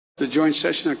the joint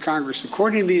session of Congress,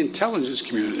 according to the intelligence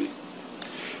community,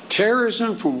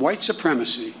 terrorism from white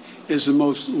supremacy is the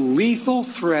most lethal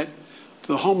threat to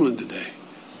the homeland today.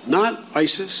 Not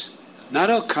ISIS,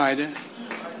 not Al-Qaeda,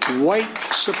 white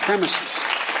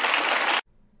supremacists.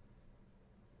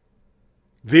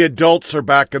 The adults are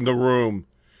back in the room.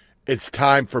 It's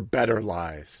time for Better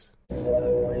Lies.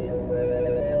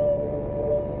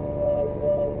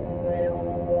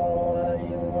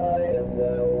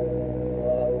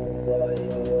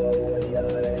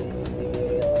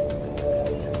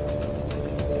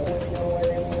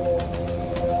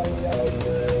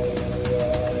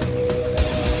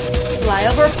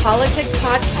 Flyover Politic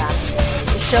Podcast,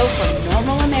 the show for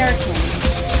normal Americans.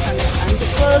 From this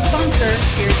undisclosed bunker,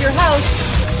 here's your host,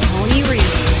 Tony Reed.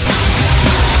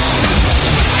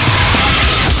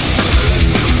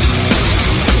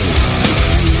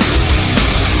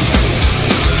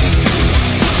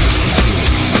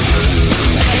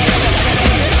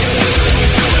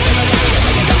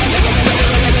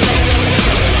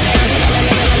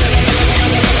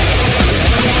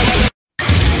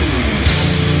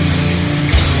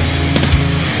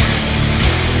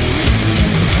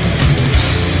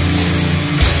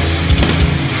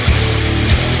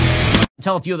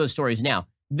 Tell a few of those stories now.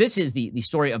 This is the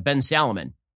story of Ben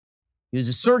Salomon. He was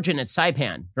a surgeon at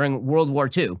Saipan during World War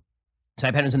II.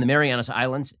 Saipan is in the Marianas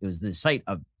Islands. It was the site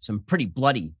of some pretty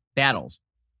bloody battles.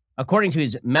 According to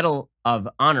his Medal of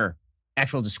Honor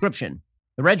actual description,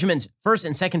 the regiment's 1st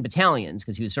and 2nd battalions,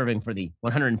 because he was serving for the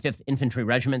 105th Infantry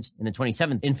Regiment in the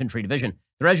 27th Infantry Division,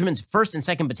 the regiment's 1st and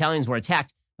 2nd battalions were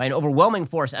attacked by an overwhelming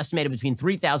force estimated between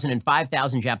 3,000 and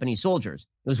 5,000 Japanese soldiers.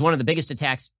 It was one of the biggest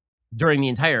attacks during the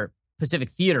entire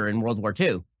Pacific Theater in World War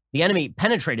II. The enemy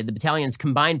penetrated the battalion's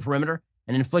combined perimeter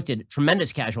and inflicted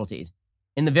tremendous casualties.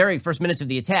 In the very first minutes of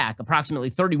the attack,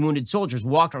 approximately 30 wounded soldiers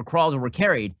walked or crawled or were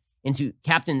carried into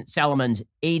Captain Salomon's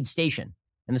aid station,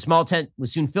 and the small tent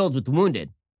was soon filled with the wounded.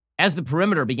 As the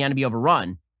perimeter began to be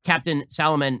overrun, Captain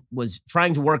Salomon was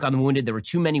trying to work on the wounded. There were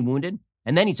too many wounded,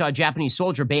 and then he saw a Japanese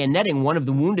soldier bayoneting one of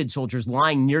the wounded soldiers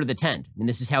lying near the tent. I mean,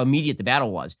 this is how immediate the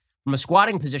battle was. From a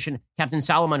squatting position, Captain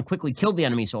Salomon quickly killed the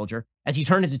enemy soldier. As he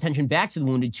turned his attention back to the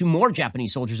wounded, 2 more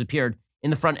Japanese soldiers appeared in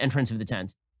the front entrance of the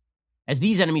tent. As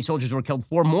these enemy soldiers were killed,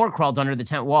 4 more crawled under the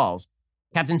tent walls.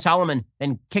 Captain Salomon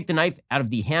then kicked a knife out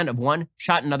of the hand of one,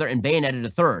 shot another, and bayoneted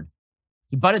a third.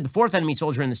 He butted the 4th enemy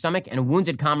soldier in the stomach, and a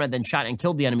wounded comrade then shot and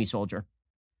killed the enemy soldier.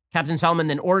 Captain Salomon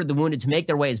then ordered the wounded to make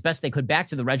their way as best they could back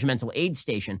to the regimental aid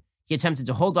station. He attempted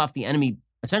to hold off the enemy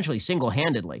essentially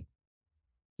single-handedly.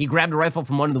 He grabbed a rifle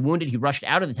from one of the wounded. He rushed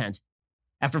out of the tent.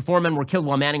 After 4 men were killed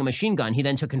while manning a machine gun, he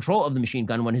then took control of the machine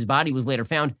gun. When his body was later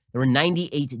found, there were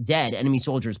 98 dead enemy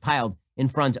soldiers piled in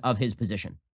front of his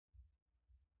position.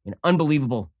 An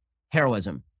unbelievable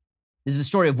heroism. This is the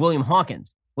story of William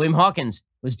Hawkins. William Hawkins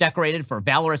was decorated for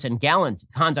valorous and gallant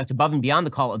conduct above and beyond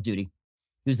the call of duty.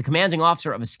 He was the commanding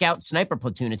officer of a scout sniper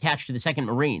platoon attached to the 2nd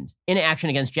Marines in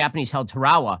action against Japanese-held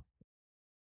Tarawa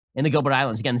in the Gilbert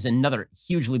Islands. Again, this is another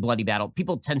hugely bloody battle.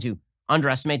 People tend to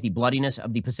underestimate the bloodiness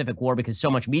of the Pacific War because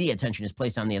so much media attention is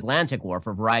placed on the Atlantic War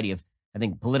for a variety of, I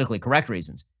think, politically correct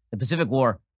reasons. The Pacific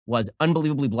War was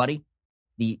unbelievably bloody.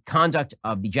 The conduct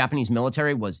of the Japanese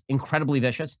military was incredibly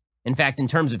vicious. In fact, in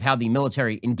terms of how the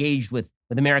military engaged with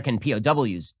American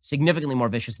POWs, significantly more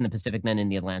vicious in the Pacific than in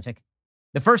the Atlantic.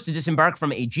 The first to disembark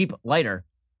from a Jeep lighter,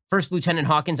 First Lieutenant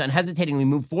Hawkins unhesitatingly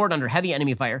moved forward under heavy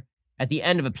enemy fire at the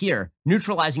end of a pier,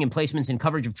 neutralizing emplacements and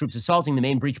coverage of troops assaulting the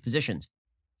main breach positions.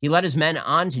 He led his men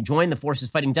on to join the forces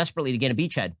fighting desperately to gain a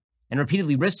beachhead, and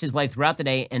repeatedly risked his life throughout the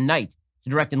day and night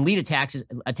to direct and lead attacks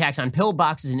on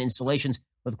pillboxes and installations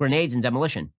with grenades and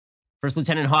demolition. First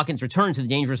Lieutenant Hawkins returned to the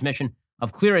dangerous mission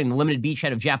of clearing the limited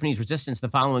beachhead of Japanese resistance the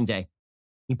following day.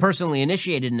 He personally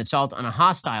initiated an assault on a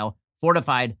hostile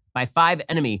fortified by 5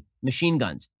 enemy machine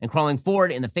guns, and crawling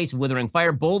forward in the face of withering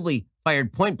fire, boldly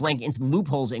fired point blank into the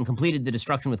loopholes and completed the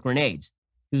destruction with grenades.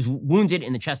 He was wounded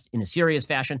in the chest in a serious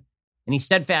fashion, and he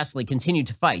steadfastly continued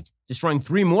to fight, destroying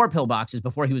 3 more pillboxes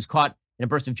before he was caught in a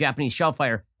burst of Japanese shell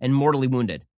fire and mortally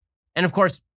wounded. And of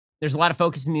course, there's a lot of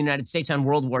focus in the United States on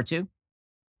World War II,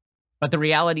 but the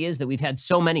reality is that we've had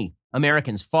so many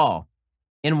Americans fall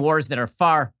in wars that are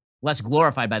far less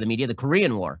glorified by the media. The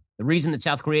Korean War, the reason that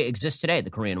South Korea exists today, the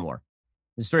Korean War.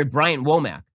 The story of Bryant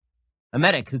Womack, a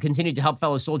medic who continued to help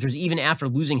fellow soldiers even after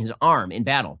losing his arm in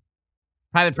battle.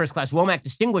 Private First Class Womack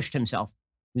distinguished himself.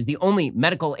 He was the only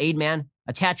medical aid man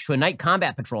attached to a night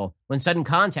combat patrol when sudden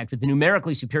contact with the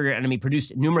numerically superior enemy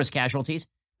produced numerous casualties,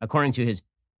 according to his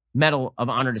Medal of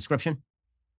Honor description.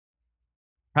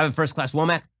 Private First Class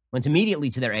Womack went immediately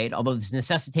to their aid, although this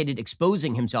necessitated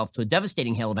exposing himself to a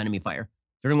devastating hail of enemy fire,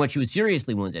 during which he was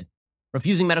seriously wounded.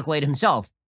 Refusing medical aid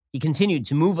himself, he continued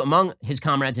to move among his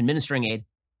comrades administering aid.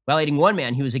 While aiding one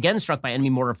man, he was again struck by enemy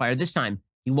mortar fire. This time,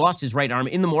 he lost his right arm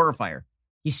in the mortar fire.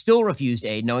 He still refused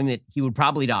aid, knowing that he would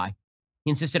probably die. He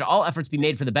insisted all efforts be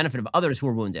made for the benefit of others who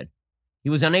were wounded. He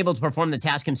was unable to perform the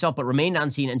task himself, but remained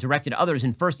on scene and directed others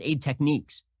in first aid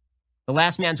techniques. The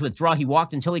last man to withdraw, he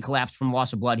walked until he collapsed from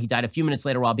loss of blood. He died a few minutes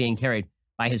later while being carried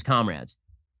by his comrades.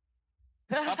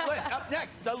 Up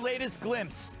next, the latest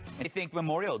glimpse. I think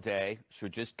Memorial Day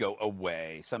should just go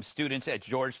away. Some students at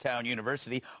Georgetown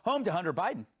University, home to Hunter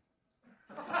Biden,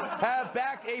 have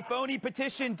backed a phony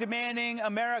petition demanding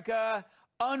America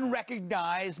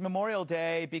unrecognize Memorial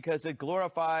Day because it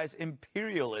glorifies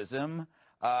imperialism.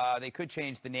 They could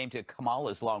change the name to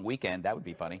Kamala's Long Weekend. That would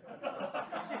be funny.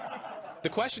 The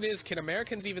question is, can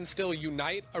Americans even still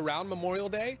unite around Memorial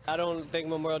Day? I don't think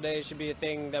Memorial Day should be a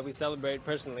thing that we celebrate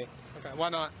personally. Okay, why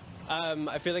not?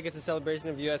 I feel like it's a celebration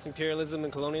of U.S. imperialism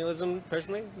and colonialism,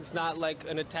 personally. It's not like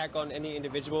an attack on any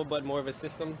individual, but more of a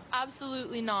system.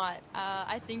 Absolutely not.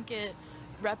 I think it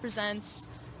represents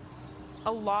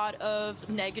a lot of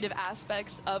negative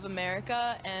aspects of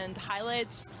America and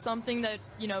highlights something that,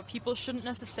 people shouldn't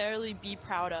necessarily be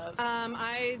proud of.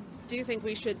 I do think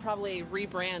we should probably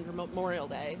rebrand Memorial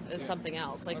Day as something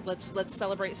else. Like, let's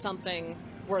celebrate something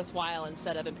worthwhile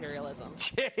instead of imperialism.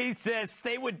 Jesus,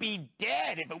 they would be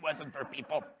dead if it wasn't for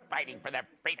people fighting for their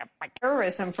freedom.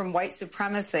 Terrorism from white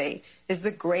supremacy is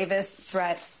the gravest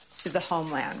threat to the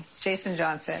homeland. Jason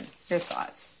Johnson, your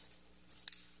thoughts?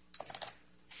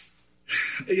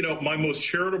 My most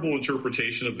charitable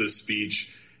interpretation of this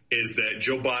speech is that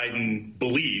Joe Biden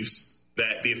believes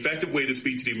that the effective way to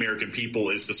speak to the American people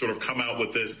is to sort of come out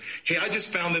with this, hey, I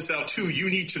just found this out too, you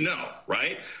need to know,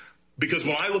 right? Because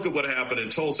when I look at what happened in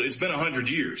Tulsa, it's been 100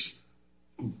 years.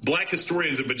 Black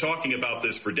historians have been talking about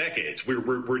this for decades.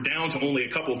 We're down to only a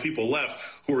couple of people left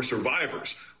who are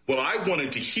survivors. What I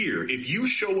wanted to hear, if you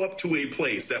show up to a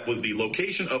place that was the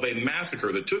location of a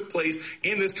massacre that took place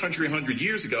in this country 100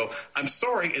 years ago, I'm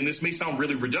sorry, and this may sound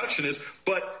really reductionist,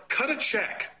 but cut a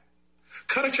check.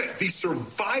 Cut a check. The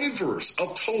survivors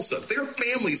of Tulsa, their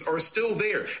families are still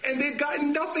there, and they've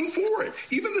gotten nothing for it.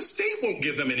 Even the state won't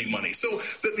give them any money. So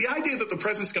the idea that the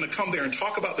president's going to come there and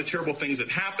talk about the terrible things that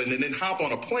happened and then hop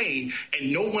on a plane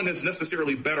and no one is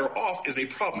necessarily better off is a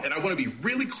problem. And I want to be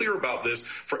really clear about this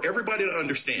for everybody to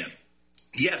understand.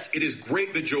 Yes, it is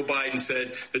great that Joe Biden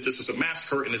said that this was a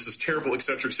massacre and this is terrible, et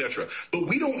cetera, et cetera. But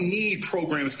we don't need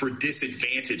programs for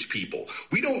disadvantaged people.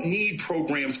 We don't need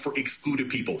programs for excluded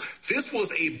people. This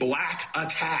was a black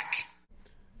attack.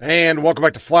 And welcome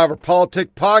back to Flyover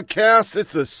Politic Podcast.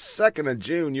 It's the 2nd of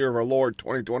June, year of our Lord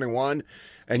 2021.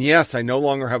 And yes, I no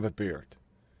longer have a beard.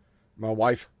 My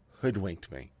wife hoodwinked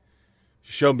me.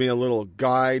 She showed me a little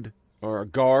guide or a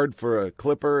guard for a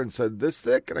clipper and said, this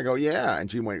thick? And I go, yeah. And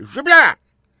she went, blah!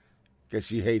 Guess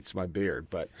she hates my beard,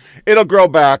 but it'll grow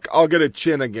back. I'll get a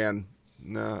chin again.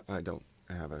 No, I don't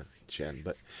have a chin,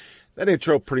 but that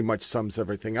intro pretty much sums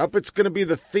everything up. It's going to be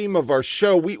the theme of our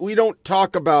show. We don't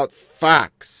talk about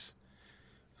facts.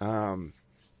 I've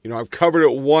covered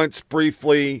it once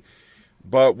briefly,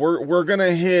 but we're going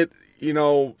to hit,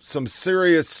 some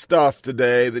serious stuff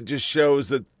today that just shows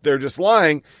that they're just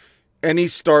lying. And he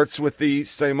starts with the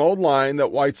same old line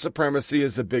that white supremacy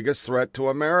is the biggest threat to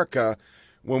America.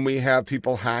 When we have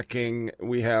people hacking,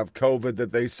 we have COVID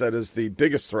that they said is the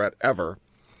biggest threat ever.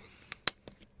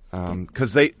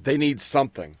 Because they need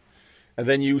something. And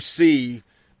then you see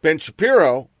Ben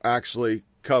Shapiro actually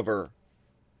cover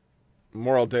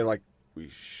Memorial Day like we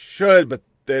should, but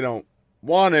they don't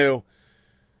want to.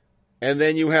 And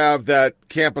then you have that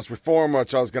campus reform,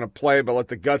 which I was going to play, but let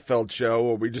the Gutfeld show,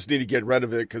 where we just need to get rid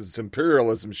of it because it's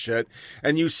imperialism shit.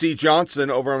 And you see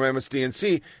Johnson over on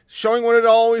MSDNC showing what it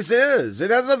always is. It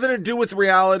has nothing to do with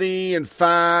reality and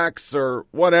facts or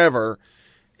whatever.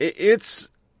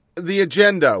 It's the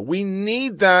agenda. We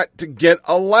need that to get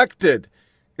elected.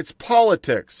 It's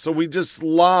politics, so we just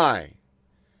lie.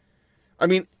 I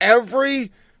mean,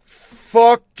 every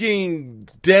fucking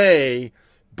day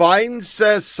Biden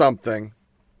says something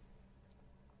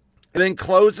and then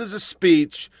closes a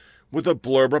speech with a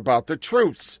blurb about the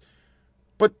troops.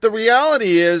 But the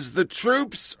reality is the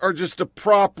troops are just a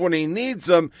prop when he needs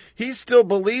them. He still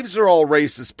believes they're all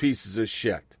racist pieces of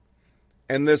shit.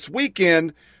 And this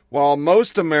weekend, while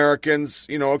most Americans,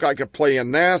 I could play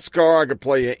in NASCAR, I could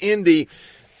play in Indy,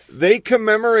 they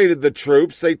commemorated the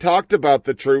troops. They talked about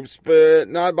the troops, but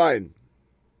not Biden.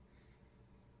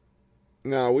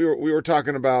 No, we were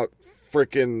talking about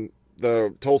frickin'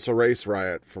 the Tulsa race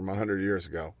riot from 100 years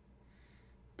ago.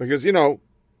 Because,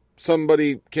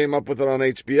 somebody came up with it on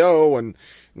HBO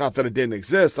Not that it didn't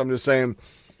exist. I'm just saying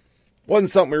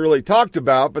wasn't something we really talked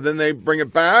about, but then they bring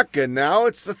it back, and now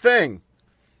it's the thing.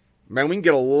 Man, we can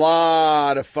get a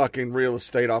lot of fucking real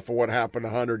estate off of what happened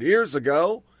 100 years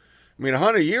ago. I mean,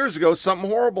 100 years ago, something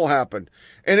horrible happened.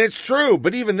 And it's true,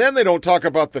 but even then they don't talk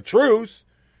about the truth.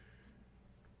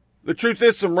 The truth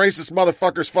is some racist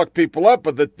motherfuckers fucked people up,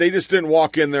 but they just didn't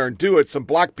walk in there and do it. Some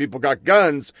black people got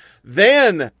guns.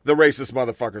 Then the racist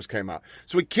motherfuckers came out.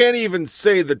 So we can't even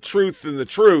say the truth and the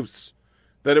truths,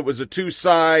 that it was a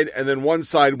two-side, and then one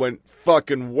side went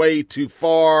fucking way too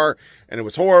far, and it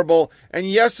was horrible. And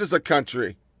yes, as a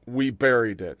country, we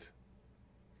buried it.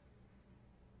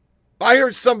 I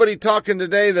heard somebody talking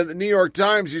today that the New York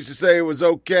Times used to say it was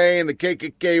okay, and the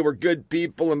KKK were good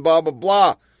people, and blah, blah,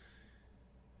 blah.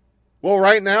 Well,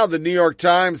 right now, the New York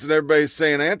Times and everybody's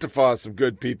saying Antifa is some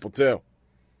good people, too.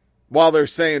 While they're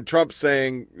saying, Trump's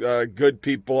saying good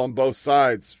people on both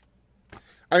sides.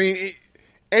 I mean,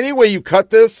 any way you cut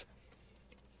this,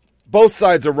 both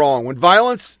sides are wrong. When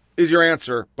violence is your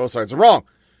answer, both sides are wrong.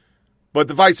 But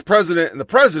the vice president and the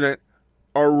president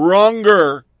are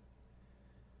wronger.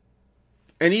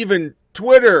 And even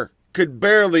Twitter could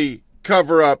barely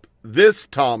cover up this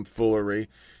tomfoolery.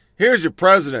 Here's your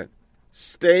president.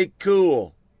 Stay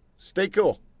cool. Stay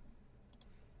cool.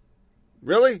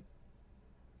 Really?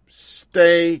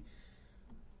 Stay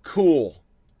cool.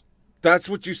 That's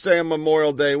what you say on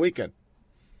Memorial Day weekend.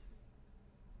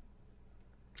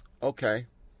 Okay.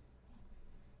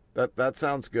 That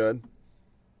sounds good.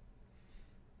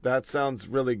 That sounds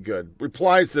really good.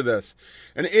 Replies to this.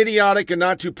 An idiotic and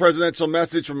not too presidential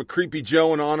message from a creepy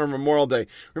Joe in honor of Memorial Day.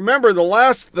 Remember,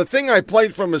 the thing I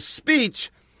played from his speech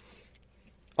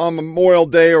on Memorial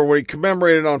Day, or where he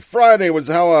commemorated on Friday, was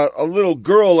how a little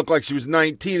girl looked like she was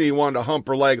 19 and he wanted to hump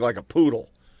her leg like a poodle.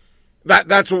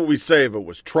 That's what we say if it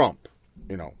was Trump.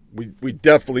 You know, we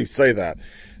definitely say that.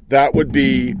 That would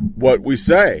be what we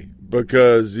say.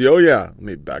 Because, let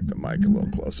me back the mic a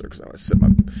little closer because I want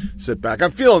to sit back.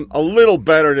 I'm feeling a little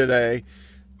better today.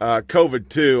 COVID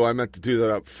too. I meant to do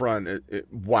that up front.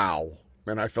 Wow.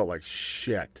 Man, I felt like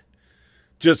shit.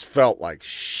 Just felt like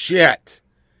shit.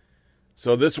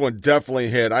 So this one definitely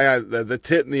hit. I had the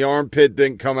tit and the armpit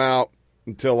didn't come out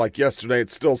until like yesterday.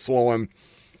 It's still swollen.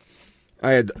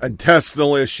 I had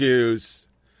intestinal issues,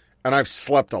 and I've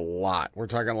slept a lot. We're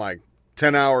talking like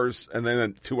 10 hours and then a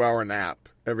 2-hour nap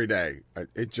every day.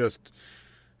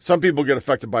 Some people get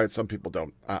affected by it, some people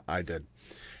don't. I did.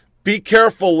 Be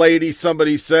careful, lady,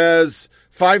 somebody says.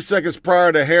 5 seconds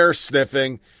prior to hair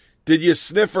sniffing, did you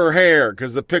sniff her hair?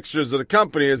 Because the pictures of the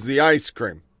company is the ice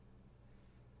cream.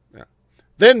 Yeah.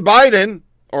 Then Biden,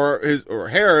 or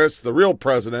Harris, the real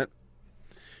president,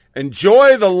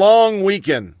 enjoy the long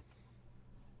weekend.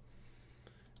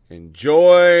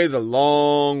 Enjoy the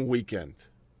long weekend.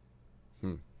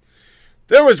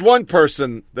 There was one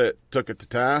person that took it to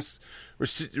task,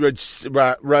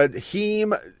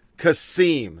 Raheem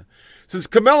Kassem. Since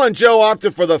Kamala and Joe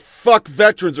opted for the fuck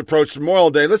veterans approach to Memorial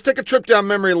Day, let's take a trip down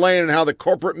memory lane and how the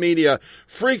corporate media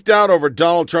freaked out over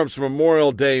Donald Trump's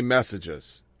Memorial Day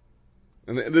messages.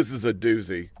 And this is a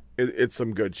doozy. It's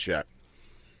some good shit.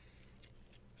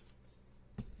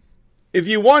 If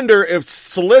you wonder if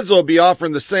Salizzo will be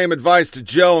offering the same advice to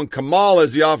Joe and Kamala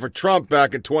as he offered Trump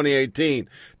back in 2018,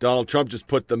 Donald Trump just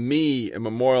put the me in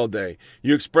Memorial Day.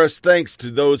 You express thanks to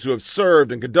those who have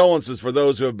served and condolences for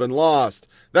those who have been lost.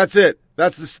 That's it.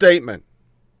 That's the statement.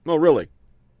 Oh, really?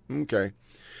 Okay.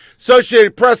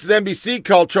 Associated Press and NBC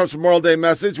called Trump's Memorial Day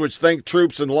message, which thanked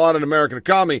troops and lauded American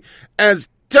economy, as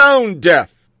tone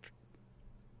deaf.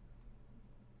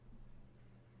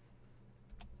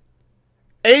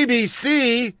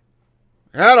 ABC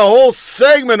had a whole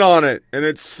segment on it, and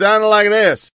it sounded like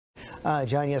this.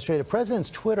 John, yesterday, the president's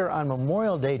Twitter on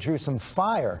Memorial Day drew some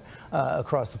fire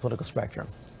across the political spectrum.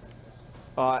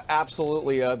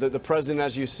 Absolutely. The president,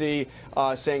 as you see,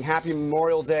 saying Happy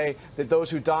Memorial Day, that those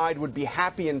who died would be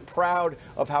happy and proud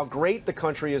of how great the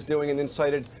country is doing, and then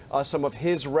cited some of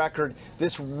his record.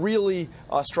 This really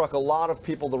struck a lot of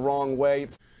people the wrong way.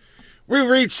 We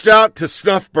reached out to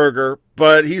Snuffburger,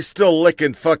 but he's still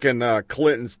licking fucking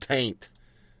Clinton's taint.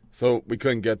 So we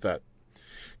couldn't get that.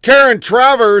 Karen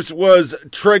Travers was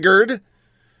triggered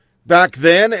back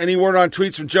then. Any word on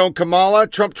tweets from Joe and Kamala?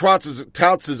 Trump touts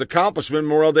his accomplishment.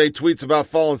 Memorial Day tweets about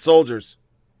fallen soldiers.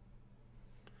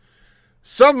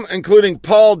 Some, including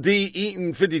Paul D.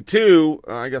 Eaton 52.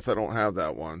 I guess I don't have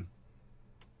that one.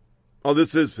 Oh,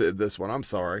 this is this one. I'm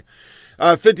sorry.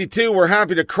 52 were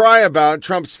happy to cry about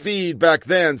Trump's feed back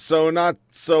then, so not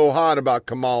so hot about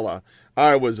Kamala.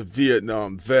 I was a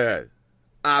Vietnam vet.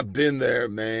 I've been there,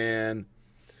 man.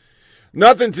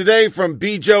 Nothing today from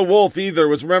B. Joe Wolf either.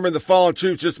 Was remembering the fallen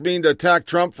troops just mean to attack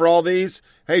Trump for all these?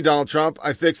 Hey, Donald Trump,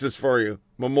 I fixed this for you.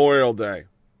 Memorial Day.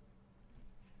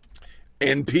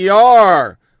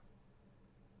 NPR.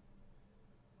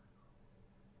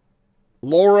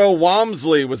 Laura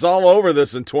Wamsley was all over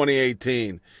this in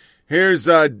 2018. Here's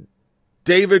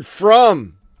David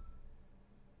Frum,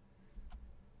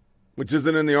 which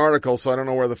isn't in the article, so I don't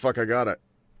know where the fuck I got it.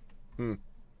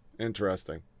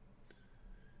 Interesting.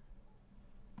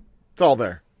 It's all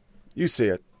there. You see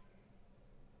it.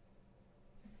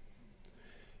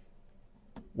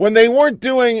 When they weren't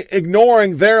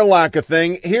ignoring their lack of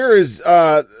thing, here is,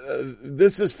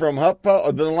 this is from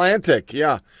HuffPo, The Atlantic,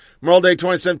 yeah. Memorial Day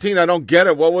 2017, I don't get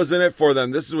it. What was in it for them?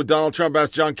 This is what Donald Trump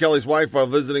asked John Kelly's wife while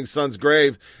visiting son's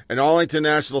grave in Arlington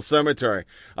National Cemetery.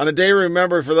 On a day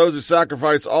remembered for those who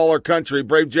sacrificed all our country,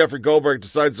 brave Jeffrey Goldberg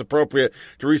decides it's appropriate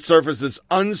to resurface this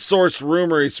unsourced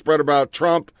rumor he spread about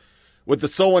Trump with the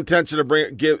sole intention of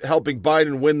helping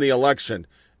Biden win the election.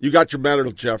 You got your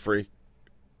medal, Jeffrey.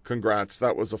 Congrats.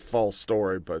 That was a false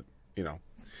story, but, you know.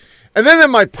 And then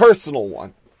in my personal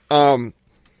one,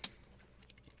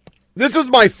 this was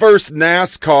my first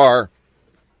NASCAR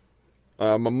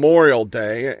Memorial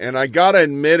Day, and I got to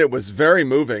admit it was very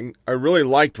moving. I really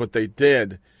liked what they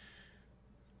did.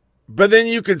 But then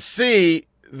you could see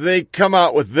they come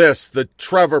out with this, the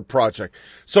Trevor Project.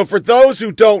 So for those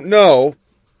who don't know,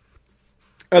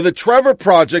 the Trevor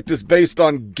Project is based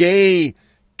on gay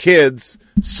kids'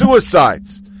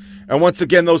 suicides. And once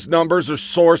again, those numbers are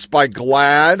sourced by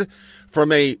GLAAD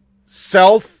from a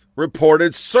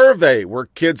self-reported survey where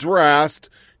kids were asked,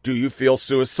 do you feel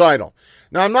suicidal?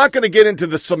 Now, I'm not going to get into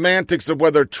the semantics of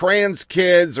whether trans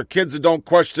kids or kids who don't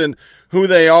question who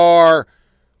they are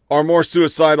more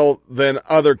suicidal than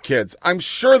other kids. I'm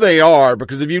sure they are,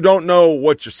 because if you don't know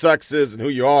what your sex is and who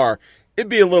you are, it'd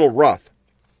be a little rough.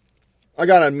 I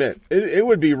got to admit, it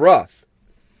would be rough.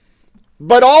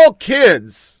 But all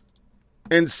kids,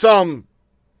 in some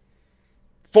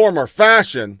form or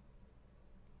fashion,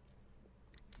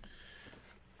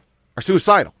 are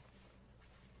suicidal.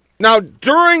 Now,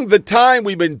 during the time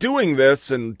we've been doing this,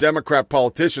 and Democrat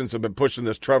politicians have been pushing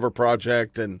this Trevor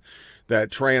Project and that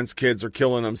trans kids are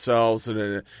killing themselves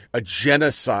in a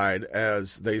genocide,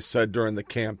 as they said during the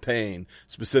campaign,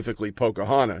 specifically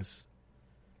Pocahontas,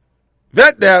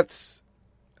 vet deaths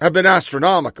have been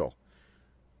astronomical.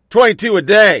 22 a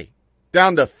day,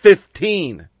 down to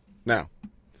 15 now.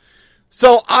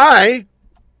 So I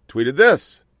tweeted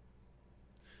this.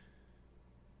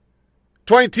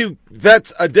 22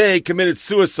 vets a day committed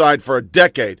suicide for a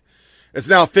decade. It's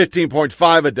now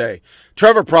 15.5 a day.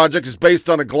 Trevor Project is based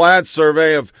on a GLAAD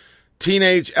survey of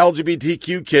teenage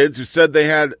LGBTQ kids who said they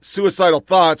had suicidal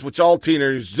thoughts, which all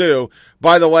teenagers do.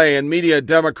 By the way, and media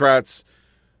Democrats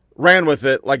ran with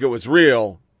it like it was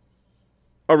real,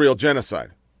 a real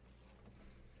genocide.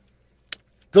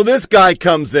 So this guy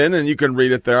comes in, and you can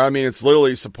read it there. I mean, it's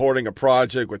literally supporting a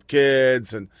project with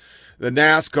kids, and the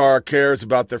NASCAR cares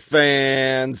about their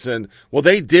fans, and, well,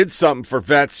 they did something for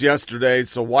vets yesterday,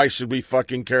 so why should we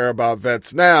fucking care about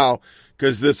vets now?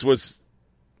 Because this was,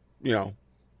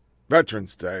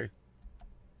 Veterans Day.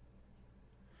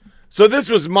 So this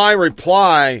was my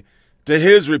reply to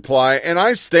his reply, and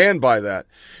I stand by that.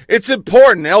 It's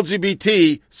important.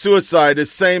 LGBT suicide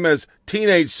is same as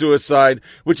teenage suicide,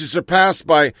 which is surpassed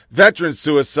by veteran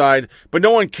suicide, but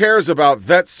no one cares about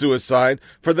vet suicide,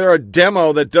 for they're a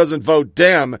demo that doesn't vote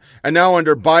Dem, and now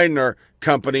under Biden or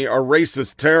company are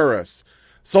racist terrorists.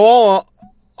 So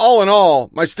all in all,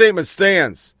 my statement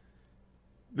stands.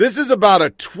 This is about a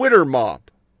Twitter mob.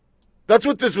 That's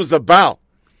what this was about.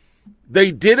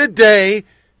 They did a day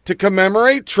to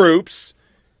commemorate troops,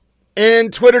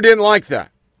 and Twitter didn't like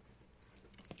that.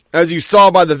 As you saw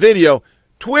by the video,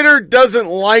 Twitter doesn't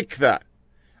like that.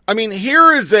 I mean,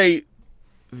 here is a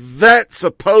vet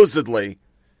supposedly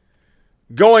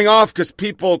going off because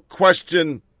people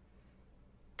question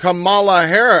Kamala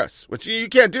Harris, which you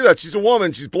can't do that. She's a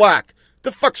woman. She's black.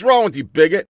 The fuck's wrong with you,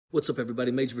 bigot? What's up,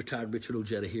 everybody? Major Retired Richard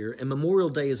Ojeda here. And Memorial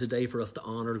Day is a day for us to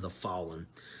honor the fallen,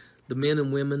 the men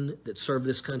and women that served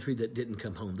this country that didn't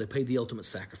come home. They paid the ultimate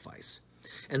sacrifice.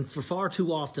 And for far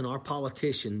too often, our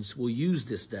politicians will use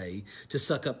this day to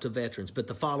suck up to veterans, but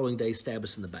the following day stab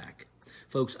us in the back.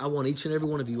 Folks, I want each and every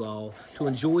one of you all to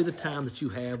enjoy the time that you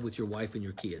have with your wife and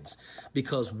your kids,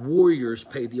 because warriors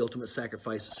paid the ultimate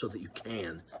sacrifice so that you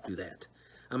can do that.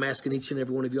 I'm asking each and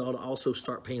every one of you all to also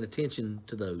start paying attention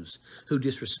to those who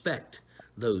disrespect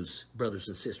those brothers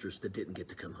and sisters that didn't get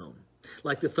to come home.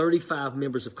 Like the 35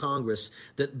 members of Congress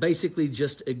that basically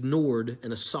just ignored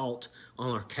an assault on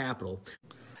our Capitol.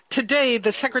 Today,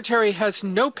 the Secretary has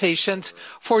no patience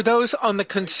for those on the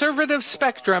conservative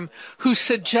spectrum who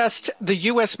suggest the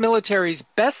U.S. military's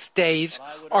best days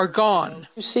are gone.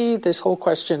 You see this whole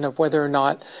question of whether or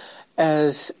not,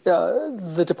 as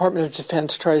the Department of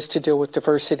Defense tries to deal with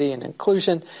diversity and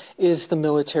inclusion, is the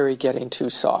military getting too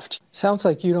soft? Sounds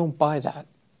like you don't buy that.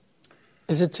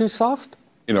 Is it too soft?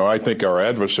 You know, I think our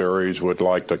adversaries would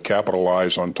like to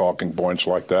capitalize on talking points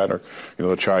like that, or, you know,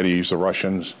 the Chinese, the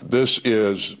Russians. This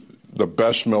is the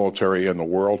best military in the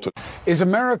world. Is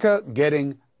America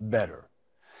getting better?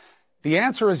 The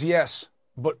answer is yes,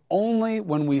 but only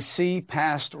when we see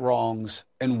past wrongs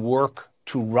and work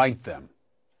to right them.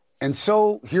 And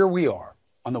so here we are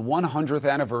on the 100th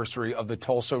anniversary of the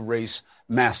Tulsa Race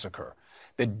Massacre,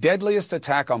 the deadliest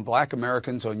attack on black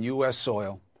Americans on U.S.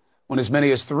 soil, when as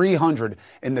many as 300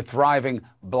 in the thriving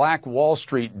Black Wall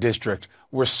Street district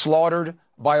were slaughtered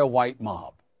by a white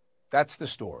mob. That's the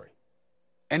story.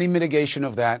 Any mitigation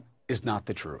of that is not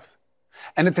the truth.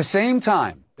 And at the same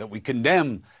time that we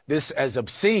condemn this as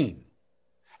obscene,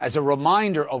 as a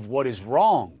reminder of what is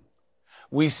wrong,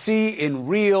 we see in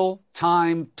real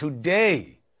time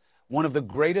today one of the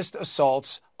greatest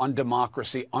assaults on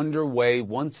democracy underway,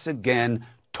 once again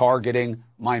targeting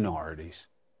minorities.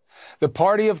 The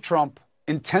party of Trump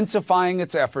intensifying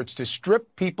its efforts to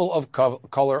strip people of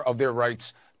color of their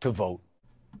rights to vote.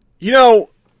 You know,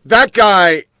 that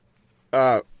guy,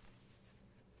 yeah,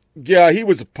 he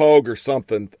was a pogue or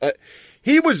something.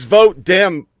 He was vote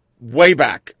Dem way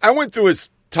back. I went through his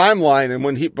timeline,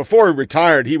 and before he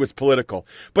retired, he was political.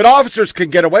 But officers can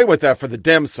get away with that for the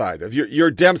Dem side of your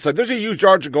Dem side. There's a huge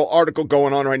article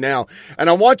going on right now, and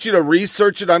I want you to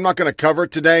research it. I'm not going to cover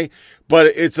it today, but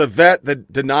it's a vet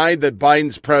that denied that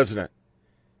Biden's president.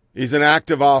 He's an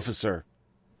active officer.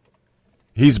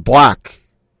 He's black,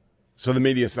 so the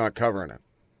media's not covering it.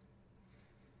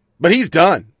 But he's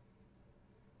done.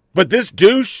 But this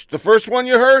douche, the first one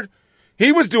you heard,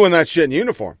 he was doing that shit in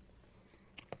uniform.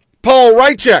 Paul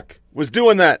Rychek was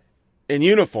doing that in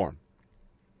uniform.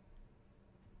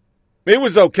 It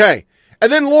was okay.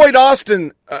 And then Lloyd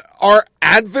Austin, our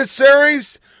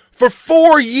adversaries, for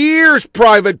 4 years,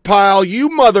 Private Pile, you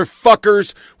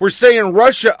motherfuckers were saying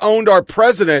Russia owned our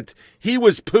president. He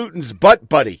was Putin's butt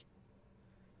buddy.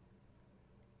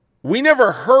 We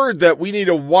never heard that we need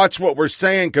to watch what we're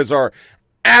saying because our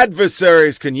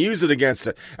adversaries can use it against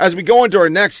it. As we go into our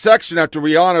next section after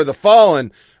we honor the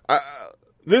fallen,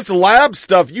 this lab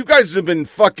stuff, you guys have been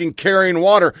fucking carrying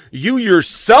water. You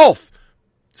yourself,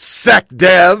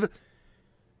 SecDev,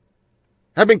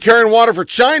 have been carrying water for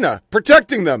China,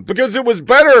 protecting them, because it was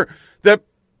better that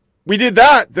we did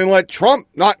that than let Trump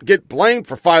not get blamed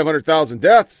for 500,000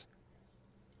 deaths.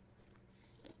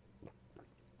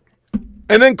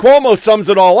 And then Cuomo sums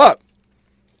it all up.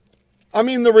 I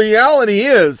mean, the reality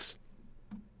is,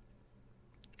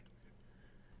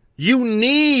 you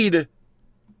need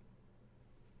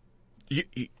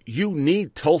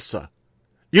Tulsa.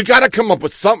 You got to come up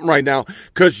with something right now,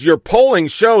 because your polling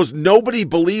shows nobody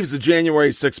believes the January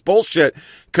 6th bullshit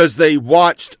because they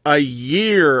watched a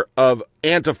year of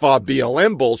Antifa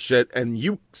BLM bullshit, and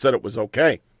you said it was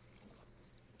okay.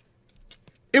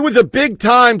 It was a big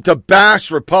time to bash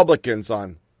Republicans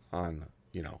on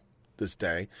this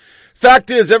day. Fact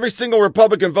is, every single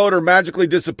Republican voter magically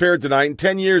disappeared tonight. In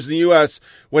 10 years, the U.S.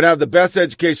 would have the best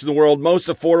education in the world, most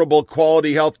affordable,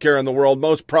 quality health care in the world,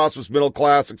 most prosperous middle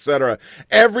class, etc.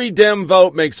 Every Dem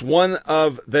vote makes one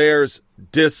of theirs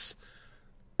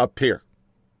disappear.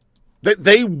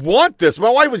 They want this. My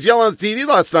wife was yelling on the TV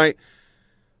last night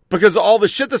because of all the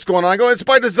shit that's going on. I go, it's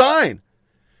by design.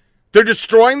 They're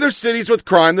destroying their cities with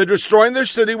crime. They're destroying their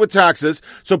city with taxes,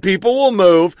 so people will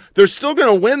move. They're still going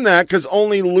to win that because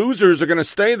only losers are going to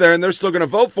stay there, and they're still going to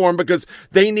vote for them because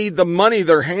they need the money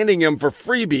they're handing them for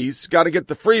freebies. Got to get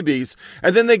the freebies.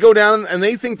 And then they go down and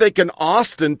they think they can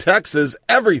Austin, Texas,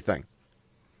 everything.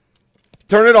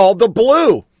 Turn it all to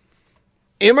blue.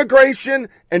 Immigration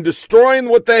and destroying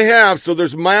what they have so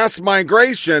there's mass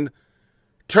migration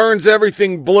turns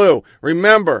everything blue.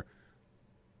 Remember,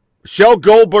 Michelle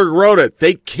Goldberg wrote it.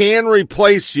 They can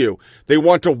replace you. They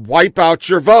want to wipe out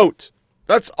your vote.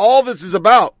 That's all this is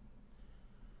about.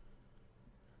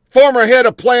 Former head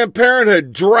of Planned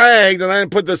Parenthood dragged, and I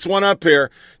didn't put this one up here.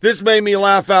 This made me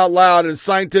laugh out loud and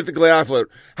scientifically accurate.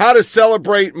 How to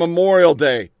celebrate Memorial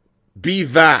Day. Be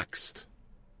vaxxed.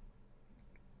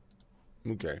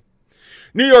 Okay.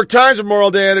 New York Times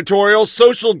Memorial Day editorial.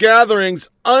 Social gatherings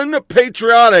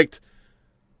unpatriotic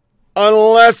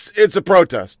unless it's a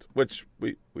protest, which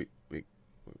we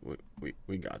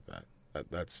got that.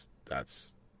 That's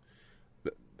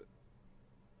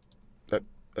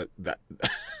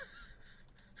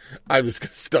I was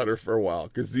going to stutter for a while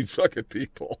because these fucking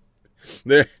people,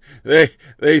 they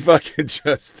fucking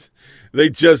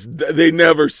they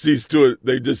never cease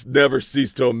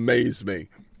to amaze me.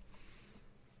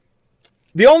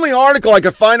 The only article I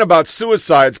could find about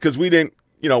suicides, because we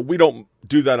don't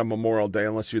do that on Memorial Day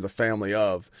unless you're the family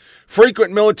of.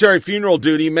 Frequent military funeral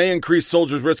duty may increase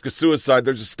soldiers' risk of suicide.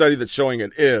 There's a study that's showing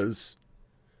it is.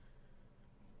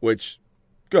 Which,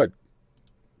 good.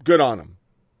 Good on them.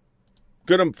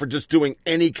 Good on them for just doing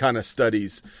any kind of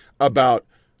studies about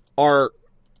our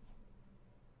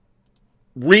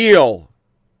real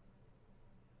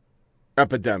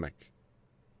epidemic.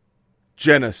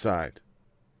 Genocide.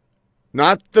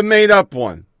 Not the made-up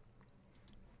one.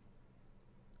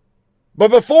 But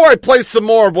before I play some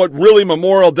more of what really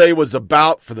Memorial Day was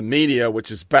about for the media, which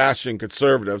is bashing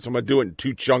conservatives, I'm going to do it in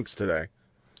 2 chunks today.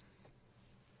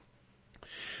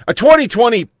 A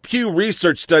 2020 Pew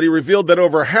Research study revealed that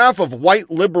over half of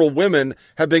white liberal women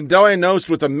have been diagnosed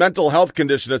with a mental health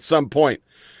condition at some point.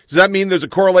 Does that mean there's a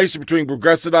correlation between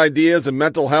progressive ideas and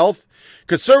mental health?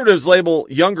 Conservatives label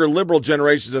younger liberal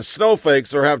generations as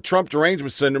snowflakes or have Trump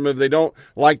derangement syndrome if they don't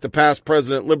like the past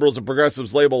president. Liberals and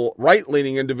progressives label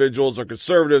right-leaning individuals or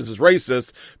conservatives as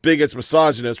racist, bigots,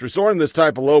 misogynists. Resorting to this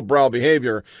type of lowbrow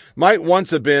behavior might once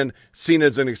have been seen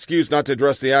as an excuse not to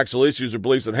address the actual issues or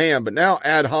beliefs at hand, but now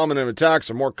ad hominem attacks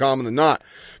are more common than not.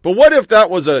 But what if that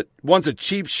was once a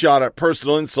cheap shot at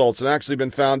personal insults and actually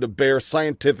been found to bear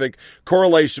scientific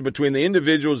correlation between the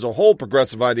individuals who hold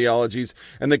progressive ideologies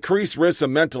and the increased risk of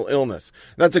mental illness?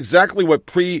 That's exactly what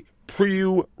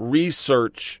Pew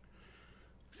Research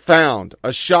found.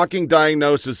 A shocking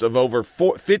diagnosis of over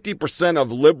 50%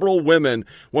 of liberal women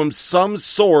with some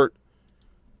sort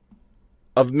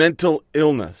of mental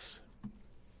illness.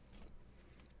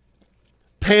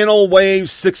 Panel Wave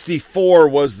 64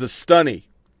 was the study.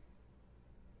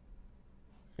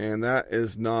 And that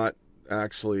is not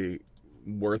actually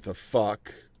worth a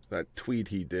fuck. That tweet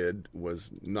he did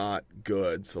was not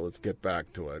good, so let's get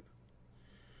back to it.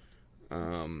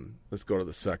 Let's go to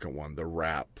the second one, the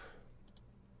wrap.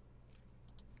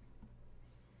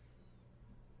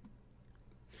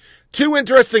 Two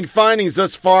interesting findings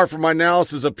thus far from my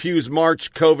analysis of Pew's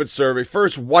March COVID survey.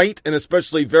 First, white and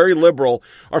especially very liberal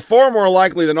are far more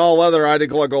likely than all other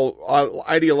ideological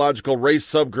race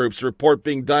subgroups to report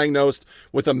being diagnosed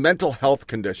with a mental health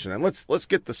condition. And let's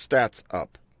get the stats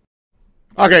up.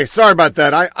 Okay, sorry about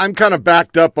that. I'm kind of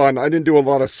backed up I didn't do a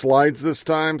lot of slides this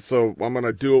time, so I'm going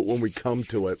to do it when we come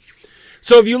to it.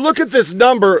 So if you look at this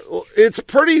number, it's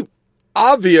pretty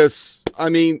obvious. I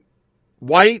mean,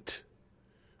 white,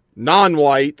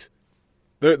 non-white,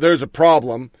 there's a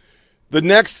problem. The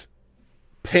next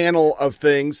panel of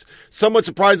things, somewhat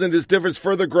surprising, this difference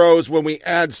further grows when we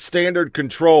add standard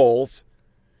controls.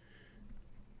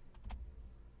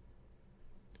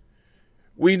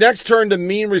 We next turn to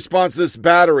mean response to this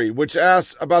battery, which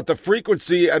asks about the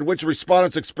frequency at which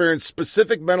respondents experienced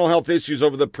specific mental health issues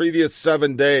over the previous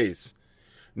 7 days.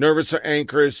 Nervous or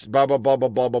anxious, blah, blah, blah, blah,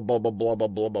 blah, blah, blah, blah, blah,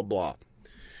 blah, blah, blah.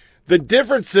 The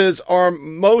differences are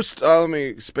most, let me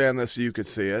expand this so you can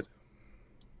see it.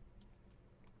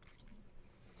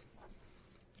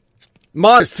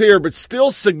 Modest here, but still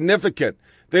significant.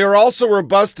 They are also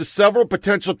robust to several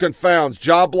potential confounds: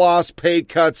 job loss, pay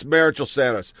cuts, marital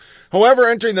status. However,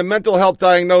 entering the mental health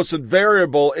diagnosis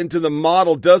variable into the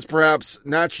model does perhaps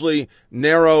naturally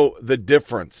narrow the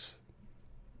difference.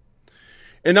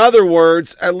 In other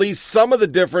words, at least some of the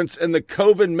difference in the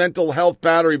COVID mental health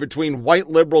battery between white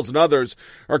liberals and others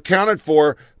are accounted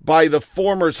for by the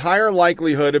former's higher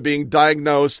likelihood of being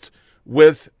diagnosed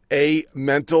with a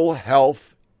mental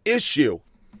health issue.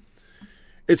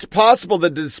 It's possible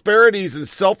that the disparities in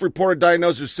self-reported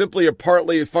diagnosis are simply or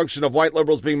partly a function of white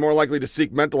liberals being more likely to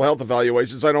seek mental health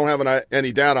evaluations. I don't have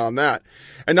any data on that.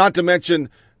 And not to mention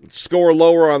score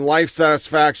lower on life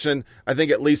satisfaction. I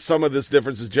think at least some of this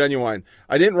difference is genuine.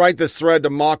 I didn't write this thread to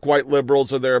mock white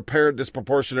liberals or their apparent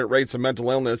disproportionate rates of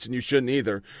mental illness, and you shouldn't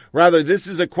either. Rather, this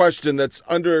is a question that's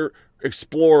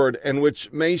underexplored and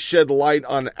which may shed light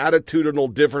on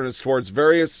attitudinal difference towards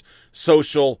various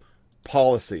social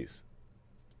policies.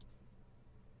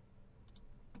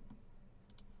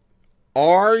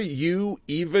 Are you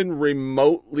even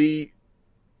remotely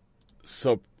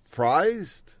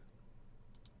surprised?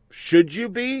 Should you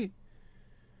be?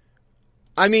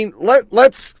 I mean,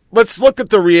 let's look at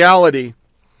the reality.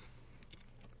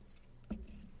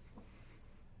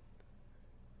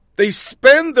 They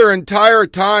spend their entire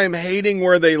time hating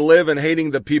where they live and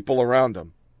hating the people around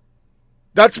them.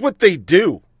 That's what they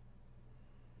do.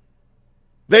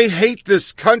 They hate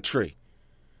this country.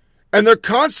 And they're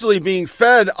constantly being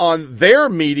fed on their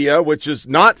media, which is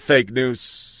not fake news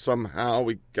somehow.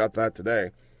 We got that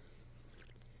today.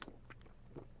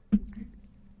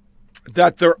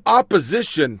 That their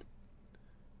opposition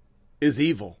is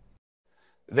evil.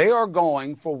 They are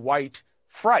going for white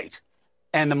fright.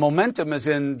 And the momentum is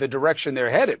in the direction they're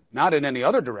headed, not in any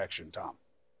other direction, Tom.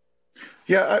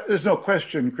 Yeah, there's no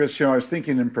question, Chris. I was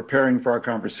thinking in preparing for our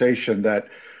conversation that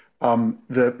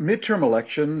the midterm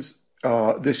elections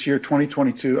this year,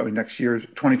 2022, next year,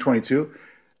 2022,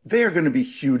 they are going to be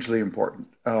hugely important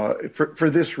for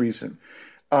this reason.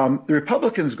 The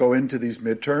Republicans go into these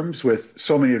midterms with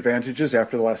so many advantages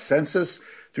after the last census.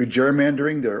 Through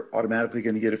gerrymandering, they're automatically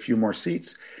going to get a few more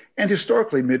seats. And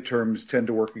historically, midterms tend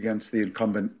to work against the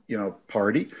incumbent,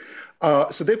 party.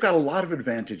 So they've got a lot of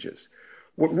advantages.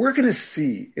 What we're going to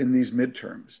see in these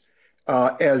midterms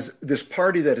as this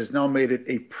party that has now made it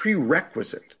a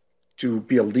prerequisite to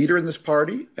be a leader in this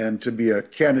party and to be a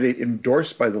candidate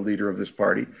endorsed by the leader of this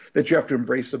party, that you have to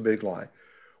embrace a big lie.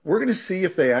 We're going to see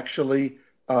if they actually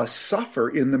suffer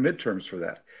in the midterms for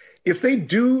that. If they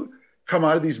do come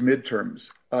out of these midterms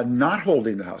not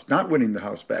holding the House, not winning the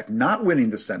House back, not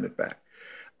winning the Senate back,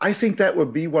 I think that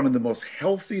would be one of the most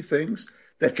healthy things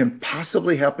that can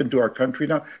possibly happen to our country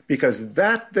now, because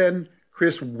that then,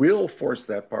 Chris, will force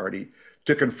that party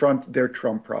to confront their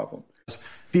Trump problem.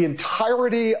 The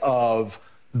entirety of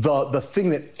the thing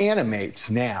that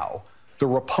animates now the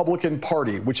Republican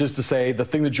Party, which is to say the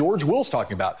thing that George Will's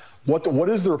talking about. What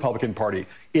is the Republican Party?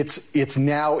 It's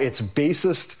now its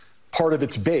basest part of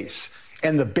its base.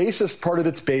 And the basest part of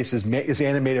its base is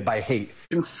animated by hate.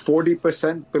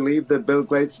 40% believe that Bill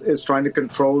Gates is trying to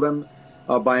control them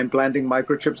by implanting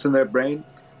microchips in their brain.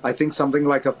 I think something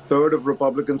like a third of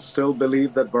Republicans still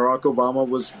believe that Barack Obama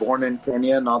was born in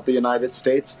Kenya, not the United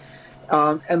States.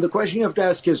 And the question you have to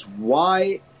ask is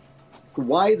why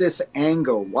this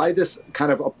angle, why this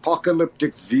kind of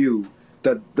apocalyptic view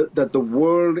that the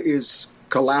world is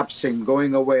collapsing,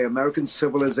 going away, American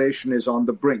civilization is on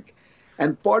the brink.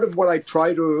 And part of what I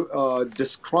try to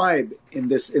describe in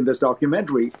this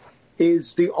documentary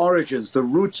is the origins, the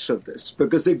roots of this,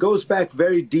 because it goes back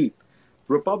very deep.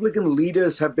 Republican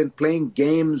leaders have been playing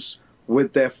games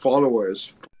with their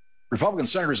followers. Republican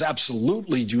senators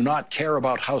absolutely do not care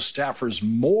about House staffers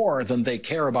more than they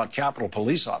care about Capitol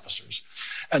Police officers.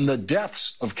 And the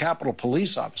deaths of Capitol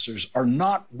Police officers are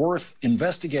not worth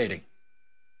investigating.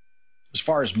 As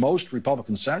far as most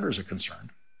Republican senators are concerned,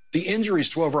 the injuries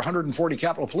to over 140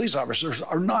 Capitol Police officers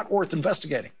are not worth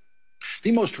investigating.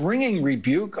 The most ringing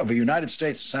rebuke of a United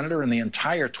States senator in the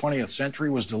entire 20th century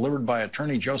was delivered by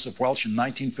Attorney Joseph Welch in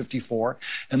 1954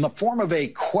 in the form of a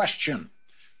question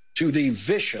to the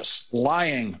vicious,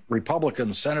 lying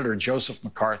Republican Senator Joseph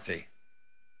McCarthy.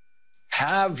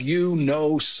 Have you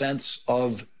no sense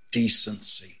of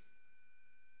decency?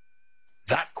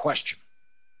 That question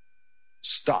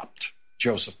stopped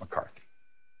Joseph McCarthy.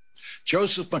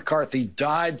 Joseph McCarthy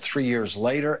died 3 years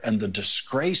later, and the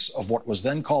disgrace of what was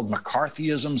then called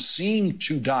McCarthyism seemed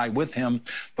to die with him.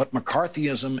 But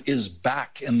McCarthyism is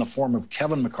back in the form of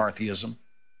Kevin McCarthyism,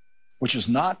 which is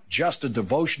not just a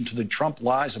devotion to the Trump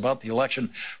lies about the election,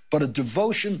 but a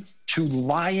devotion to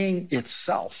lying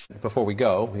itself. Before we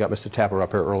go, we got Mr. Tapper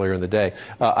up here earlier in the day.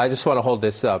 I just want to hold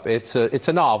this up. It's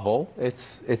a novel.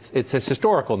 It's a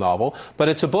historical novel, but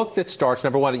it's a book that starts,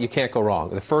 number one, you can't go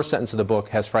wrong. The first sentence of the book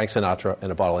has Frank Sinatra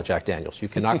and a bottle of Jack Daniels. You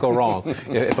cannot go wrong.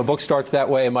 If a book starts that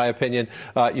way, in my opinion,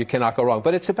 you cannot go wrong.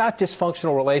 But it's about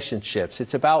dysfunctional relationships.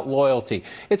 It's about loyalty.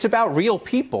 It's about real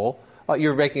people.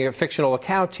 You're making a fictional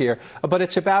account here, but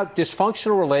it's about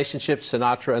dysfunctional relationships,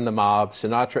 Sinatra and the mob,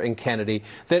 Sinatra and Kennedy,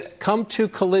 that come to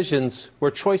collisions where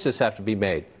choices have to be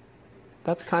made.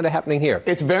 That's kind of happening here.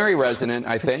 It's very resonant,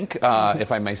 I think,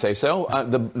 if I may say so.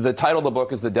 The title of the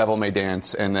book is The Devil May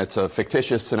Dance, and it's a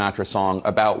fictitious Sinatra song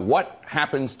about what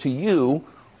happens to you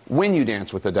when you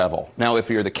dance with the devil. Now, if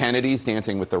you're the Kennedys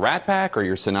dancing with the Rat Pack or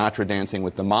you're Sinatra dancing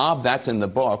with the mob, that's in the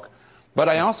book. But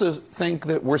I also think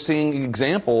that we're seeing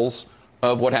examples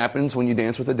of what happens when you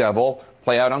dance with the devil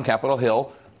play out on Capitol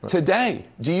Hill today.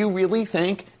 Do you really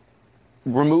think,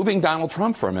 removing Donald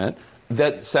Trump from it,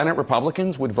 that Senate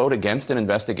Republicans would vote against an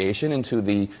investigation into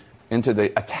the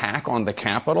attack on the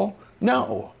Capitol?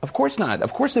 No, of course not.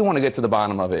 Of course they want to get to the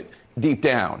bottom of it deep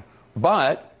down.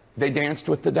 But they danced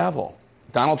with the devil.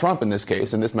 Donald Trump, in this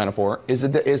case, in this metaphor, is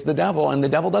the devil, and the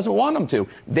devil doesn't want them to.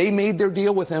 They made their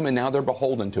deal with him, and now they're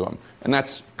beholden to him. And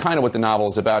that's kind of what the novel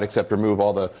is about, except remove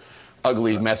all the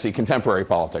ugly, messy contemporary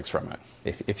politics from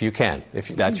it. If you can. If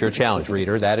that's your challenge,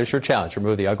 reader. That is your challenge.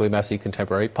 Remove the ugly, messy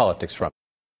contemporary politics from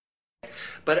it.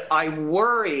 But I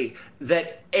worry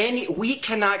that we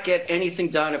cannot get anything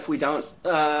done if we don't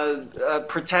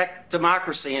protect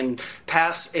democracy and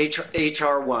pass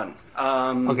HR 1.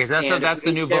 Okay, so that's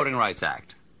the new Voting Rights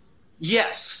Act.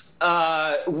 Yes,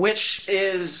 which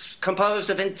is composed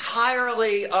of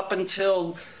entirely, up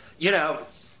until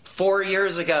 4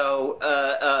 years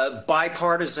ago,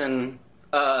 bipartisan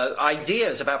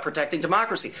ideas about protecting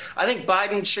democracy. I think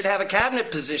Biden should have a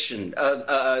cabinet position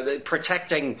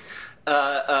protecting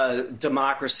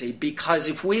democracy, because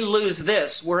if we lose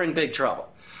this, we're in big trouble.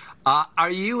 Are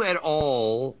you at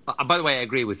all? By the way, I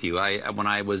agree with you. When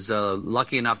I was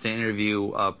lucky enough to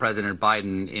interview President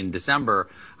Biden in December,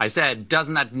 I said,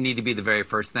 doesn't that need to be the very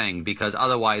first thing? Because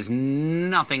otherwise,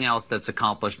 nothing else that's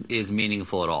accomplished is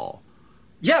meaningful at all.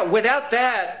 Yeah, without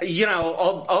that,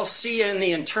 I'll see you in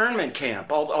the internment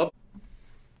camp.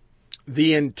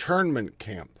 The internment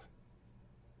camp.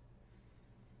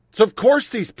 So of course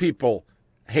these people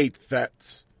hate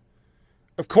vets.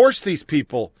 Of course these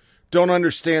people don't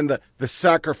understand the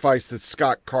sacrifice that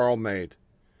Scott Carl made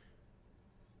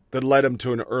that led him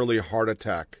to an early heart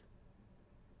attack.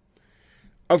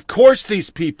 Of course these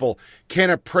people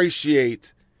can't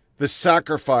appreciate the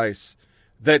sacrifice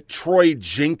that Troy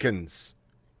Jenkins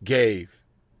gave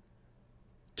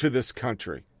to this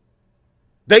country.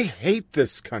 They hate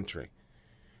this country.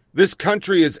 This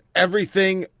country is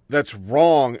everything that's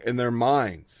wrong in their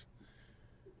minds.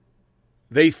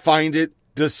 They find it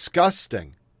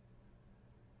disgusting.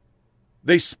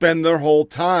 They spend their whole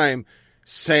time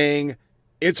saying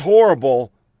it's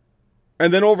horrible,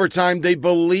 and then over time they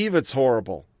believe it's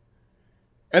horrible.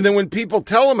 And then when people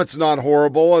tell them it's not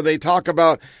horrible, or they talk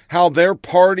about how their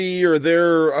party or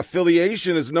their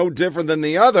affiliation is no different than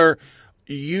the other,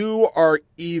 you are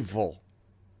evil.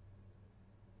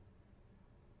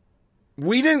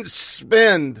 We didn't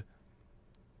spend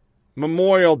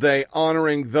Memorial Day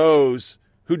honoring those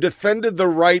who defended the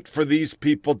right for these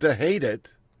people to hate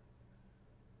it.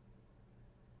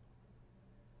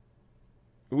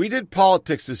 We did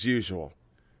politics as usual.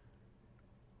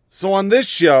 So on this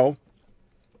show,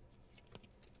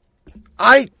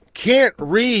 I can't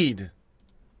read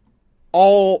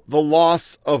all the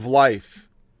loss of life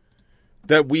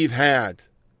that we've had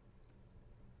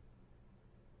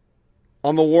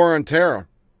on the war on terror.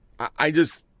 I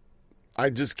just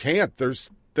can't. There's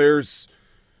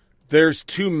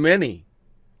too many.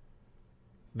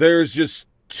 There's just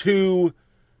too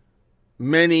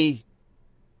many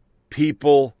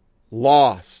people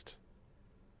lost.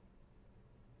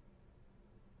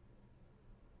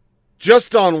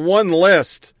 Just on one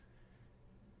list,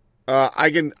 I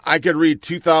could read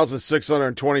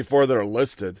 2,624 that are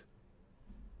listed.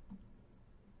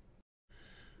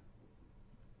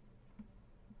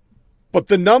 But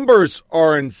the numbers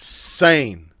are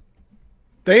insane.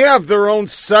 They have their own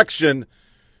section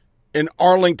in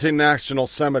Arlington National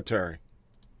Cemetery.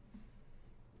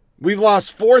 We've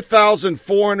lost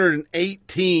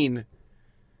 4,418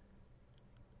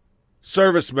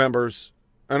 service members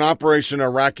in Operation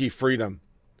Iraqi Freedom.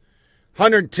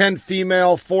 110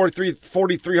 female,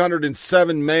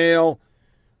 4,307 male,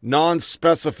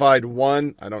 non-specified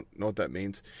 1. I don't know what that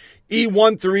means.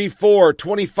 E1 through E4,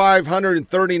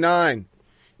 2,539.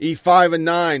 E5 and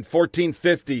 9,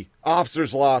 1,450.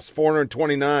 Officers lost,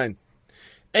 429.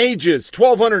 Ages,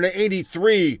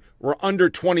 1,283 were under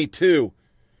 22.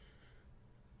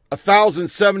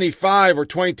 1,075 were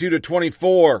 22 to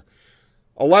 24.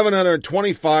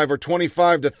 1,125 are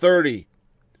 25 to 30.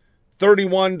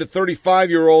 31 to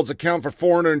 35-year-olds account for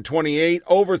 428.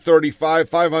 Over 35,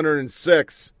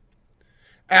 506.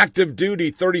 Active duty,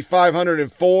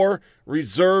 3,504.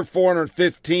 Reserve,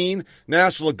 415.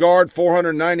 National Guard,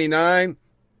 499.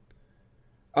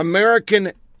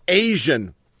 American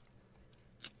Asian,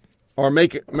 or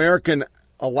American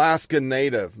Alaskan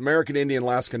Native. American Indian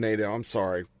Alaska Native. I'm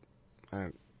sorry.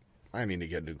 I need to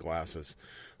get new glasses.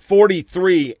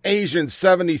 43, Asian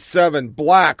 77,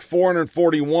 Black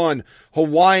 441,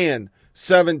 Hawaiian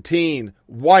 17,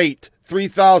 White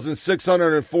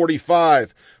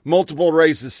 3,645, multiple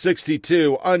races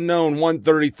 62, unknown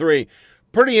 133.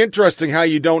 Pretty interesting how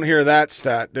you don't hear that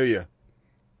stat, do you?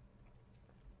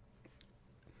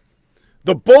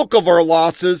 The bulk of our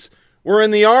losses were in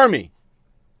the Army.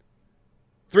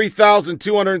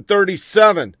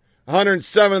 3,237,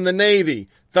 107 in the Navy,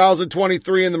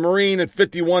 1,023 in the Marine, and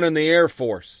 51 in the Air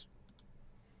Force.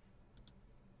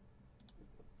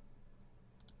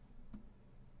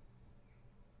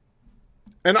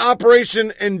 And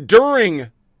Operation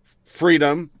Enduring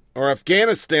Freedom, or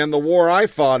Afghanistan, the war I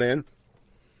fought in.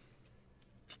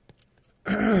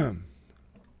 Let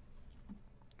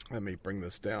me bring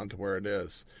this down to where it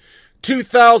is.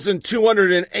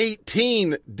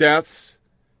 2,218 deaths.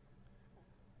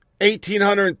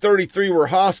 1,833 were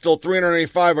hostile,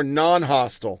 385 are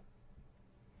non-hostile.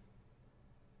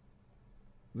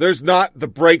 There's not the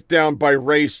breakdown by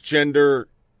race, gender,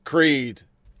 creed.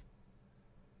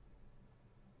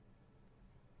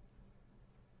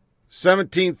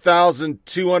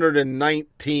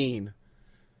 17,219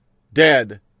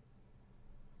 dead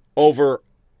over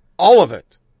all of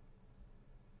it.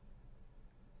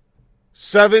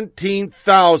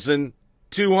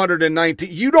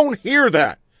 17,219. You don't hear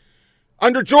that.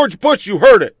 Under George Bush, you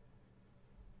heard it.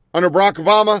 Under Barack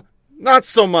Obama, not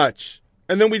so much.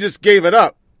 And then we just gave it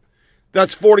up.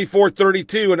 That's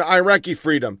 4432 in Iraqi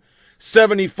freedom.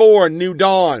 74 in New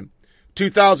Dawn.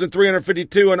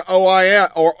 2,352 in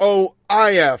OEF.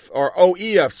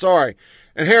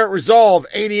 Inherent Resolve,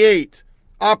 88.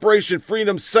 Operation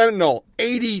Freedom Sentinel,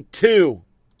 82.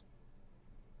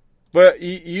 But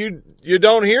you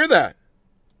don't hear that.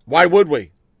 Why would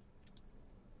we?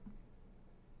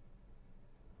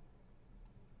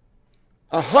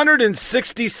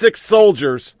 166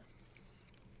 soldiers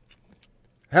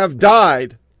have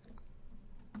died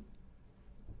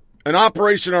in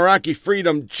Operation Iraqi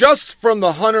Freedom just from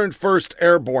the 101st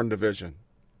Airborne Division.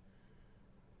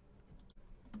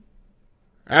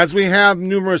 As we have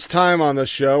numerous time on this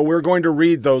show, we're going to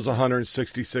read those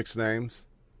 166 names,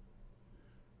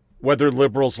 whether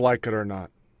liberals like it or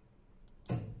not.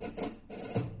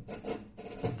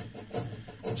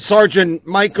 Sergeant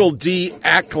Michael D.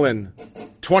 Acklin,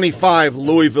 25,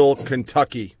 Louisville,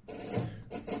 Kentucky,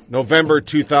 November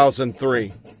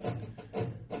 2003.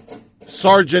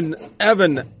 Sergeant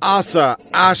Evan Asa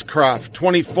Ashcroft,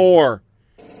 24,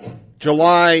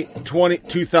 July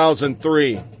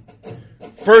 2003.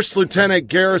 First Lieutenant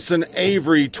Garrison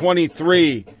Avery,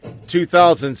 23,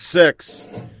 2006.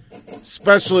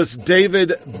 Specialist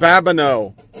David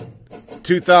Babineau,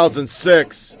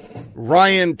 2006.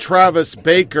 Ryan Travis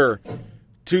Baker,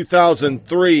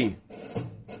 2003.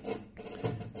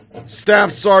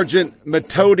 Staff Sergeant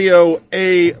Metodio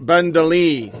A.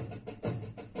 Bandali,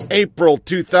 April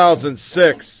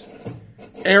 2006.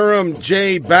 Aram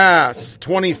J. Bass,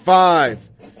 25,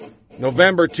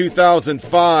 November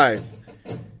 2005.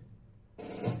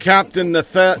 Captain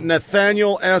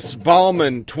Nathaniel S.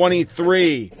 Ballman,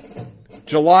 23,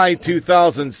 July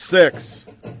 2006.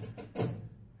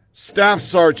 Staff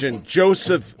Sergeant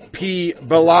Joseph P.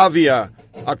 Belavia,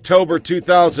 October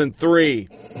 2003.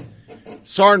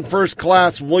 Sergeant First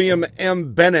Class William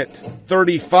M. Bennett,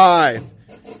 35,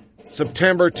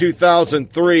 September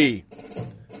 2003.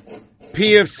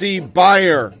 PFC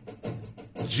Bayer,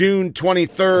 June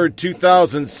 23,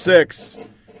 2006.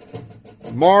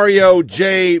 Mario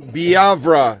J.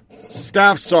 Biavra,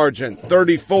 Staff Sergeant,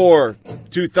 34,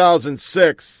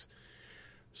 2006.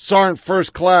 Sergeant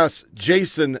First Class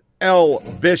Jason L.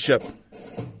 Bishop,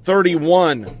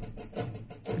 31,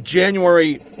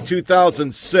 January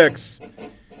 2006.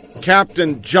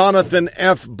 Captain Jonathan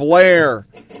F. Blair,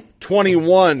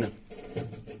 21,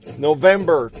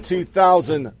 November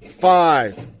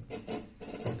 2005.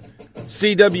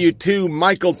 CW2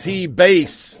 Michael T.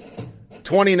 Bass,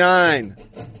 29,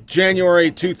 January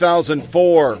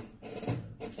 2004.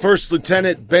 First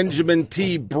Lieutenant Benjamin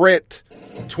T. Britt,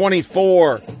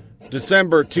 24,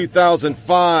 December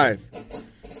 2005.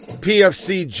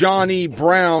 PFC John E.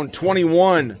 Brown,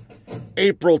 21,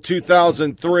 April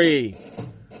 2003.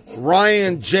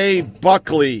 Ryan J.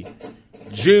 Buckley,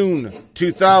 June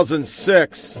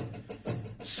 2006.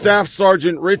 Staff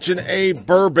Sergeant Richard A.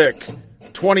 Burbick,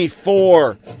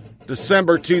 24,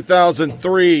 December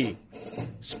 2003.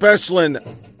 Specialist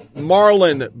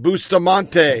Marlon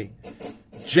Bustamante,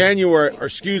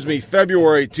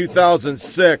 February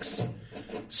 2006.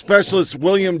 Specialist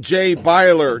William J.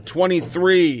 Byler,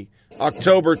 23,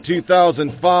 October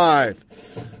 2005.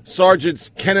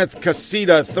 Sergeant Kenneth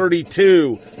Casita,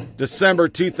 32, December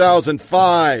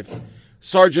 2005.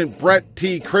 Sergeant Brett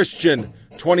T. Christian,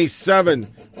 27,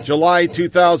 July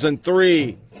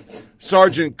 2003.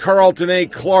 Sergeant Carlton A.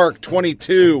 Clark,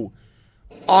 22,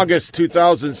 August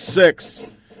 2006.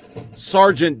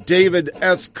 Sergeant David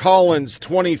S. Collins,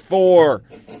 24,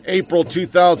 April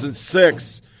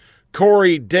 2006.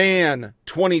 Corey Dan,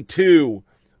 22,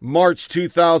 March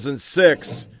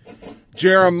 2006.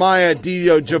 Jeremiah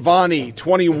Dio Giovanni,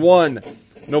 21,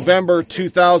 November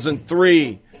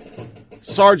 2003.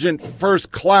 Sergeant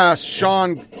First Class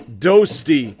Sean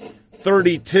Dostey,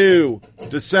 32,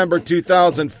 December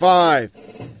 2005.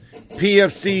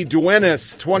 PFC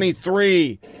Duenas,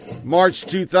 23, March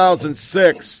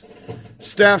 2006.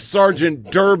 Staff Sergeant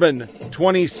Durbin,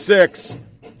 26,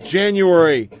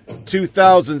 January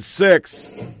 2006.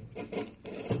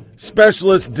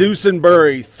 Specialist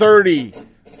Dusenbury, 30,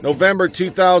 November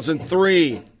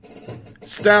 2003.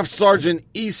 Staff Sergeant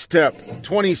Eastep,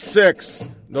 26,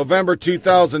 November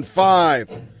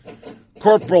 2005.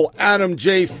 Corporal Adam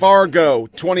J. Fargo,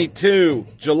 22,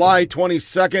 July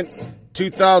 22nd,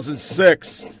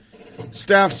 2006.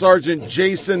 Staff Sergeant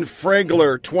Jason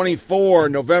Fregler, 24,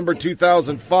 November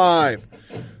 2005.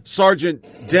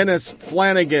 Sergeant Dennis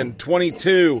Flanagan,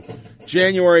 22,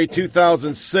 January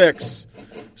 2006.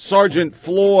 Sergeant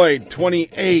Floyd,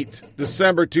 28,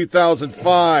 December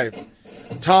 2005.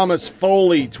 Thomas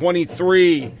Foley,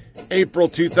 23, April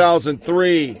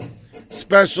 2003.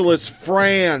 Specialist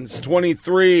Franz,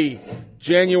 23,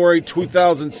 January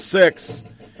 2006.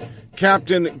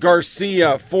 Captain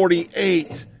Garcia,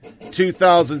 48,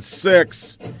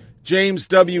 2006. James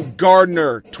W.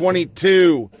 Gardner,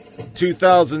 22,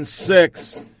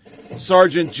 2006.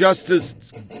 Sergeant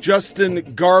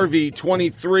Justin Garvey,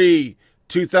 23,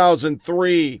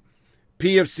 2003.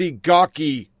 PFC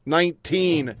Gawkey,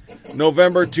 19,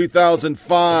 November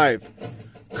 2005.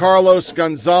 Carlos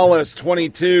Gonzalez,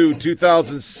 22,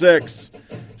 2006.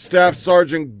 Staff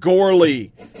Sergeant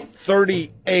Gorley,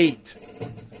 38.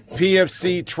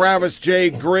 PFC Travis J.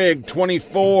 Grigg,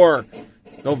 24,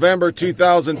 November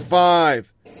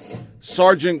 2005.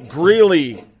 Sergeant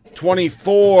Greeley,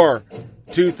 24,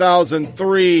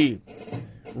 2003.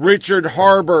 Richard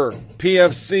Harbor,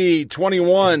 PFC,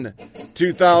 21,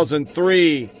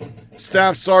 2003.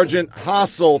 Staff Sergeant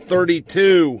Hassel,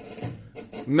 32,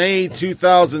 May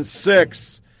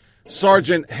 2006.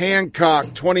 Sergeant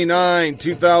Hancock, 29,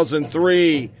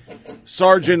 2003.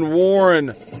 Sergeant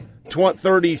Warren,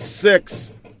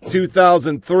 36,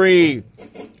 2003.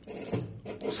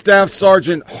 Staff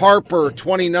Sergeant Harper,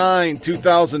 29,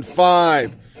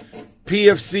 2005.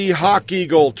 PFC Hawk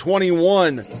Eagle,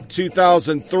 21,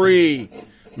 2003.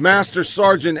 Master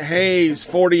Sergeant Hayes,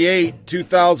 48,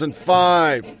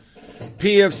 2005.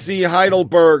 PFC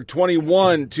Heidelberg,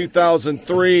 21,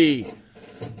 2003.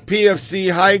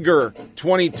 PFC Heiger,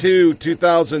 22,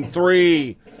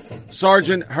 2003.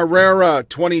 Sergeant Herrera,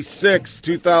 26,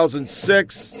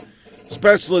 2006.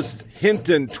 Specialist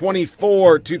Hinton,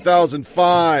 24,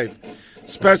 2005.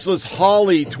 Specialist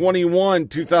Hawley, 21,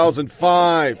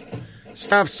 2005.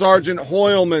 Staff Sergeant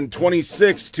Hoyleman,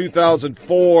 26,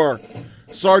 2004.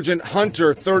 Sergeant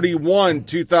Hunter, 31,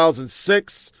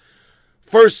 2006.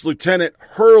 First Lieutenant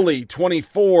Hurley,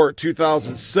 24,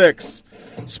 2006.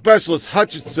 Specialist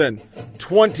Hutchinson,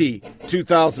 20,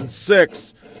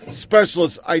 2006.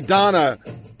 Specialist Idana,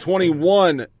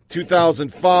 21,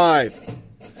 2005.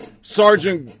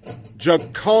 Sergeant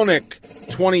Jakonik,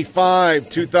 25,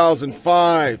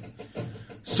 2005.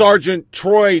 Sergeant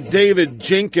Troy David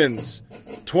Jenkins,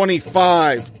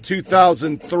 25,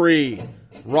 2003.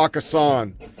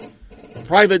 Rakkasan.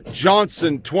 Private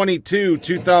Johnson, 22,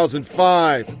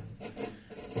 2005.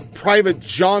 Private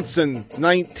Johnson,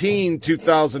 19,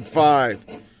 2005.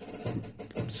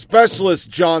 Specialist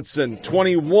Johnson,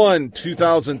 21,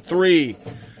 2003.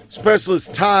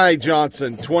 Specialist Ty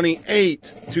Johnson,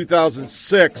 28,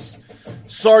 2006.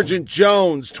 Sergeant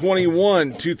Jones,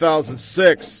 21,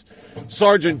 2006.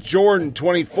 Sergeant Jordan,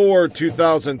 24,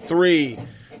 2003.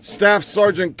 Staff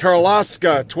Sergeant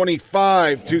Karlaska,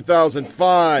 25,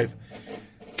 2005.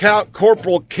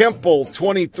 Corporal Kemple,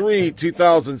 23,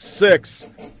 2006.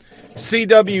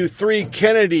 CW3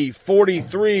 Kennedy,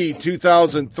 43,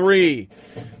 2003.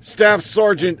 Staff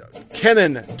Sergeant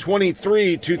Kennan,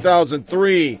 23,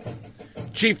 2003.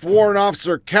 Chief Warrant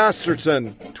Officer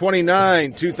Casterton,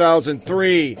 29,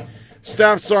 2003.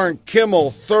 Staff Sergeant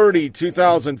Kimmel, 30,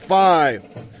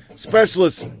 2005.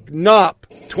 Specialist Knopp,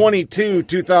 22,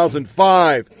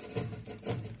 2005.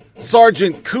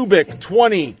 Sergeant Kubik,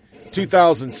 20,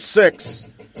 2006.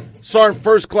 Sergeant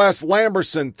First Class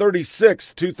Lamberson,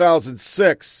 36,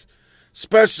 2006.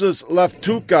 Specialist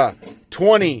Leftuka,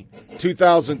 20,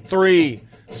 2003.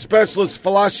 Specialist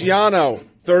Feliciano,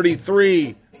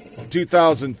 33,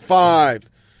 2005.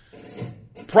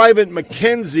 Private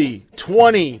McKenzie,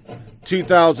 20,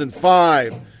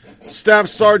 2005. Staff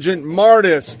Sergeant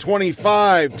Martis,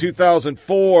 25,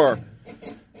 2004.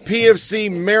 PFC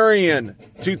Marion,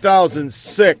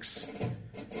 2006.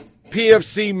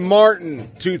 PFC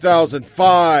Martin,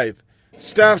 2005.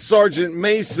 Staff Sergeant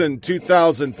Mason,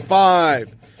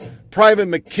 2005. Private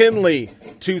McKinley,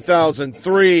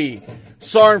 2003.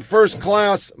 Sergeant First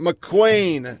Class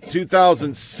McQuain,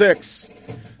 2006.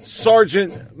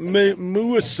 Sergeant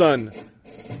Muison,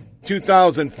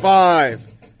 2005.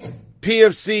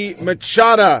 PFC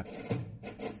Machada,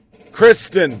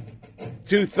 Kristen,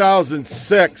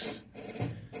 2006.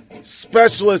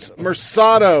 Specialist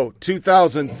Mersado,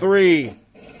 2003.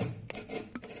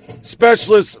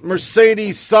 Specialist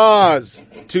Mercedes Saz,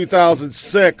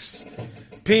 2006.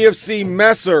 PFC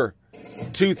Messer,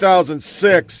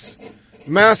 2006.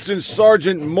 Master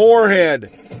Sergeant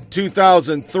Moorhead,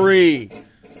 2003.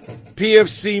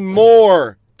 PFC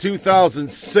Moore,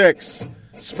 2006.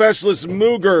 Specialist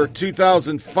Mooger,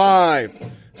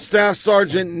 2005. Staff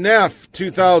Sergeant Neff,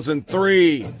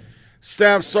 2003.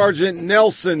 Staff Sergeant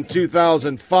Nelson,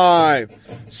 2005.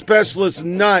 Specialist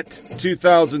Nutt,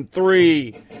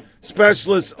 2003.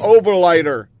 Specialist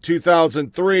Oberleiter,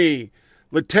 2003.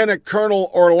 Lieutenant Colonel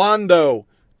Orlando,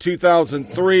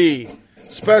 2003.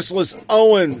 Specialist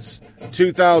Owens,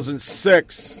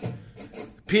 2006.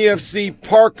 PFC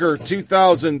Parker,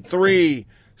 2003.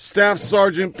 Staff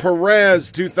Sergeant Perez,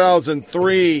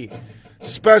 2003.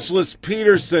 Specialist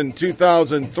Peterson,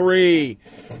 2003.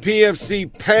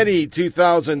 PFC Petty,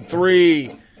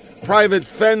 2003. Private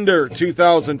Fender,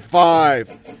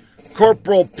 2005.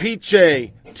 Corporal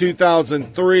Piche,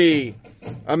 2003.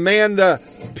 Amanda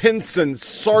Pinson,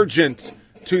 Sergeant,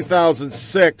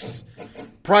 2006.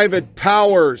 Private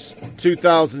Powers,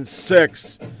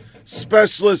 2006.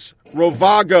 Specialist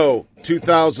Rovago,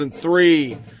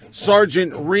 2003.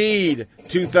 Sergeant Reed,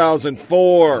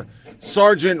 2004.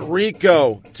 Sergeant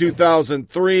Rico,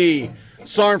 2003.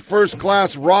 Sergeant First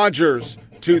Class Rogers,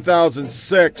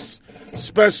 2006.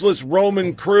 Specialist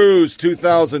Roman Cruz,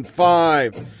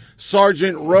 2005.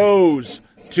 Sergeant Rose,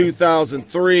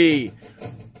 2003.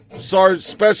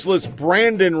 Specialist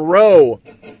Brandon Rowe,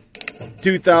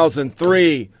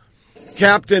 2003.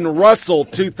 Captain Russell,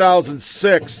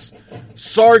 2006.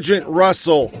 Sergeant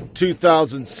Russell,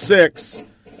 2006.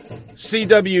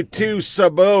 CW2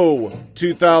 Sabot,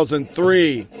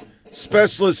 2003.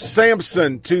 Specialist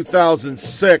Sampson,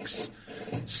 2006.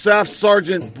 Staff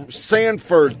Sergeant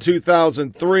Sanford,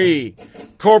 2003.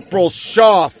 Corporal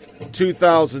Schaff,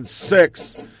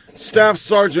 2006. Staff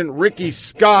Sergeant Ricky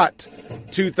Scott,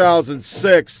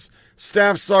 2006.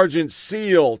 Staff Sergeant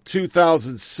Seal,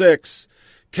 2006.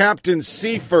 Captain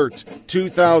Seifert,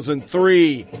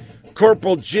 2003.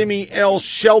 Corporal Jimmy L.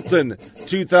 Shelton,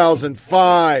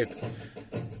 2005.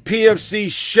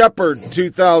 PFC Shepard,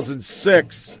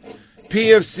 2006.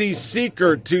 PFC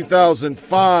Seeker,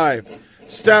 2005.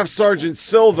 Staff Sergeant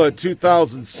Silva,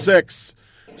 2006.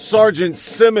 Sergeant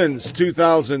Simmons,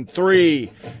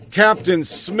 2003. Captain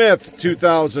Smith,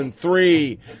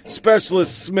 2003.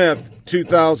 Specialist Smith,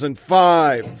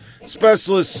 2005.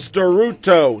 Specialist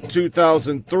Staruto,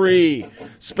 2003.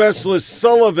 Specialist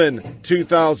Sullivan,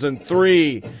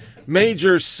 2003.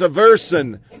 Major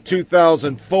Severson,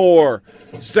 2004.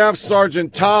 Staff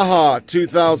Sergeant Taha,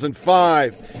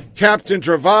 2005. Captain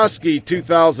Travasky,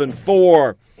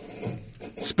 2004.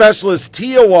 Specialist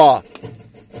Tiowa,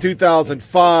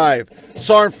 2005.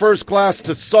 Sergeant First Class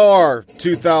Tassar,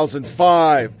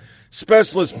 2005.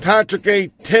 Specialist Patrick A.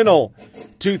 Tinnell,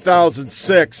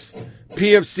 2006.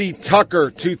 PFC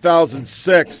Tucker,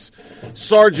 2006.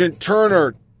 Sergeant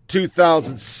Turner,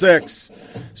 2006.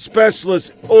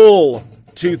 Specialist Ull,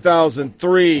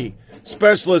 2003.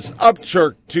 Specialist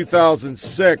Upchurch,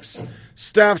 2006.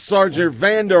 Staff Sergeant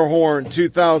Vanderhorn,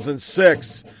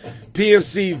 2006.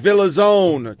 PFC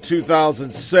Villazone,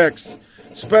 2006.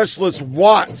 Specialist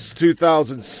Watts,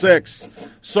 2006.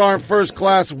 Sergeant First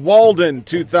Class Walden,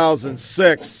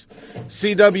 2006.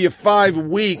 CW5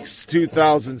 Weeks,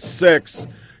 2006.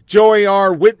 Joey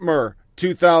R. Whitmer,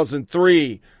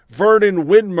 2003. Vernon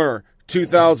Widmer,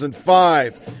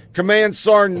 2005. Command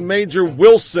Sergeant Major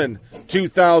Wilson,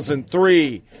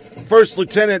 2003. First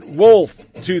Lieutenant Wolf,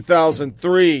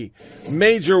 2003.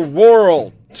 Major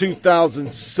Worrell,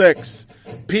 2006.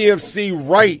 PFC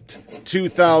Wright,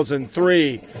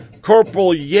 2003.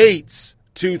 Corporal Yates,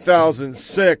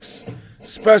 2006.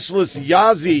 Specialist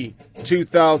Yazi,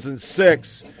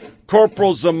 2006.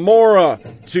 Corporal Zamora,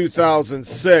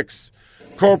 2006.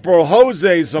 Corporal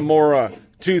Jose Zamora,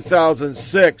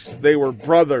 2006. They were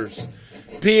brothers.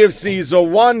 PFC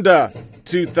Zawanda,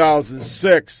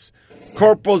 2006.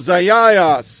 Corporal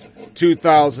Zayayas,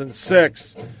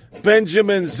 2006.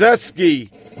 Benjamin Zeski,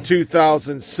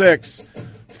 2006.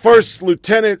 First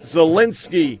Lieutenant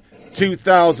Zelinsky,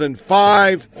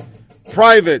 2005.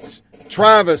 Private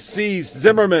Travis C.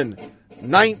 Zimmerman,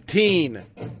 19.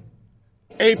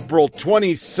 April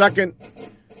 22nd,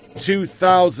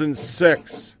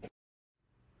 2006.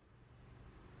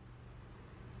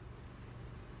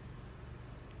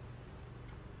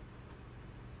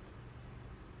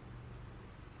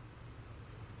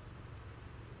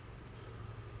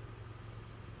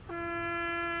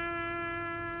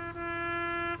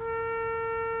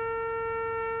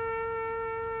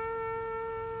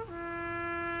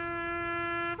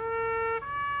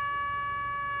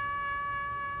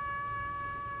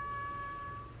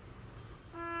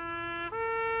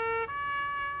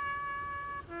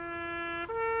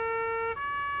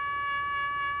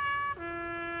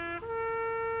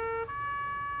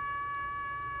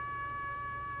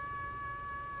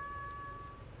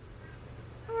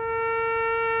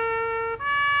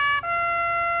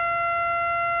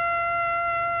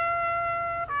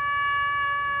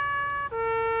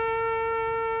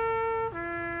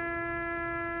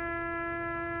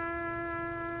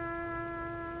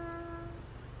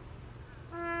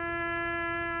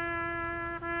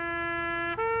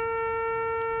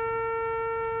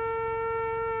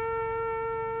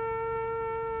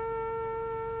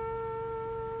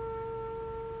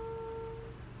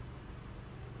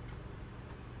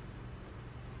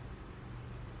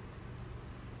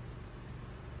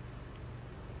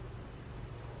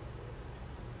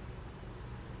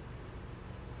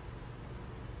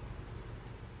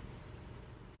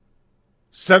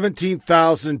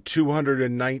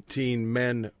 17,219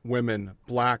 men, women,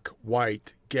 black,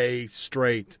 white, gay,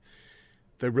 straight.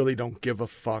 They really don't give a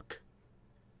fuck.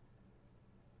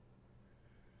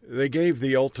 They gave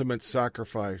the ultimate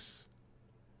sacrifice.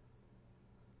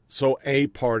 So a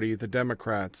party, the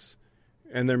Democrats,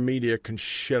 and their media can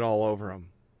shit all over them.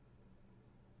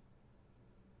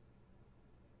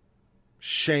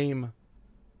 Shame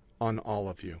on all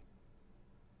of you.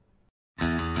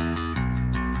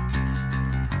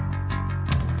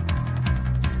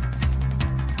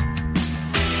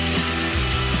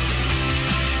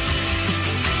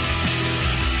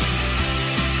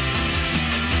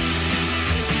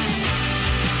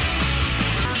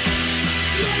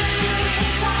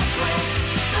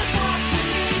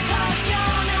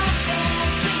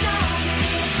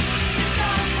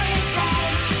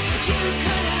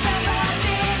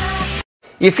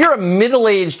 If you're a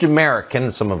middle-aged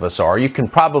American, some of us are, you can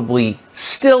probably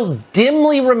still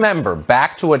dimly remember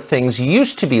back to what things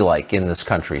used to be like in this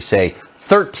country, say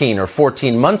 13 or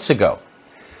 14 months ago.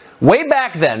 Way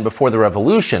back then, before the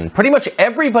revolution, pretty much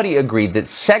everybody agreed that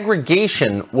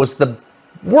segregation was the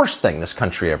worst thing this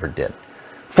country ever did.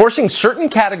 Forcing certain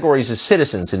categories of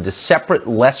citizens into separate,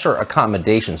 lesser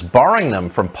accommodations, barring them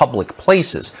from public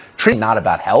places, treating not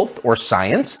about health or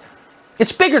science.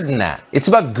 It's bigger than that. It's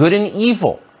about good and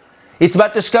evil. It's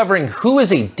about discovering who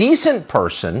is a decent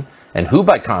person and who,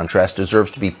 by contrast,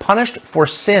 deserves to be punished for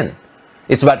sin.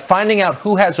 It's about finding out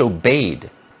who has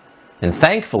obeyed. And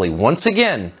thankfully, once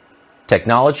again,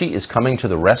 technology is coming to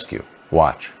the rescue.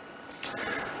 Watch.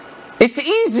 It's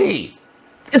easy.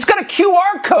 It's got a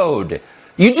QR code.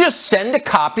 You just send a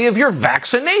copy of your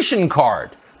vaccination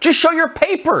card. Just show your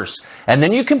papers, and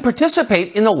then you can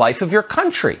participate in the life of your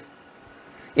country.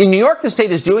 In New York, the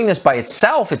state is doing this by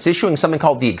itself. It's issuing something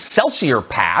called the Excelsior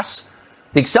Pass.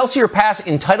 The Excelsior Pass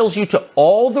entitles you to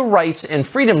all the rights and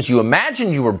freedoms you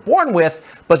imagined you were born with,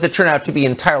 but that turn out to be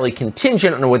entirely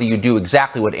contingent on whether you do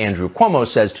exactly what Andrew Cuomo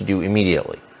says to do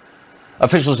immediately.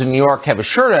 Officials in New York have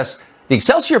assured us the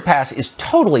Excelsior Pass is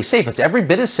totally safe. It's every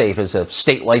bit as safe as a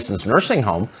state-licensed nursing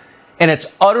home, and it's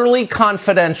utterly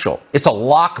confidential. It's a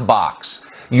lockbox.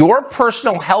 Your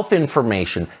personal health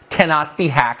information cannot be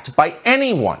hacked by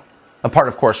anyone, apart,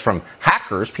 of course, from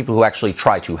hackers, people who actually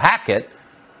try to hack it.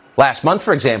 Last month,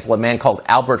 for example, a man called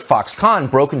Albert Fox-Conn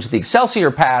broke into the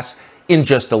Excelsior Pass in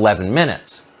just 11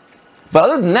 minutes. But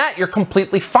other than that, you're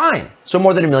completely fine. So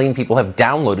more than 1 million people have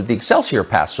downloaded the Excelsior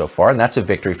Pass so far, and that's a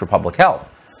victory for public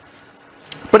health.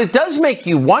 But it does make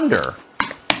you wonder,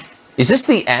 is this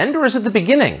the end or is it the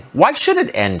beginning? Why should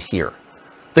it end here?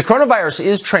 The coronavirus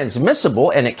is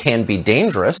transmissible and it can be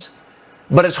dangerous,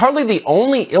 but it's hardly the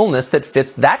only illness that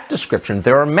fits that description.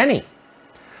 There are many.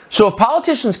 So if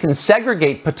politicians can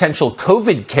segregate potential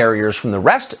COVID carriers from the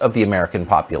rest of the American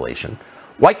population,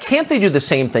 why can't they do the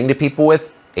same thing to people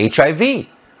with HIV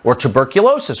or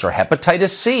tuberculosis or hepatitis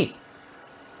C?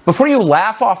 Before you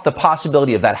laugh off the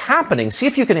possibility of that happening, see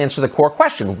if you can answer the core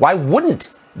question. Why wouldn't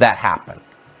that happen?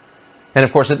 And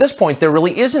of course, at this point, there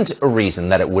really isn't a reason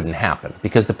that it wouldn't happen,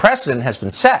 because the precedent has been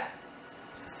set.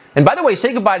 And by the way,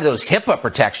 say goodbye to those HIPAA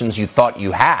protections you thought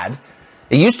you had.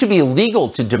 It used to be illegal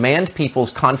to demand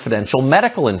people's confidential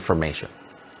medical information.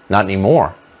 Not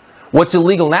anymore. What's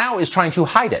illegal now is trying to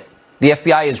hide it. The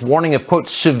FBI is warning of, quote,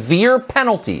 severe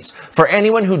penalties for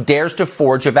anyone who dares to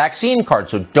forge a vaccine card,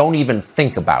 so don't even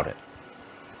think about it.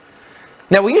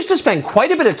 Now, we used to spend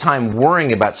quite a bit of time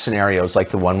worrying about scenarios like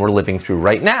the one we're living through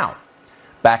right now.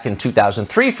 Back in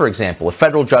 2003, for example, a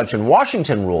federal judge in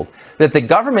Washington ruled that the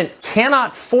government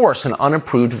cannot force an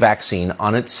unapproved vaccine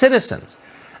on its citizens.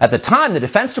 At the time, the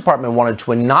Defense Department wanted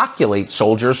to inoculate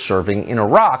soldiers serving in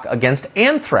Iraq against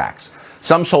anthrax.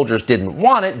 Some soldiers didn't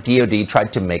want it. DOD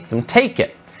tried to make them take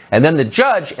it. And then the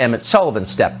judge, Emmett Sullivan,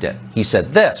 stepped in. He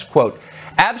said this, quote,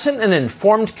 absent an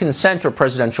informed consent or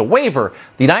presidential waiver,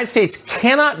 the United States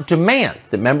cannot demand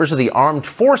that members of the armed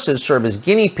forces serve as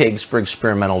guinea pigs for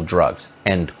experimental drugs,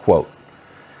 end quote.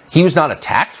 He was not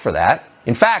attacked for that.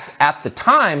 In fact, at the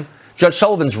time, Judge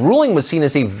Sullivan's ruling was seen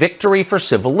as a victory for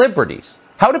civil liberties.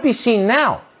 How would it be seen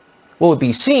now? Well, it would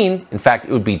be seen, in fact,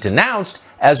 it would be denounced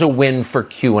as a win for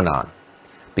QAnon.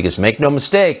 Because make no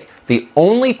mistake, the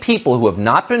only people who have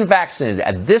not been vaccinated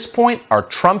at this point are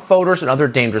Trump voters and other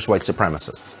dangerous white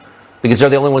supremacists. Because they're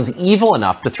the only ones evil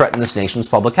enough to threaten this nation's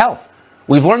public health.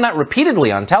 We've learned that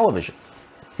repeatedly on television.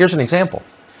 Here's an example.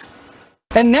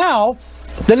 And now,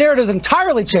 the narrative's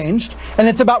entirely changed, and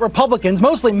it's about Republicans,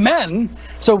 mostly men,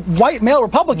 so white male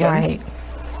Republicans,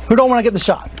 who don't want to get the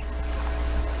shot.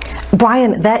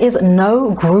 Brian, there is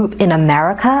no group in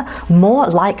America more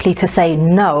likely to say,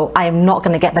 no, I am not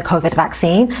going to get the COVID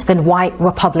vaccine than white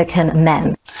Republican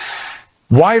men.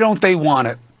 Why don't they want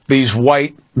it, these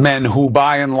white men who,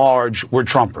 by and large, were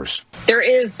Trumpers? There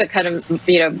is the kind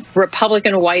of,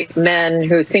 Republican white men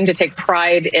who seem to take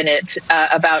pride in it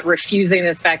about refusing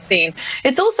this vaccine.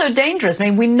 It's also dangerous. I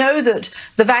mean, we know that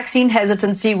the vaccine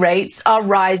hesitancy rates are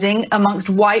rising amongst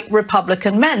white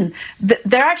Republican men.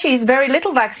 There actually is very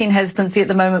little vaccine hesitancy at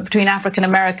the moment between African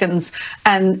Americans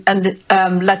and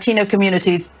Latino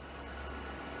communities.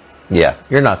 Yeah,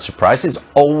 you're not surprised. It's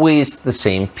always the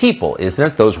same people, isn't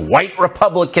it? Those white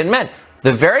Republican men.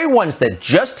 The very ones that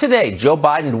just today Joe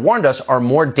Biden warned us are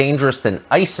more dangerous than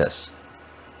ISIS.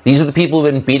 These are the people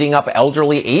who've been beating up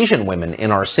elderly Asian women in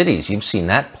our cities. You've seen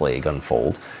that plague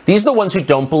unfold. These are the ones who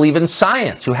don't believe in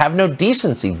science, who have no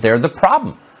decency. They're the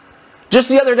problem. Just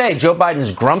the other day, Joe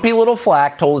Biden's grumpy little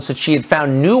flack told us that she had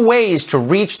found new ways to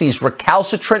reach these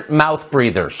recalcitrant mouth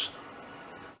breathers.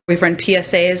 We've run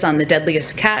PSAs on the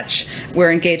deadliest catch.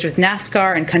 We're engaged with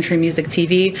NASCAR and country music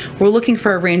TV. We're looking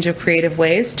for a range of creative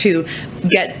ways to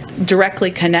get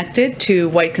directly connected to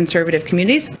white conservative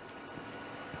communities.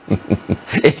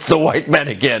 It's the white men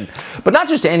again. But not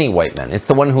just any white men. It's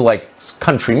the one who likes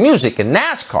country music and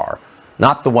NASCAR,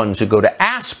 not the ones who go to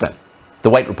Aspen. The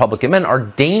white Republican men are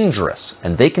dangerous,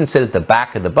 and they can sit at the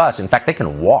back of the bus. In fact, they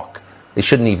can walk. They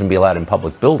shouldn't even be allowed in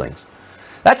public buildings.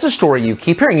 That's a story you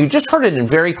keep hearing. You just heard it in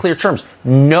very clear terms.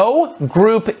 No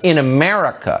group in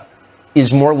America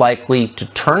is more likely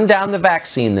to turn down the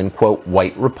vaccine than, quote,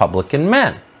 white Republican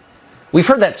men. We've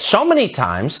heard that so many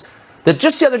times that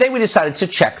just the other day we decided to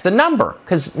check the number,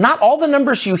 because not all the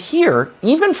numbers you hear,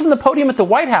 even from the podium at the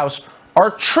White House, are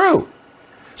true.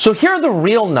 So here are the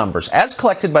real numbers as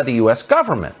collected by the U.S.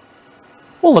 government.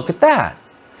 Well, look at that.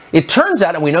 It turns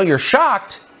out, and we know you're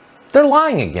shocked, they're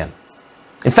lying again.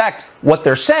 In fact, what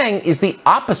they're saying is the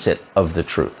opposite of the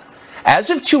truth.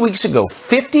 As of 2 weeks ago,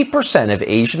 50% of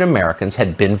Asian Americans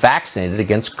had been vaccinated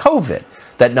against COVID.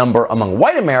 That number among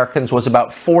white Americans was about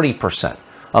 40%.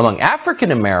 Among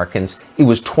African Americans, it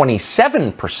was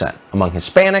 27%. Among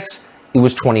Hispanics, it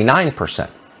was 29%.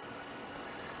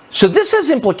 So this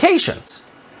has implications.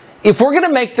 If we're going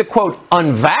to make the, quote,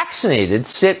 unvaccinated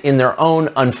sit in their own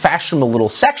unfashionable little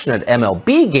section at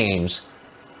MLB games,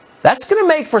 that's going to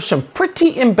make for some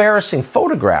pretty embarrassing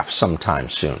photographs sometime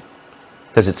soon.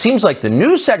 Because it seems like the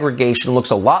new segregation looks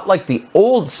a lot like the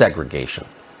old segregation.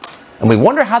 And we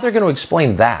wonder how they're going to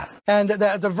explain that. And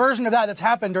the version of that that's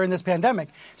happened during this pandemic.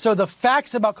 So the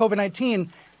facts about COVID-19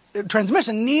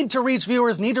 transmission need to reach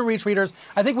viewers, need to reach readers.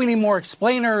 I think we need more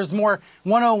explainers, more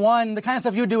 101, the kind of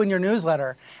stuff you do in your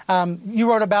newsletter.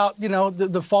 You wrote about,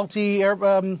 the faulty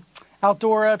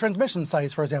outdoor transmission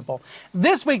studies, for example.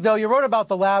 This week, though, you wrote about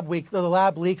the lab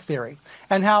leak theory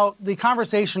and how the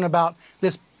conversation about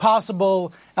this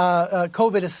possible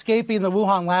COVID escaping the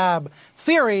Wuhan lab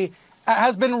theory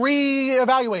has been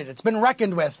reevaluated. It's been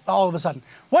reckoned with all of a sudden.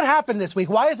 What happened this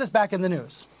week? Why is this back in the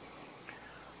news?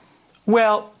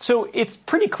 Well, so it's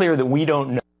pretty clear that we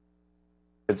don't know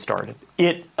how it started.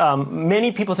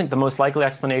 Many people think the most likely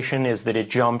explanation is that it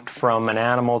jumped from an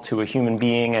animal to a human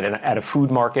being at a food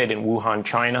market in Wuhan,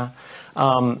 China.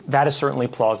 That is certainly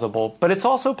plausible, but it's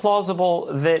also plausible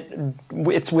that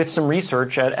it's with some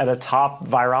research at a top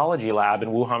virology lab in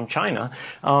Wuhan, China.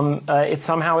 It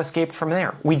somehow escaped from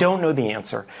there. We don't know the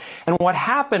answer. And what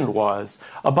happened was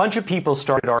a bunch of people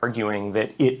started arguing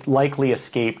that it likely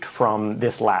escaped from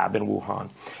this lab in Wuhan.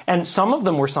 And some of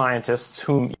them were scientists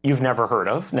whom you've never heard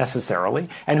of necessarily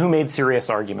and who made serious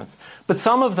arguments. But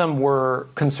some of them were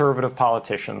conservative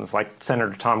politicians like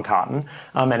Senator Tom Cotton.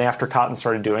 And after Cotton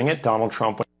started doing it, Donald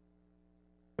Trump went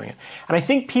doing it. And I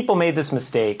think people made this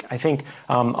mistake. I think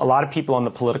a lot of people on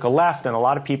the political left and a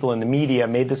lot of people in the media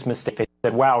made this mistake. They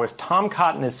said, wow, if Tom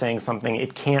Cotton is saying something,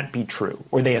 it can't be true.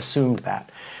 Or they assumed that.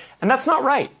 And that's not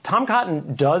right. Tom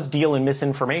Cotton does deal in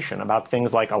misinformation about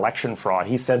things like election fraud.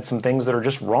 He said some things that are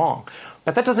just wrong.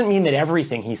 But that doesn't mean that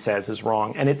everything he says is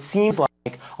wrong. And it seems like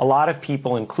a lot of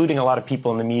people, including a lot of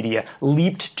people in the media,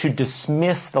 leaped to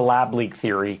dismiss the lab leak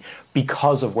theory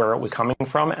because of where it was coming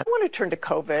from. I want to turn to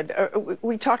COVID.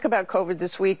 We talk about COVID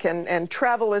this week, and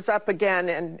travel is up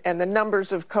again, and the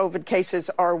numbers of COVID cases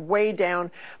are way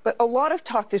down. But a lot of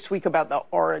talk this week about the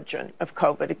origin of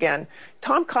COVID again.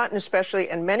 Tom Cotton especially,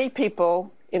 and many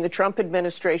people in the Trump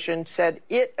administration said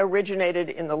it originated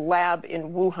in the lab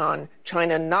in Wuhan,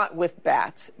 China, not with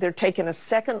bats. They're taking a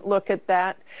second look at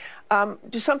that.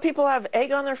 Do some people have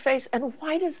egg on their face? And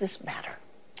why does this matter?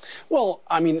 Well,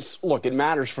 I mean, look, it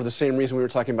matters for the same reason we were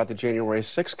talking about the January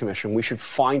 6th Commission. We should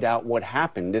find out what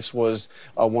happened. This was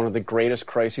one of the greatest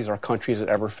crises our country has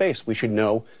ever faced. We should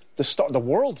know the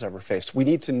world's ever faced. We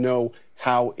need to know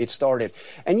how it started.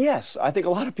 And yes, I think a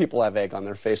lot of people have egg on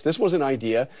their face. This was an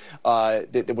idea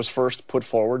that was first put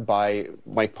forward by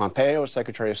Mike Pompeo,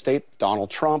 Secretary of State,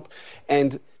 Donald Trump.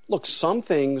 And look, some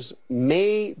things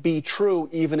may be true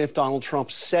even if Donald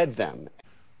Trump said them.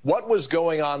 What was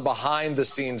going on behind the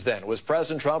scenes then? Was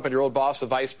President Trump and your old boss, the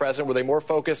vice president, were they more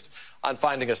focused on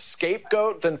finding a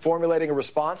scapegoat than formulating a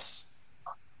response?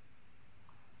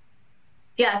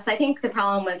 Yes, I think the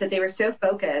problem was that they were so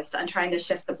focused on trying to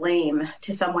shift the blame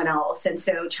to someone else. And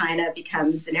so China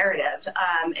becomes the narrative.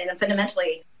 And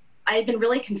fundamentally, I had been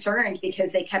really concerned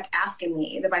because they kept asking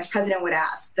me, the vice president would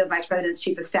ask, the vice president's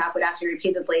chief of staff would ask me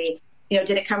repeatedly, did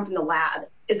it come from the lab?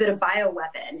 Is it a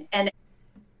bioweapon? And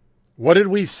what did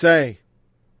we say?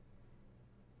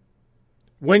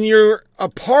 When you're a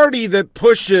party that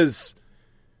pushes,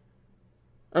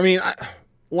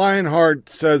 Lionheart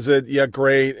says it, yeah,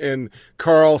 great, and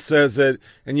Carl says it,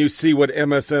 and you see what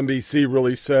MSNBC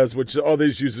really says, which is, they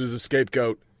just use it as a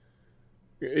scapegoat.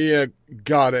 Yeah,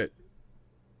 got it.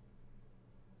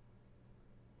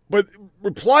 But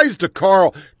replies to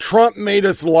Carl, Trump made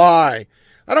us lie.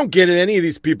 I don't get any of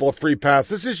these people a free pass.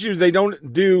 This issue, they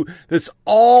don't do this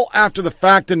all after the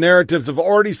fact. The narratives have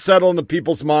already settled into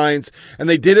people's minds, and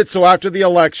they did it so after the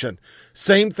election.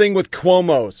 Same thing with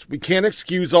Cuomo's. We can't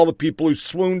excuse all the people who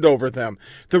swooned over them.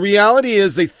 The reality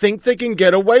is they think they can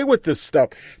get away with this stuff.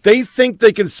 They think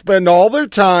they can spend all their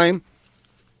time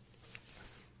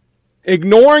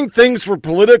ignoring things for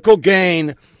political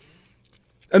gain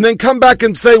and then come back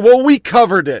and say, well, we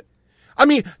covered it.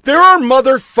 There are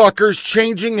motherfuckers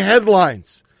changing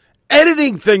headlines,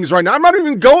 editing things right now. I'm not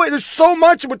even going. There's so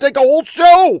much. It would take a whole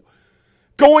show.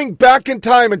 Going back in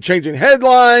time and changing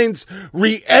headlines,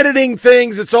 re-editing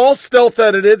things. It's all stealth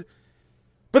edited.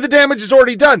 But the damage is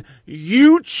already done.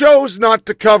 You chose not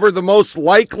to cover the most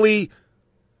likely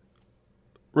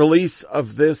release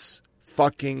of this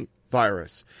fucking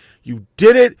virus. You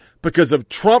did it because if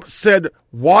Trump said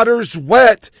water's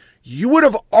wet, you would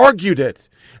have argued it.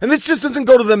 And this just doesn't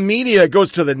go to the media. It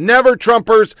goes to the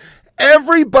never-Trumpers.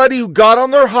 Everybody who got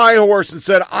on their high horse and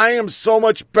said, I am so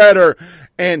much better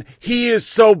and he is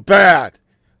so bad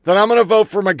that I'm going to vote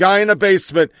for my guy in a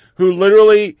basement who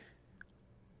literally,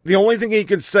 the only thing he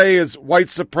can say is white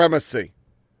supremacy.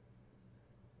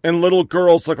 And little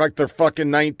girls look like they're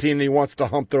fucking 19 and he wants to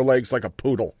hump their legs like a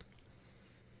poodle.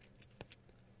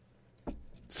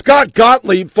 Scott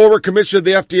Gottlieb, former commissioner of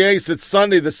the FDA, said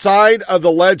Sunday the side of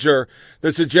the ledger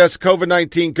that suggests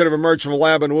COVID-19 could have emerged from a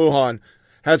lab in Wuhan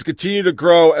has continued to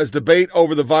grow as debate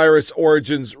over the virus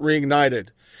origins reignited.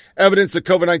 Evidence that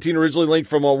COVID-19 originally linked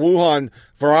from a Wuhan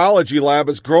virology lab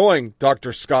is growing,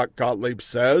 Dr. Scott Gottlieb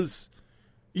says.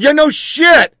 Yeah, no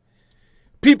shit!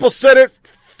 People said it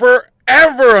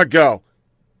forever ago.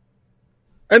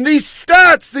 And these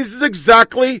stats, this is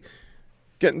exactly...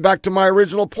 Getting back to my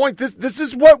original point, this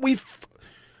is what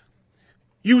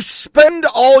you spend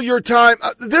all your time.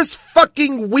 This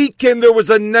fucking weekend, there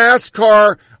was a an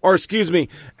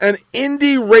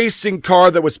Indy racing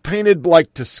car that was painted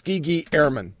like Tuskegee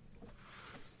Airmen.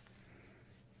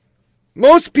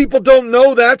 Most people don't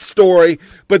know that story,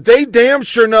 but they damn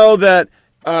sure know that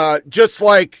just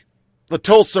like the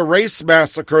Tulsa Race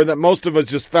Massacre that most of us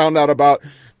just found out about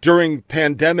during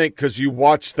pandemic because you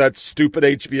watched that stupid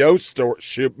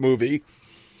HBO movie.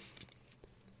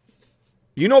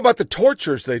 You know about the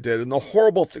tortures they did and the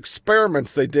horrible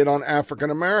experiments they did on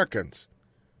African Americans.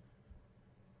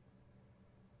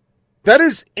 That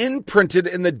is imprinted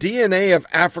in the DNA of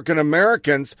African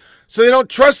Americans, so they don't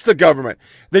trust the government.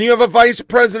 Then you have a vice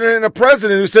president and a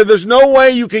president who said there's no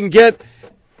way you can get,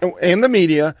 in the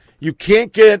media, you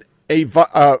can't get a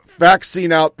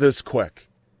vaccine out this quick.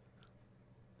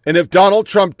 And if Donald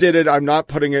Trump did it, I'm not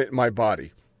putting it in my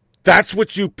body. That's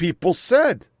what you people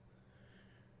said.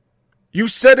 You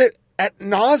said it ad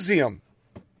nauseum.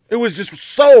 It was just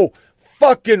so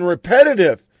fucking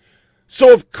repetitive.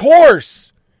 So, of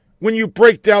course, when you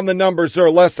break down the numbers, there are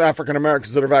less African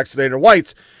Americans that are vaccinated than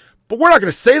whites. But we're not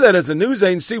going to say that as a news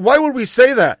agency. Why would we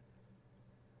say that?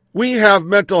 We have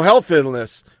mental health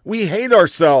illness. We hate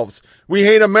ourselves. We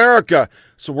hate America.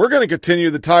 So we're going to continue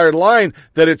the tired line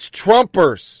that it's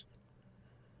Trumpers.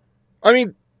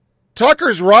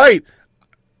 Tucker's right.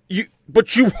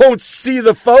 But you won't see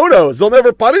the photos. They'll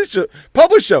never publish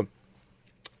them.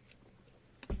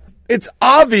 It's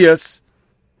obvious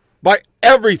by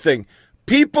everything.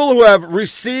 People who have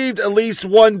received at least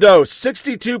one dose,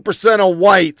 62% of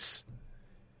whites,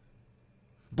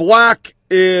 black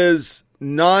is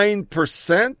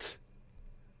 9%.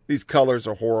 These colors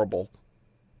are horrible.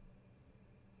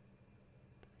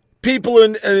 People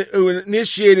who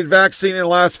initiated vaccine in the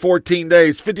last 14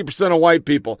 days, 50% of white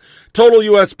people. Total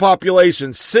U.S.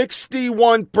 population,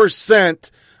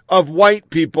 61% of white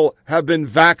people have been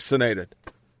vaccinated.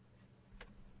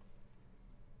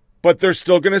 But they're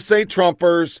still going to say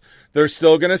Trumpers. They're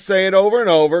still going to say it over and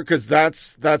over because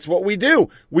that's what we do.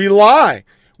 We lie.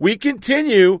 We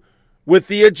continue with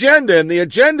the agenda. And the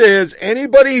agenda is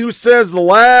anybody who says the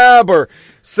lab or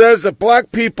says that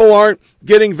black people aren't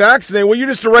getting vaccinated, well, you're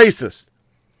just a racist.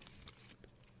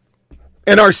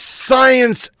 And our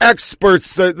science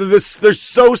experts, they're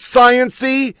so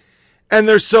sciencey and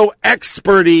they're so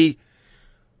experty.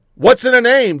 What's in a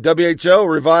name? WHO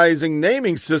revising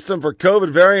naming system for COVID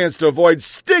variants to avoid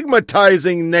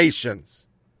stigmatizing nations.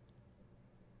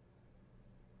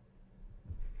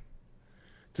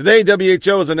 Today,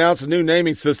 WHO has announced a new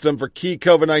naming system for key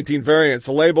COVID-19 variants.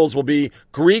 The labels will be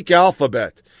Greek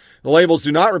alphabet. The labels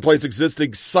do not replace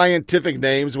existing scientific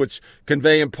names, which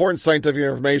convey important scientific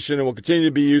information and will continue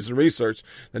to be used in research.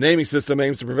 The naming system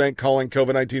aims to prevent calling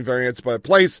COVID-19 variants by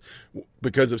place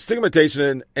because of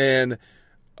stigmatization and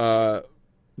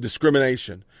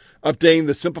discrimination. Updating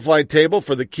the simplified table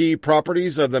for the key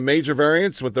properties of the major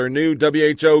variants with their new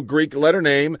WHO Greek letter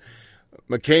name,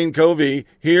 McCain-Covey.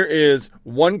 Here is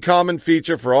one common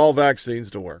feature for all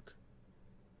vaccines to work.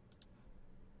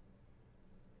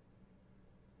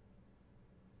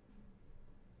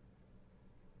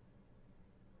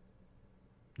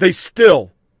 They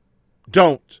still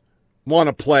don't want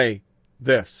to play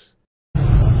this.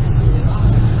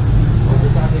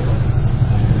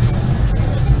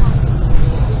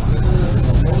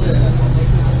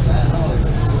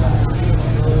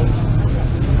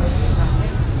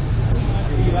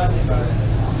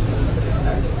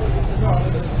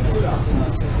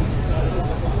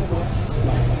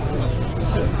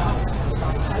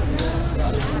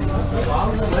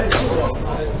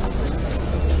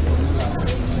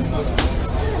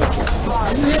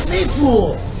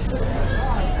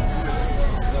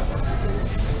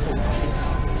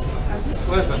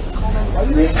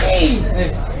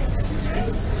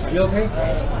 You okay?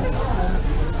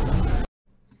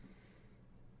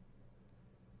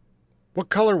 What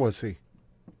color was he?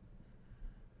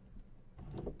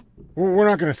 We're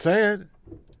not going to say it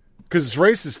because it's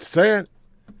racist to say it.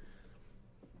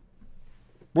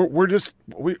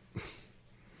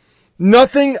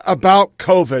 Nothing about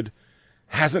COVID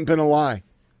hasn't been a lie.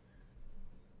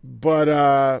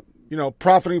 But,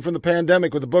 profiting from the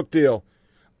pandemic with a book deal.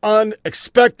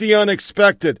 Expect the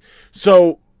unexpected.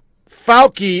 So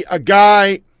Fauci, a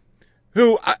guy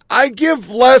who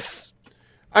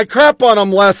I crap on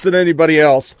him less than anybody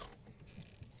else.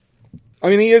 I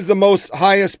mean, he is the most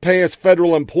highest payest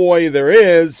federal employee there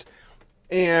is,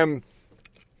 and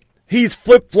he's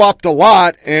flip-flopped a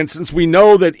lot, and since we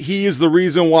know that he is the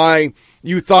reason why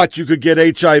you thought you could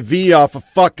get HIV off a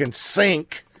fucking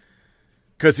sink,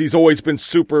 because he's always been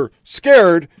super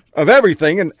scared of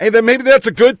everything, and hey, then maybe that's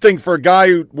a good thing for a guy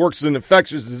who works in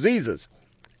infectious diseases.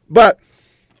 But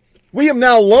we have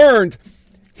now learned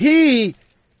he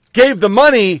gave the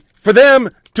money for them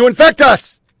to infect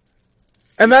us.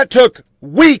 And that took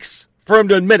weeks for him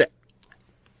to admit it.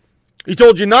 He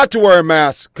told you not to wear a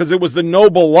mask because it was the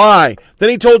noble lie. Then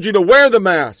he told you to wear the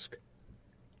mask.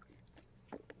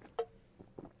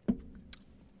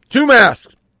 2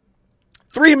 masks.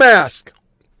 3 masks.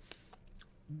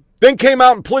 Then came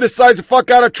out and politicized the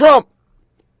fuck out of Trump.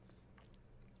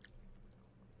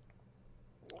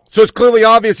 So it's clearly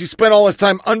obvious he spent all his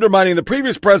time undermining the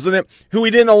previous president who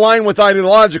he didn't align with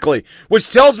ideologically, which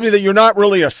tells me that you're not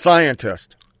really a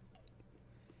scientist.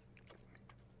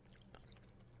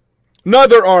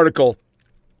 Another article.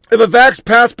 If a vax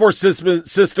passport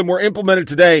system were implemented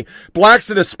today, blacks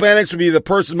and Hispanics would be the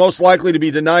person most likely to be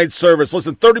denied service. Less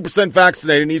than 30%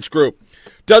 vaccinated in each group.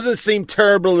 Doesn't seem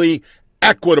terribly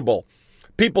equitable.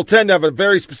 People tend to have a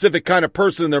very specific kind of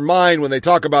person in their mind when they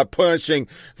talk about punishing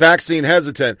vaccine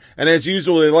hesitant. And as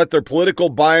usual, they let their political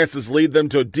biases lead them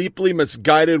to a deeply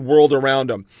misguided world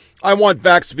around them. I want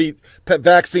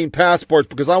vaccine passports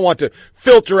because I want to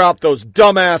filter out those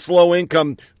dumbass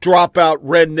low-income, dropout,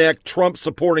 redneck,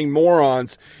 Trump-supporting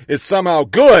morons is somehow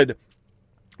good.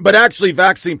 But actually,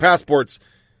 vaccine passports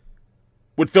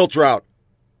would filter out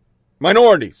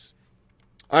minorities.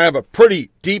 I have a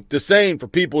pretty deep disdain for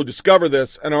people who discover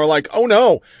this and are like, oh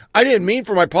no, I didn't mean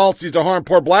for my policies to harm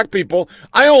poor black people.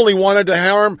 I only wanted to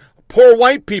harm poor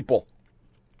white people.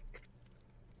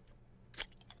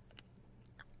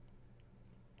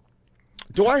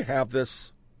 Do I have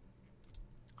this?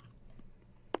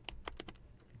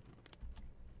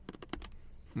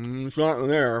 It's not in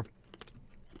there.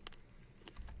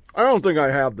 I don't think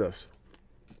I have this.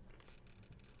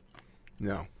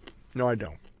 No, I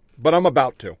don't. But I'm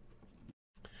about to.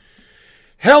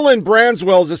 Helen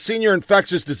Branswell is a senior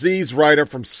infectious disease writer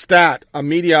from STAT, a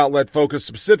media outlet focused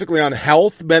specifically on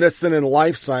health, medicine, and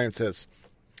life sciences.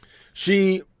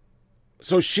 She,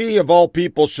 of all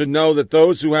people, should know that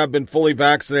those who have been fully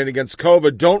vaccinated against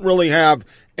COVID don't really have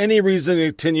any reason to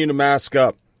continue to mask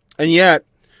up. And yet,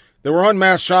 there were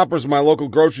unmasked shoppers in my local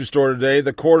grocery store today.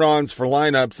 The cordons for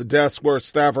lineups, the desk where a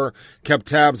staffer kept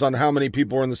tabs on how many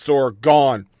people were in the store,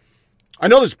 gone. I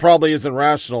know this probably isn't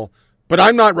rational, but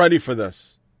I'm not ready for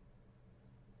this.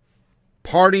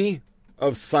 Party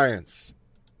of science.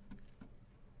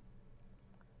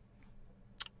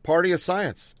 Party of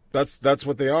science. That's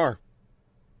what they are.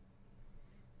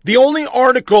 The only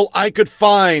article I could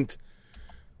find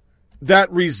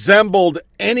that resembled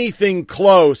anything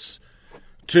close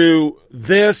to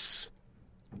this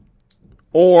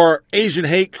or Asian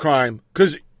hate crime,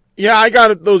 because yeah, I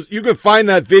got it. Those you can find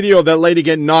that video of that lady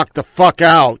getting knocked the fuck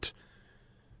out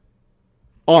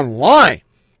online.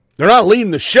 They're not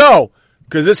leading the show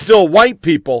because it's still white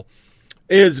people.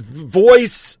 Is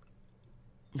Voice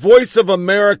of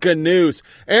America News.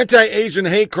 Anti-Asian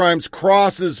hate crimes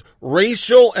crosses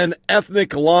racial and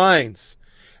ethnic lines.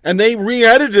 And they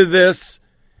re-edited this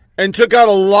and took out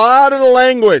a lot of the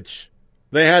language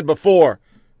they had before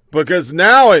because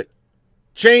now it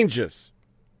changes.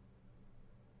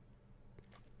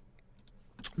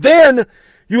 Then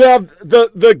you have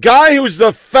the guy who's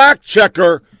the fact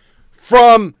checker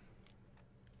from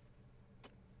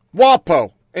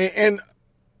WAPO. And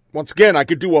once again, I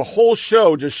could do a whole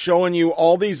show just showing you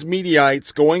all these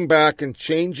Mediaites going back and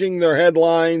changing their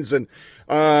headlines. And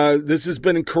this has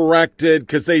been corrected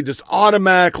because they just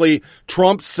automatically,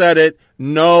 Trump said it,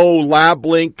 no, lab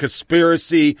link,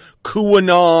 conspiracy,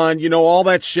 QAnon, all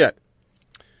that shit.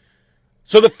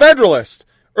 So the Federalist.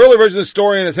 Early version of the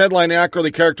story and its headline accurately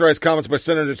characterized comments by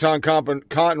Senator Tom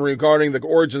Cotton regarding the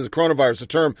origins of coronavirus. The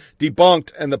term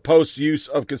debunked and the post's use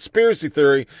of conspiracy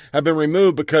theory have been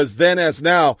removed because then as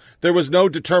now, there was no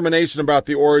determination about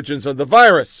the origins of the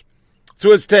virus.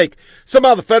 So his take,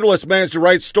 somehow the Federalist managed to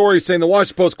write stories saying the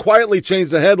Washington Post quietly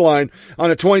changed the headline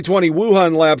on a 2020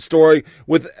 Wuhan lab story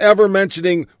with ever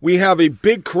mentioning we have a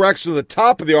big correction at the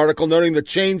top of the article noting the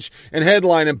change in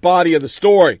headline and body of the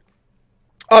story.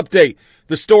 Update.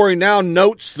 The story now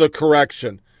notes the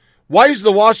correction. Why is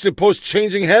the Washington Post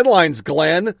changing headlines,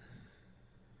 Glenn?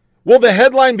 Will the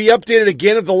headline be updated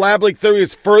again if the lab leak theory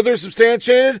is further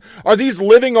substantiated? Are these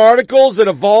living articles that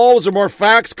evolve or more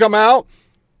facts come out?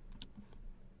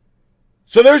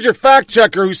 So there's your fact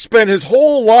checker who spent his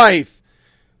whole life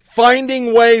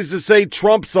finding ways to say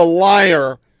Trump's a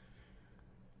liar,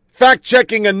 fact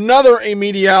checking another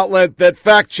media outlet that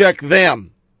fact check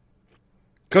them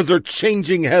because they're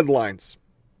changing headlines.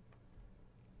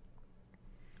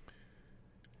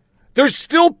 There's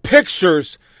still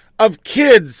pictures of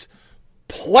kids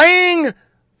playing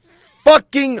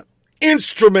fucking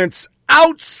instruments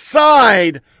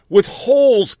outside with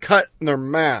holes cut in their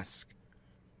mask.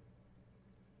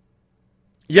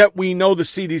 Yet we know the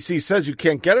CDC says you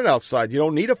can't get it outside. You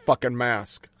don't need a fucking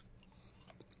mask.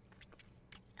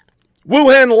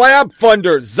 Wuhan lab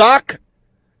funder Zach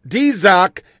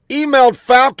emailed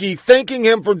Fauci thanking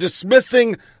him for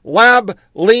dismissing lab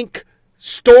link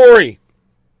story.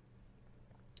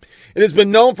 It has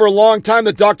been known for a long time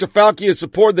that Dr. Fauci has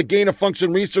supported the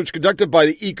gain-of-function research conducted by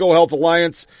the EcoHealth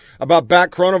Alliance about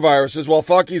bat coronaviruses, while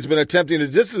Fauci has been attempting to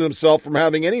distance himself from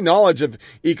having any knowledge of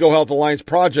EcoHealth Alliance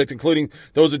project, including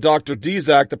those of Dr.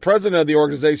 Daszak. The president of the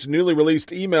organization newly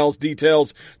released emails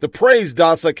details the praise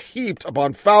Daszak heaped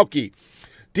upon Fauci.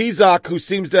 Daszak, who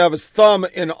seems to have his thumb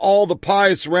in all the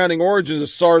pies surrounding origins of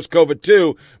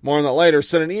SARS-CoV-2, more on that later,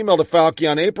 sent an email to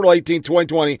Fauci on April 18,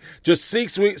 2020, just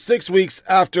 6 weeks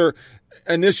after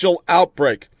initial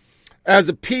outbreak. As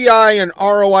the PI and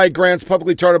ROI grants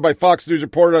publicly charted by Fox News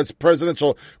reported on its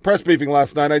presidential press briefing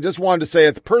last night, I just wanted to say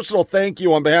a personal thank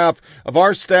you on behalf of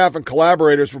our staff and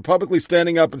collaborators for publicly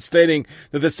standing up and stating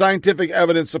that the scientific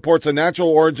evidence supports a natural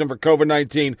origin for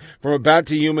COVID-19 from a bat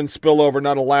to human spillover,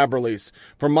 not a lab release.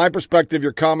 From my perspective,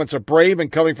 your comments are brave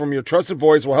and coming from your trusted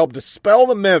voice will help dispel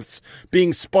the myths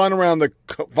being spun around the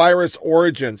virus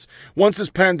origins. Once this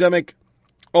pandemic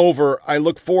over, I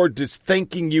look forward to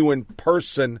thanking you in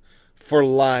person for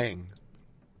lying.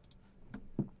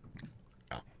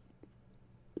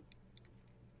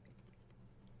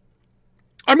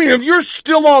 I mean, if you're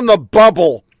still on the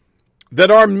bubble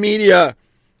that our media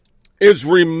is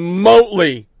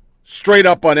remotely straight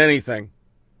up on anything,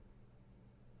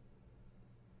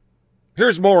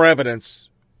 here's more evidence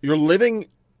You're living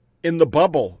in the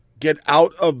bubble. Get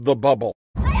out of the bubble.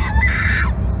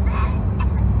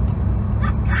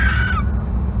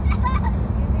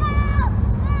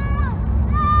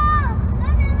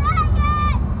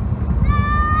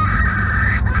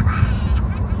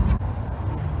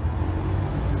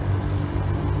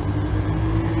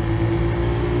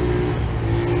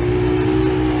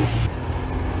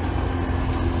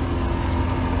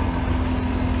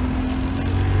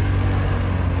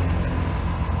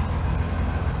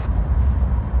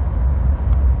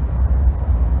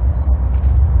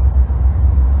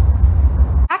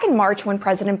 In March, when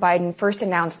President Biden first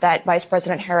announced that Vice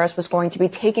President Harris was going to be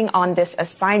taking on this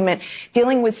assignment,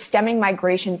 dealing with stemming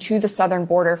migration to the southern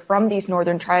border from these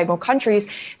Northern Triangle countries,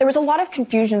 there was a lot of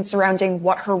confusion surrounding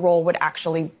what her role would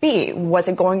actually be. Was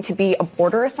it going to be a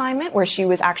border assignment where she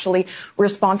was actually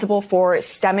responsible for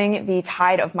stemming the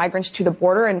tide of migrants to the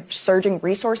border and surging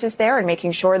resources there and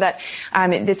making sure that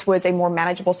this was a more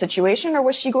manageable situation? Or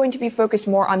was she going to be focused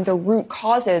more on the root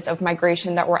causes of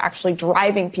migration that were actually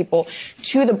driving people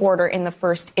to the border in the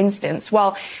first instance?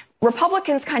 Well,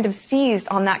 Republicans kind of seized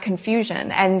on that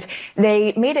confusion, and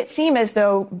they made it seem as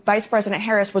though Vice President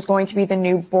Harris was going to be the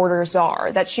new border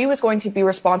czar, that she was going to be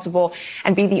responsible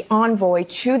and be the envoy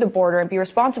to the border and be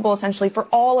responsible essentially for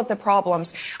all of the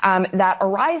problems that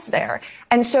arise there.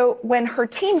 And so when her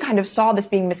team kind of saw this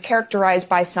being mischaracterized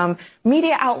by some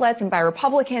media outlets and by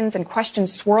Republicans and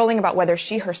questions swirling about whether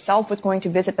she herself was going to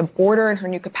visit the border in her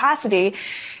new capacity,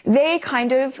 they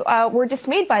kind of were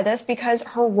dismayed by this because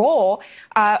her role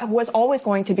was always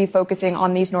going to be focusing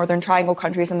on these Northern Triangle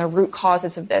countries and the root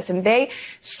causes of this. And they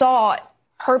saw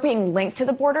her being linked to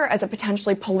the border as a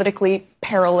potentially politically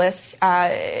perilous,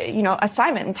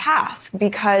 assignment and task,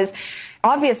 because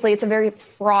obviously it's a very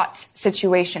fraught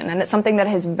situation, and it's something that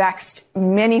has vexed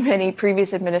many, many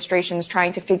previous administrations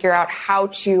trying to figure out how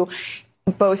to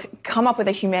both come up with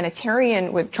a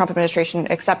humanitarian, with Trump administration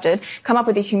accepted, come up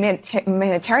with a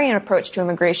humanitarian approach to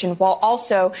immigration while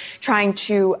also trying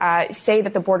to say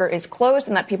that the border is closed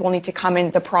and that people need to come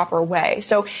in the proper way.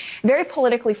 So very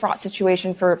politically fraught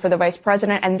situation for the vice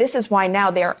president. And this is why now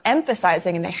they are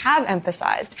emphasizing, and they have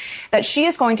emphasized, that she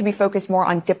is going to be focused more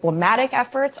on diplomatic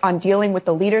efforts, on dealing with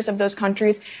the leaders of those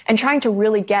countries and trying to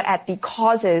really get at the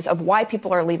causes of why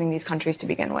people are leaving these countries to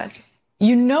begin with.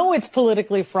 You know it's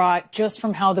politically fraught just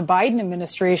from how the Biden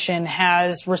administration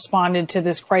has responded to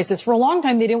this crisis. For a long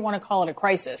time, they didn't want to call it a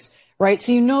crisis, right?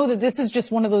 So you know that this is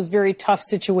just one of those very tough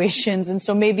situations. And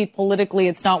so maybe politically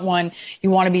it's not one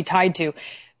you want to be tied to.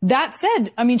 That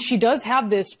said, I mean, she does have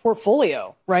this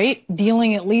portfolio, right?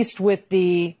 Dealing at least with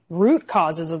the root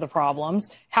causes of the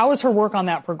problems. How is her work on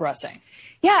that progressing?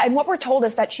 Yeah, and what we're told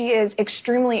is that she is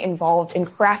extremely involved in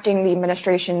crafting the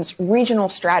administration's regional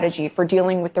strategy for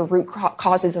dealing with the root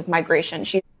causes of migration.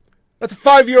 That's a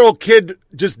 5-year-old kid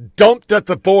just dumped at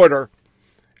the border.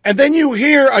 And then you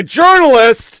hear a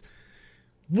journalist,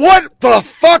 what the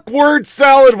fuck word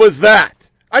salad was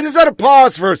that? I just had to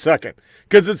pause for a second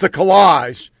because it's a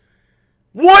collage.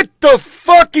 What the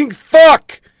fucking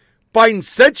fuck? Biden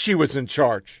said she was in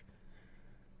charge.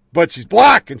 But she's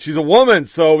black and she's a woman,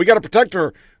 so we got to protect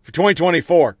her for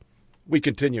 2024. We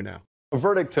continue now. A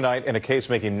verdict tonight in a case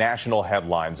making national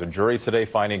headlines. A jury today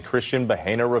finding Christian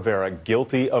Bahena Rivera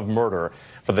guilty of murder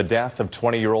for the death of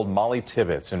 20-year-old Molly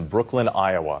Tibbetts in Brooklyn,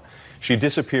 Iowa. She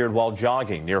disappeared while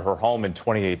jogging near her home in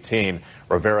 2018,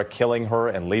 Rivera killing her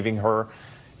and leaving her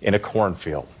in a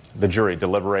cornfield. The jury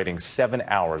deliberating 7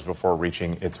 hours before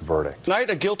reaching its verdict. Tonight,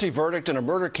 a guilty verdict in a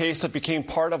murder case that became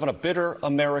part of a bitter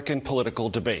American political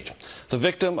debate. The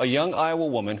victim, a young Iowa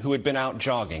woman who had been out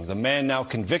jogging. The man now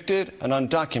convicted, an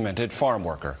undocumented farm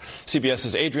worker.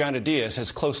 CBS's Adriana Diaz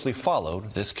has closely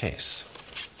followed this case.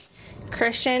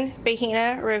 Christian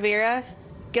Bahena Rivera,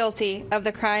 guilty of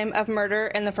the crime of murder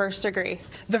in the first degree.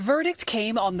 The verdict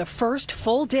came on the first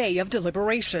full day of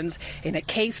deliberations in a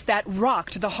case that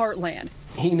rocked the heartland.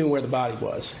 He knew where the body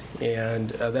was, and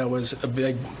that was a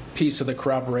big piece of the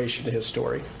corroboration to his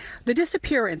story. The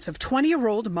disappearance of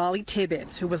 20-year-old Molly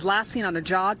Tibbetts, who was last seen on a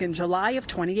jog in July of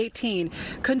 2018,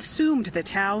 consumed the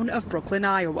town of Brooklyn,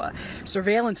 Iowa.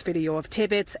 Surveillance video of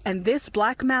Tibbetts and this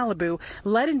black Malibu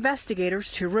led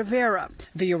investigators to Rivera.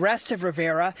 The arrest of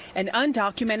Rivera, an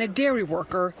undocumented dairy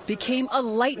worker, became a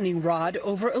lightning rod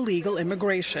over illegal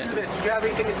immigration. Do you have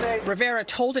anything to say? Rivera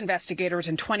told investigators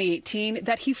in 2018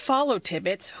 that he followed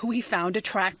Tibbetts, who he found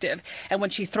attractive. And when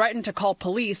she threatened to call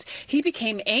police, he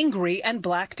became angry and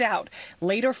blacked out,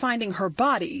 later finding her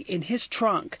body in his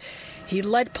trunk. He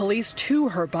led police to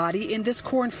her body in this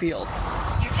cornfield.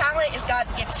 Your talent is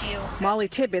God's gift to you. Molly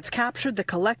Tibbetts captured the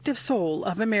collective soul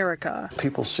of America.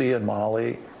 People see in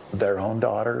Molly their own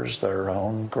daughters, their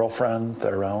own girlfriend,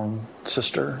 their own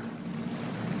sister.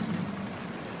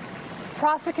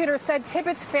 Prosecutors said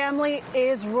Tippit's family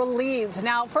is relieved.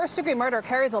 Now, first-degree murder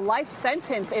carries a life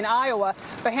sentence in Iowa.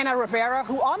 Bahena Rivera,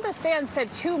 who on the stand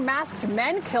said 2 masked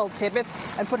men killed Tippit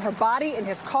and put her body in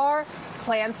his car,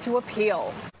 plans to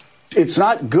appeal. It's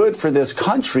not good for this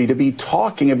country to be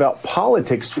talking about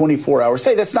politics 24 hours.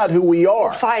 Say that's not who we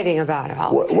are. Fighting about it.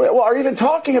 Or even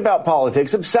talking about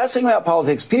politics, obsessing about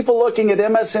politics. People looking at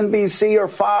MSNBC or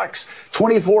Fox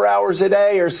 24 hours a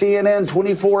day or CNN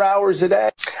 24 hours a day.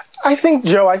 I think,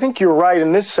 Joe, you're right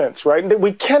in this sense, right? That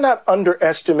we cannot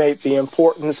underestimate the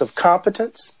importance of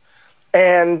competence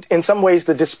and, in some ways,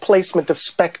 the displacement of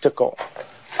spectacle.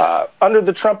 Under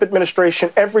the Trump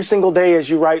administration, every single day, as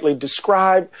you rightly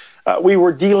described, we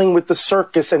were dealing with the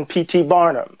circus and P.T.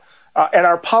 Barnum. And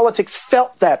our politics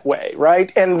felt that way,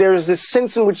 right? And there's this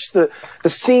sense in which the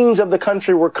seams of the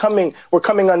country were coming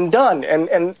undone.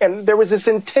 And there was this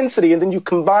intensity. And then you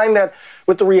combine that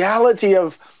with the reality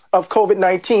of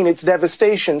COVID-19, its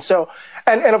devastation. So,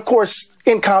 and of course,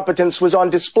 incompetence was on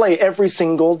display every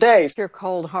single day. Your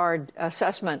cold, hard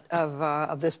assessment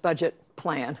of this budget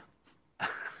plan.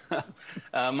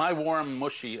 My warm,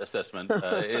 mushy assessment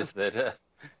is that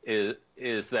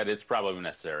it's probably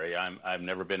necessary. I've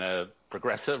never been a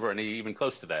progressive or even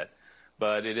close to that,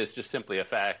 but it is just simply a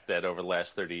fact that over the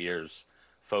last 30 years,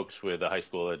 folks with a high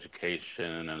school education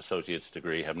and an associate's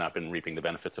degree have not been reaping the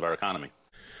benefits of our economy.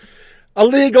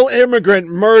 Illegal immigrant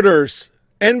murders.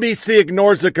 NBC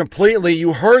ignores it completely.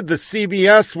 You heard the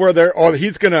CBS where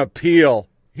he's going to appeal.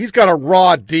 He's got a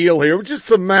raw deal here, which is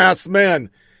some masked men,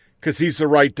 because he's the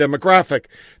right demographic.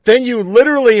 Then you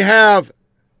literally have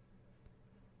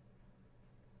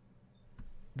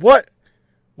what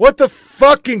the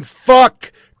fucking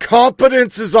fuck?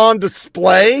 Competence is on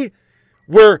display?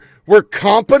 We're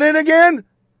competent again?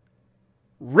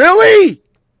 Really?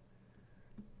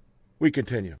 We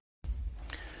continue.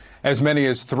 As many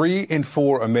as 3 in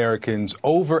 4 Americans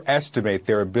overestimate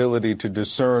their ability to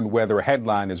discern whether a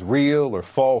headline is real or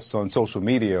false on social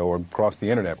media or across the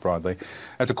internet broadly.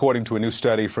 That's according to a new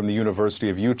study from the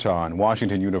University of Utah and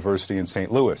Washington University in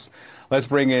St. Louis. Let's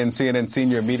bring in CNN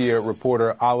senior media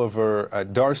reporter Oliver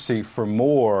Darcy for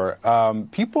more.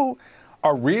 People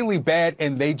are really bad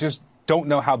and they just don't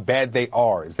know how bad they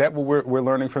are. Is that what we're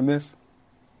learning from this?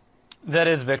 That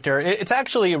is, Victor. It's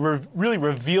actually a really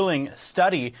revealing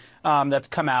study that's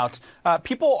come out.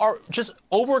 People are just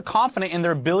overconfident in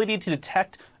their ability to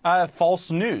detect false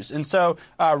news. And so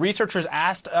researchers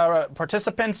asked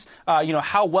participants,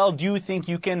 how well do you think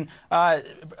you can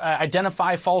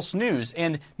identify false news?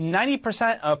 And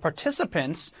 90% of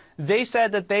participants, they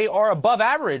said that they are above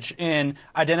average in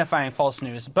identifying false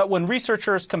news. But when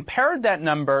researchers compared that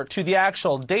number to the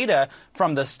actual data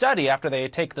from the study after they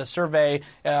take the survey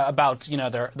about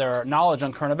their knowledge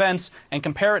on current events and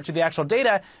compare it to the actual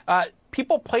data,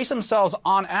 people place themselves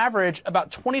on average about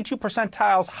 22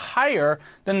 percentiles higher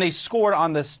than they scored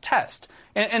on this test.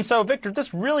 And so, Victor,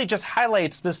 this really just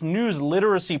highlights this news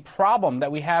literacy problem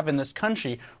that we have in this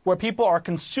country, where people are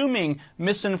consuming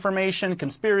misinformation,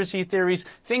 conspiracy theories,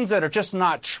 things that are just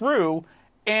not true,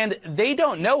 and they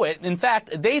don't know it. In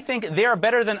fact, they think they are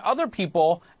better than other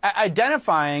people at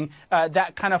identifying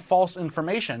that kind of false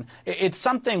information. It's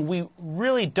something we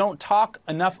really don't talk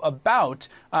enough about.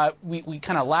 We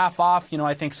kind of laugh off,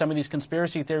 I think some of these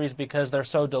conspiracy theories because they're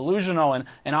so delusional and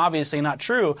obviously not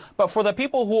true. But for the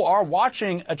people who are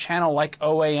watching a channel like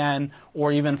OAN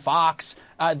or even Fox,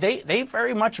 they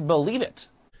very much believe it.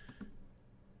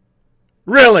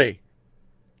 Really?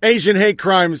 Asian hate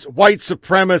crimes, white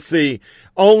supremacy,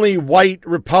 only white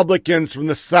Republicans from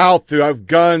the South who have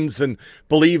guns and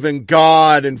believe in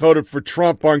God and voted for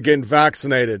Trump aren't getting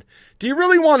vaccinated. Do you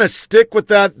really want to stick with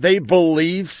that they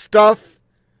believe stuff?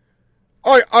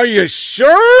 Are you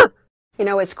sure?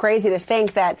 It's crazy to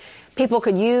think that people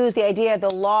could use the idea of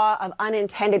the law of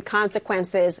unintended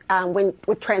consequences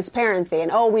with transparency.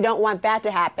 And, we don't want that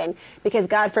to happen because,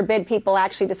 God forbid, people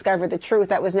actually discover the truth.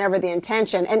 That was never the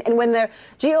intention. And when the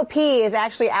GOP is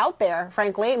actually out there,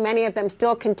 frankly, many of them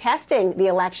still contesting the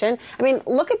election. I mean,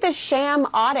 look at the sham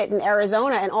audit in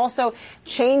Arizona and also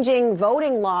changing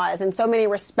voting laws in so many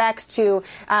respects to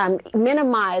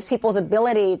minimize people's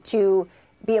ability to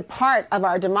be a part of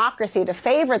our democracy, to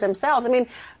favor themselves. I mean,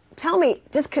 tell me,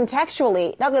 just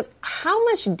contextually, Douglas, how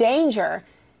much danger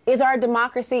is our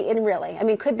democracy in really? I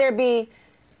mean, could there be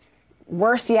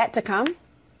worse yet to come?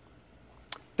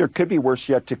 There could be worse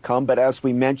yet to come, but as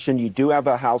we mentioned, you do have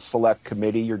a House Select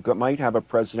Committee. You might have a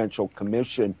presidential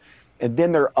commission, and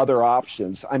then there are other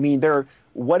options. I mean, there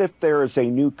What if there is a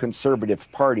new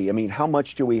conservative party? I mean, how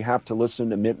much do we have to listen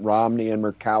to Mitt Romney and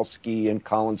Murkowski and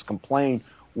Collins complain?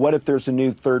 What if there's a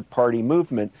new third party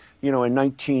movement? You know, in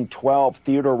 1912,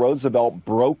 Theodore Roosevelt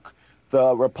broke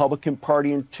the Republican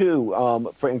Party in two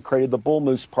and created the Bull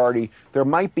Moose Party. There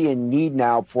might be a need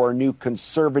now for a new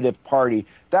conservative party.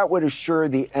 That would assure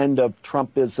the end of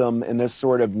Trumpism and this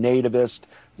sort of nativist,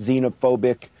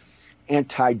 xenophobic,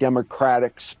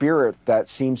 anti-democratic spirit that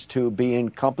seems to be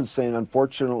encompassing,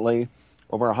 unfortunately,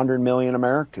 over 100 million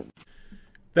Americans.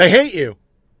 They hate you.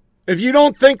 If you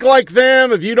don't think like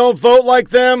them, if you don't vote like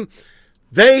them,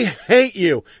 they hate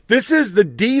you. This is the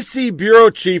D.C. bureau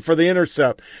chief for The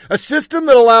Intercept. A system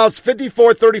that allows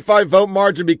 54-35 vote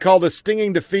margin to be called a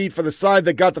stinging defeat for the side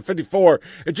that got the 54.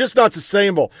 It's just not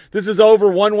sustainable. This is over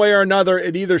one way or another.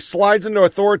 It either slides into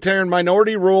authoritarian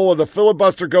minority rule or the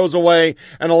filibuster goes away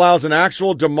and allows an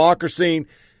actual democracy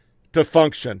to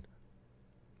function.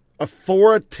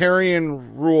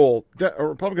 Authoritarian rule.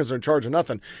 Republicans are in charge of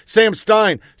nothing. Sam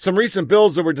Stein, some recent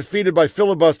bills that were defeated by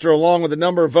filibuster along with the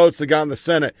number of votes that got in the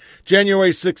Senate.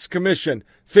 January 6th Commission,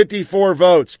 54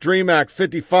 votes. DREAM Act,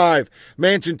 55.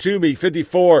 Manchin Toomey,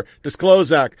 54.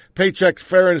 Disclose Act. Paycheck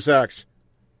Fairness Act.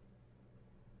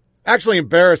 Actually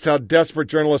embarrassed how desperate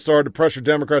journalists are to pressure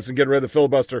Democrats and get rid of the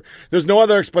filibuster. There's no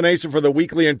other explanation for the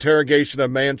weekly interrogation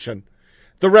of Manchin.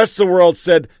 The rest of the world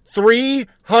said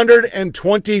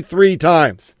 323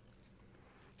 times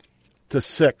to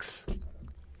 6.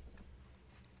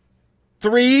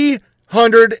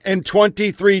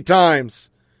 323 times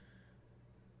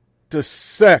to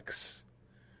 6.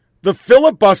 The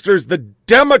filibusters, the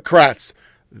Democrats,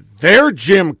 they're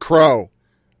Jim Crow,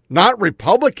 not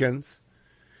Republicans.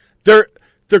 They're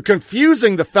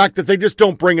confusing the fact that they just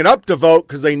don't bring it up to vote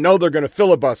because they know they're going to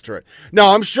filibuster it.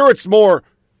 Now, I'm sure it's more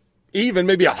even,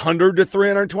 maybe 100 to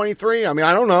 323. I mean,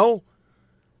 I don't know.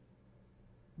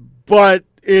 But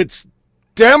it's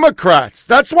Democrats.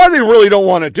 That's why they really don't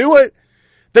want to do it.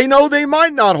 They know they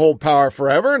might not hold power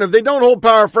forever. And if they don't hold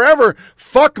power forever,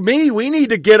 fuck me. We need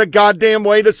to get a goddamn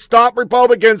way to stop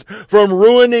Republicans from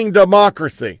ruining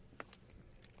democracy.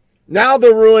 Now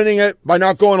they're ruining it by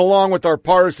not going along with our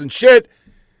partisan shit.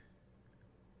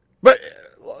 But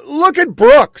look at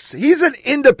Brooks. He's an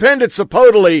independent,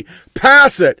 supposedly.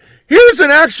 Pass it. Here's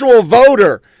an actual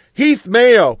voter, Heath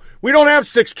Mayo. We don't have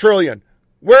 $6 trillion.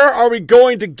 Where are we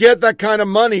going to get that kind of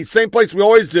money? Same place we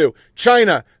always do.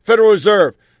 China, Federal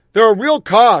Reserve. There are real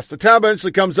costs. The tab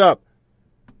eventually comes up.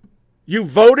 You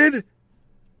voted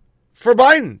for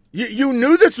Biden. You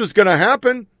knew this was going to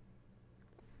happen.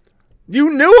 You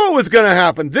knew it was going to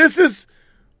happen. This is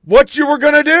what you were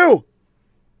going to do.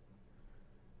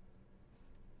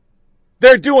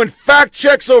 They're doing fact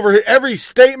checks over every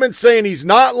statement saying he's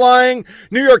not lying.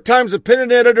 New York Times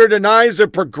opinion editor denies they're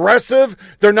progressive.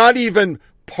 They're not even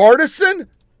partisan.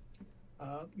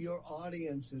 Your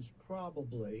audience is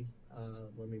probably,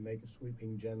 let me make a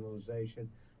sweeping generalization,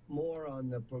 more on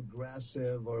the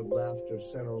progressive or left or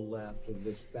center left of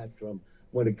the spectrum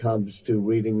when it comes to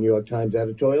reading New York Times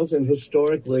editorials. And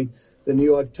historically, the New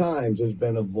York Times has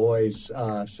been a voice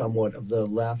somewhat of the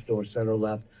left or center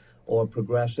left or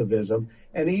progressivism.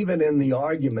 And even in the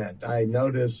argument, I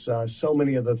notice so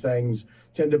many of the things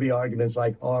tend to be arguments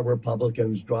like, are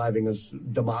Republicans driving us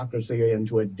democracy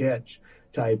into a ditch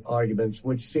type arguments,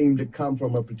 which seem to come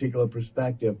from a particular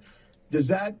perspective. Does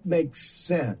that make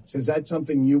sense? Is that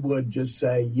something you would just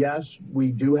say, yes,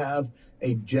 we do have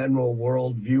a general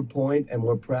world viewpoint and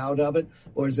we're proud of it?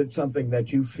 Or is it something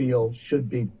that you feel should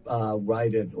be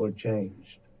righted or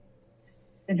changed?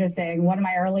 Interesting. One of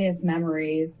my earliest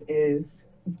memories is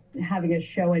having a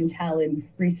show and tell in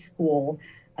preschool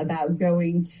about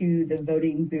going to the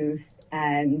voting booth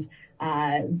and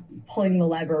pulling the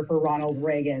lever for Ronald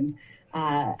Reagan.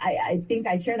 I think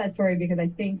I share that story because I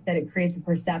think that it creates a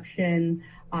perception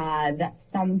that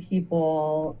some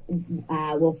people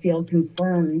will feel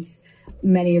confirms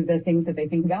many of the things that they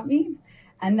think about me.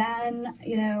 And then,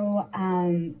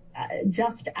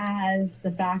 just as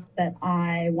the fact that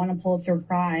I won a Pulitzer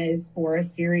Prize for a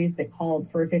series that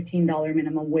called for a $15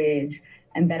 minimum wage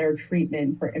and better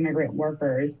treatment for immigrant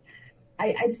workers,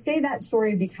 I say that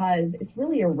story because it's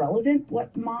really irrelevant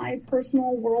what my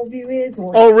personal worldview is.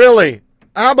 Oh, really?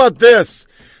 How about this?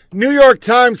 New York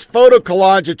Times photo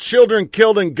collage of children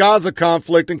killed in Gaza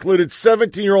conflict included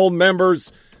 17-year-old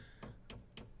members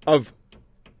of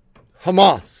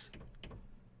Hamas.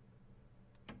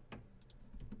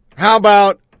 How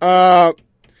about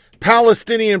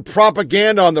Palestinian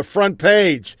propaganda on the front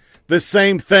page? The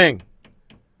same thing.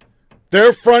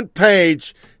 Their front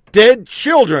page, dead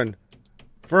children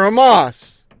for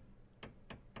Hamas.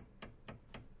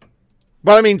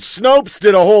 But, I mean, Snopes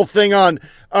did a whole thing on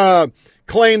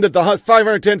claim that the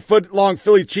 510-foot-long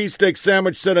Philly cheesesteak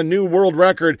sandwich set a new world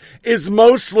record is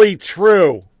mostly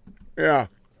true. Yeah.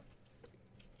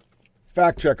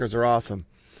 Fact checkers are awesome.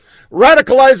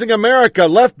 Radicalizing America,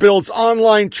 left builds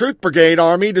online truth brigade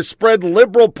army to spread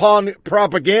liberal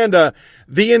propaganda.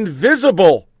 The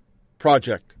Invisible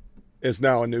Project is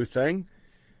now a new thing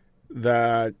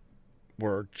that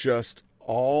we're just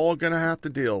all going to have to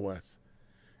deal with.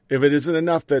 If it isn't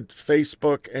enough that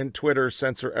Facebook and Twitter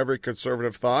censor every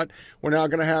conservative thought, we're now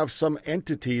going to have some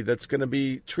entity that's going to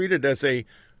be treated as a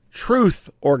truth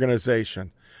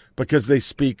organization because they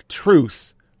speak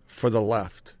truth for the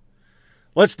left.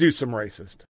 Let's do some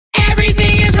racist.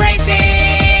 Everything is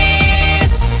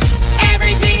racist.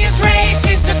 Everything is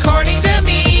racist according to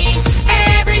me.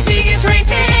 Everything is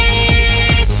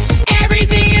racist.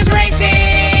 Everything is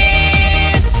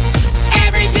racist.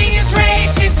 Everything is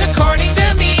racist according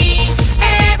to me.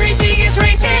 Everything is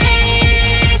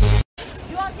racist.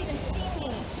 You won't even see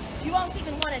me. You won't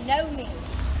even want to know me.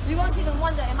 You won't even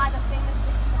wonder, am I the famous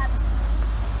bitch you haven't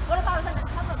seen? What if I was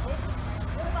undercover, bitch?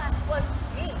 What if I was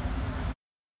me?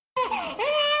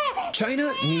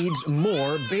 China needs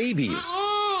more babies.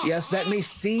 Yes, that may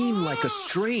seem like a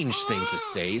strange thing to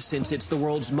say since it's the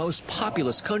world's most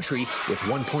populous country with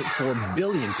 1.4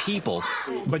 billion people.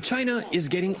 But China is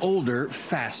getting older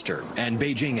faster, and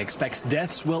Beijing expects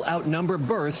deaths will outnumber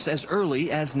births as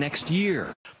early as next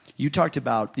year. You talked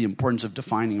about the importance of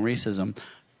defining racism,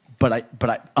 but I,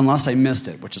 unless I missed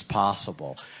it, which is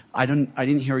possible, I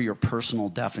didn't hear your personal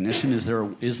definition. Is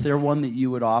there one that you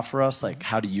would offer us? Like,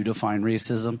 how do you define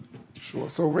racism? Sure.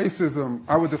 So racism,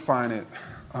 I would define it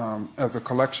as a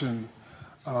collection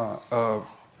of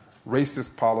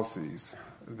racist policies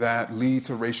that lead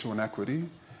to racial inequity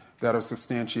that are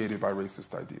substantiated by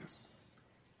racist ideas.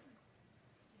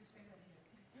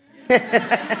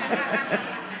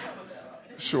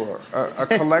 Sure. A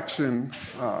collection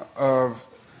of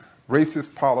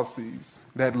racist policies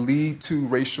that lead to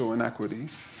racial inequity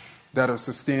that are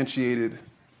substantiated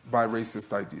by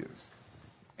racist ideas.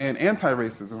 And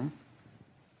anti-racism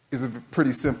is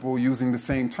pretty simple, using the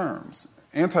same terms.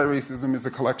 Anti-racism is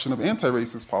a collection of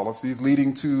anti-racist policies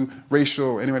leading to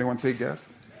racial, anybody want to take a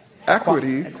guess?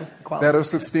 Equity that are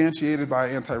substantiated by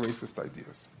anti-racist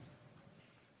ideas.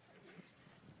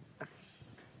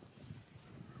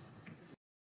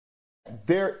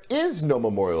 There is no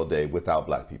Memorial Day without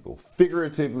black people,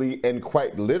 figuratively and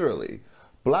quite literally.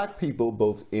 Black people,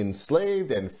 both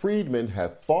enslaved and freedmen,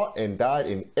 have fought and died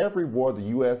in every war the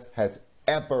U.S. has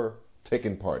ever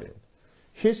taken part in.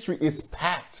 History is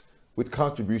packed with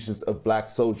contributions of black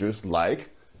soldiers like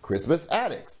Crispus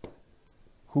Attucks,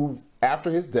 who, after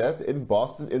his death in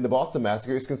the Boston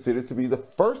Massacre, is considered to be the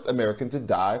first American to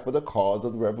die for the cause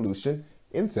of the Revolution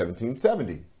in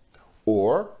 1770.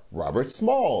 Or Robert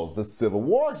Smalls, the Civil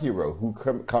War hero who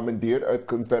commandeered a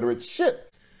Confederate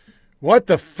ship. What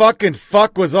the fucking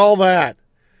fuck was all that?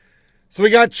 So we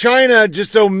got China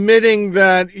just omitting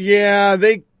that, yeah,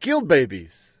 they killed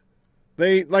babies.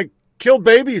 They, killed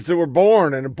babies that were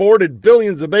born and aborted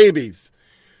billions of babies.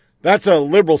 That's a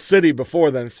liberal city before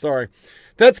then, sorry.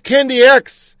 That's Kendi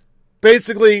X,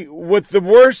 basically with the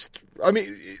worst,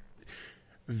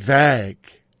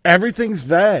 vague. Everything's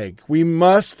vague. We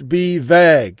must be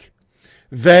vague.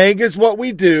 Vague is what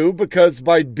we do because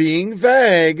by being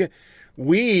vague,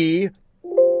 we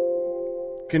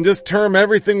can just term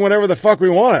everything whatever the fuck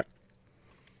we want it.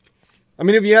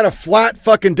 If you had a flat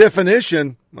fucking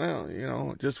definition, well,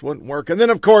 it just wouldn't work. And then,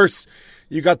 of course,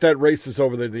 you got that racist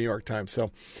over the New York Times.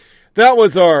 So that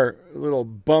was our little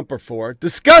bumper for it.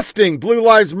 Disgusting Blue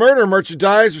Lives Murder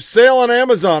merchandise for sale on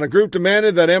Amazon. A group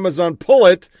demanded that Amazon pull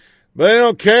it, but they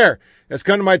don't care. It's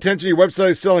come to my attention your website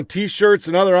is selling T-shirts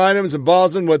and other items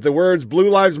embossed with the words Blue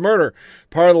Lives Murder.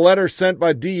 Part of the letter sent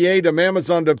by DEA to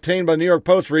Amazon to obtain by the New York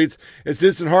Post reads, it's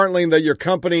disheartening that your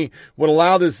company would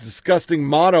allow this disgusting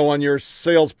motto on your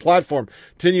sales platform.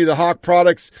 Continue the hawk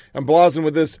products emblazoned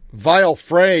with this vile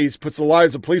phrase puts the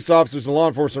lives of police officers and law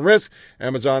enforcement at risk.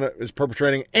 Amazon is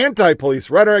perpetrating anti-police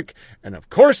rhetoric, and of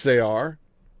course they are.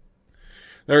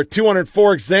 There are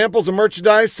 204 examples of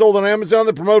merchandise sold on Amazon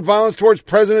that promote violence towards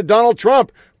President Donald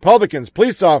Trump, Republicans,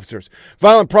 police officers.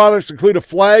 Violent products include a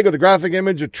flag with a graphic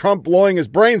image of Trump blowing his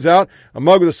brains out, a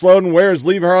mug with a slogan, "Where's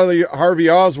Leave Harvey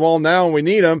Oswald now and we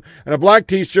need him," and a black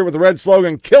T-shirt with a red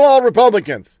slogan, "Kill all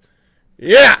Republicans."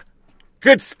 Yeah,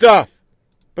 good stuff.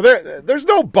 But there's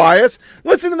no bias.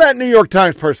 Listen to that New York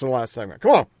Times person last segment.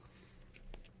 Come on.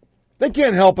 They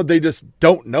can't help it. They just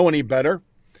don't know any better.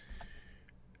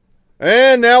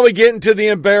 And now we get into the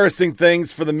embarrassing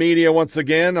things for the media once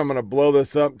again. I'm going to blow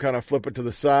this up, kind of flip it to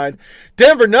the side.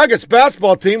 Denver Nuggets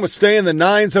basketball team was staying in the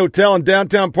Nines Hotel in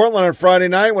downtown Portland on Friday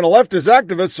night when a leftist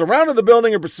activist surrounded the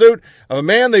building in pursuit of a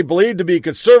man they believed to be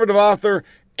conservative author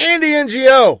Andy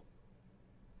NGO.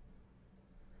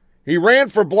 He ran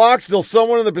for blocks till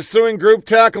someone in the pursuing group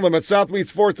tackled him at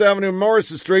Southeast 4th Avenue and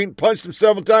Morrison Street and punched him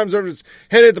several times over his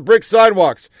head at the brick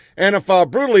sidewalks. Antifa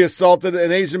brutally assaulted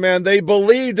an Asian man they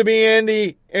believed to be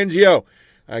Andy NGO.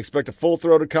 I expect a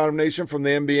full-throated condemnation from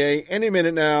the NBA any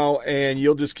minute now, and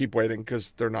you'll just keep waiting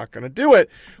because they're not going to do it.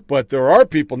 But there are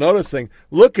people noticing,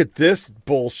 look at this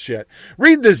bullshit.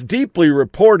 Read this deeply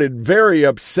reported, very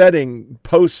upsetting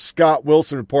post-Scott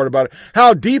Wilson report about it,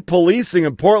 how depolicing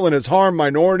in Portland has harmed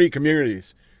minority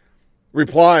communities.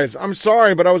 Replies, I'm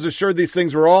sorry, but I was assured these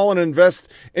things were all an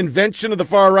invention of the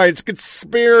far right. It's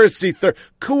conspiracy theory.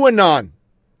 QAnon.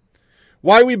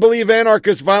 Why we believe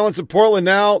anarchist violence in Portland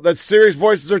now that serious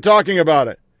voices are talking about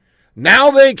it.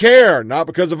 Now they care, not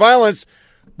because of violence,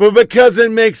 but because it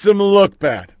makes them look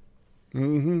bad.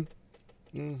 Out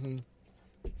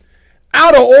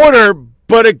of order,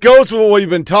 but it goes with what we've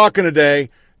been talking today,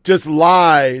 just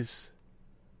lies.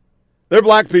 There are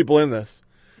black people in this.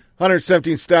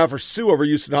 117 staffers sue over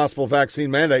Houston Hospital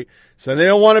vaccine mandate, saying they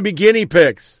don't want to be guinea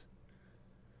pigs.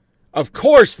 Of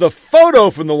course, the photo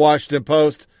from the Washington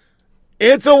Post,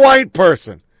 it's a white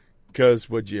person, because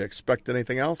would you expect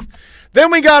anything else? Then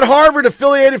we got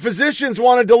Harvard-affiliated physicians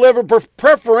want to deliver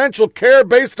preferential care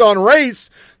based on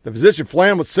race. The physician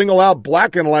plan would single out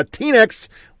black and Latinx,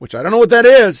 which I don't know what that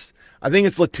is. I think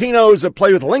it's Latinos that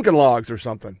play with Lincoln Logs or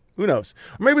something. Who knows?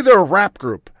 Or maybe they're a rap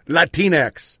group,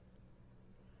 Latinx.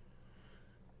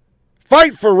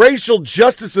 Fight for racial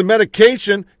justice and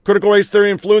medication. Critical race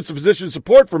theory influenced physician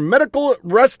support for medical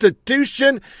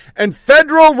restitution and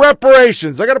federal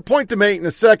reparations. I got a point to make in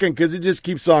a second because it just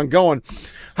keeps on going.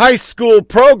 High school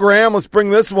program. Let's bring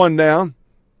this one down.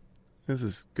 This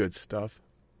is good stuff.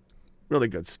 Really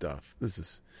good stuff. This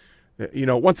is,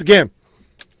 once again,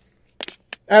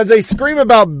 as they scream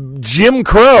about Jim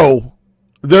Crow,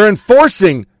 they're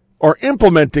enforcing or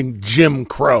implementing Jim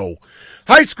Crow.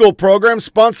 High school program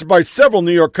sponsored by several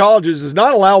New York colleges does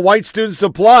not allow white students to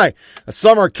apply. A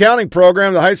summer accounting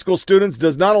program that high school students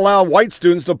does not allow white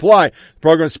students to apply. The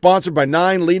program is sponsored by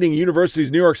 9 leading universities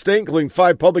in New York State, including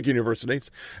 5 public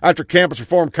universities. After campus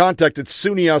reform contacted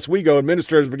SUNY Oswego,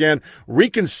 administrators began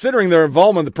reconsidering their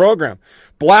involvement in the program.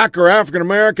 Black or African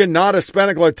American, not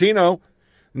Hispanic, Latino,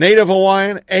 Native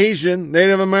Hawaiian, Asian,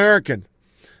 Native American.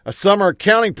 A summer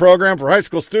accounting program for high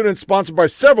school students sponsored by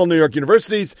several New York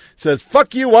universities says,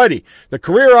 fuck you, Whitey. The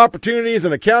Career Opportunities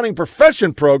and Accounting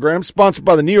Profession program sponsored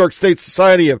by the New York State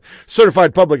Society of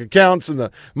Certified Public Accountants and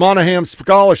the Monahan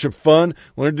Scholarship Fund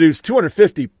will introduce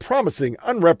 250 promising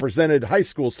unrepresented high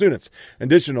school students.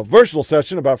 Additional virtual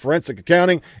session about forensic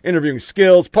accounting, interviewing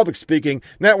skills, public speaking,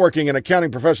 networking, and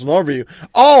accounting professional overview.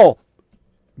 All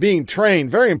being trained.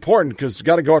 Very important because you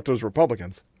got to go after those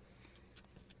Republicans.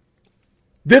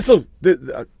 It'll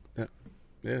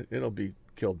be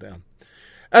killed down.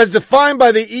 As defined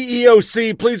by the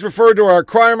EEOC, please refer to our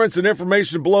requirements and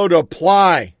information below to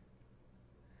apply.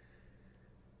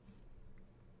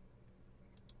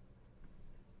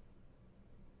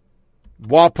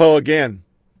 WAPO again.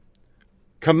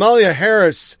 Kamala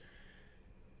Harris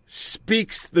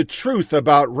speaks the truth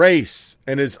about race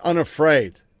and is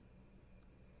unafraid.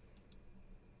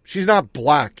 She's not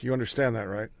black. You understand that,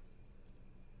 right?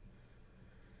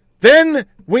 Then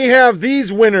we have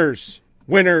these winners,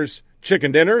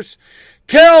 chicken dinners.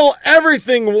 Kill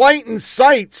everything white in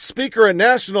sight. Speaker at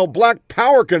National Black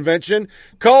Power Convention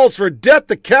calls for death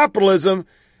to capitalism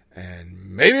and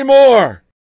maybe more.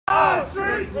 All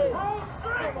streets!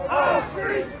 All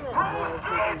streets!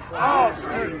 All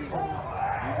streets!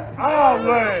 All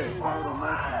land!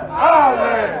 All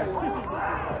land!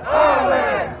 All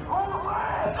land!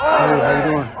 Hey, how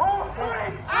you doing?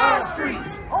 All streets!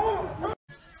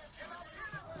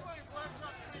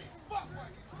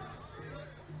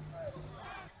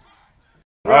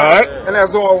 All right. And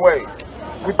as always,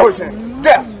 we pushing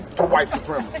death to white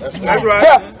supremacy. That's right.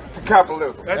 Death to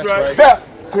capitalism. That's right. Death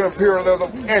to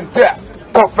imperialism and death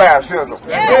to fascism.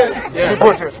 We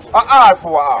pushing an eye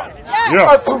for an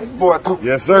eye, a tooth for a tooth.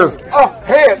 Yes, sir. A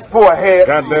head for a head.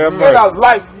 Goddamn right. And a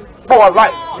life for a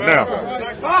life.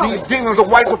 Now, these demons of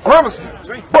white supremacy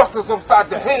bust us upside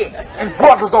the head and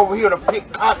brought us over here to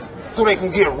pick cotton so they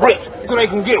can get rich, so they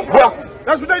can get wealthy.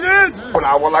 That's what they did. But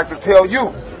I would like to tell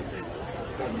you,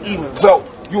 even though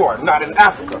you are not in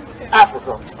Africa,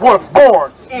 Africa was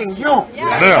born in you.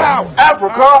 Now,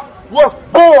 Africa was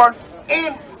born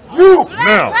in you.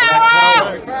 Now.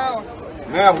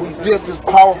 Now we did this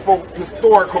powerful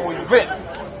historical event.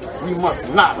 We must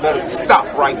not let it stop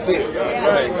right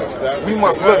there. We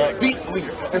must look deeply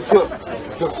into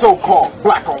the so-called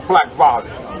black-on-black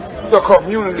violence, the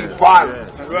community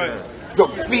violence, the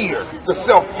fear, the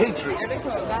self-hatred,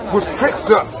 which tricks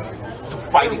us to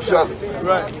fight each other,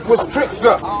 which tricks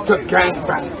us to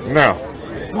gangbang. No.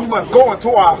 We must go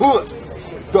into our hood,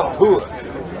 the hood,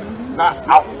 not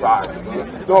outside,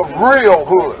 the real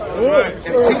hood, and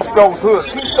teach those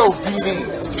hoods, teach those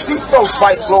DDs, teach those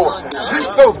vice lords, teach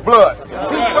those blood,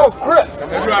 teach those crips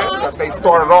that they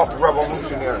started off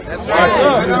revolutionary.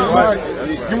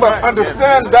 You must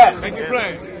understand that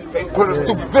they put us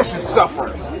through vicious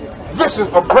suffering, vicious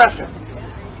oppression,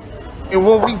 and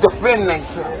when we defend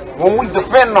themselves, when we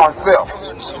defend ourselves,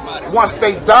 once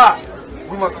they die,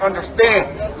 we must understand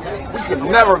we can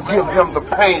never give them the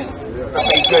pain that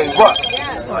they gave us.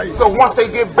 So once they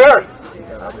get buried,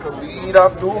 Khalid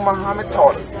Abdul Muhammad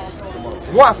taught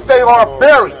us, once they are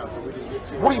buried,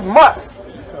 we must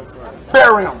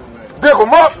bury them, dig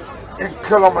them up, and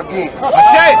kill them again.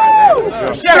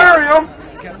 Bury them,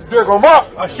 dig them up,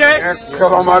 and kill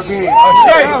them again.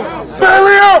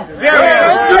 Bury them, dig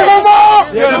them up,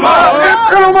 and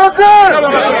kill them again.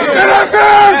 And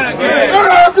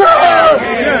again.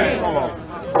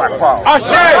 Black power.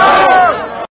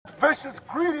 Vicious,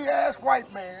 greedy-ass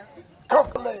white man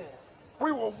took the land.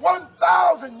 We were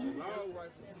 1,000 years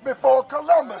before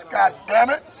Columbus,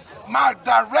 goddammit. My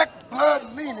direct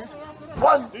blood lineage,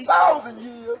 1,000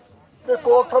 years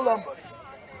before Columbus.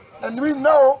 And we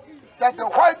know that the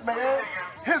white man,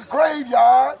 his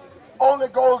graveyard only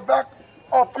goes back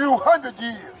a few hundred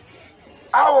years.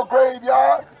 Our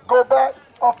graveyard go back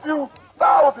a few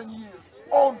thousand years.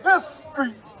 On this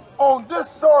street, on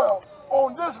this soil,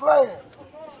 on this land.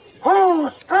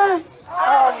 Whose street?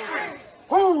 Our street.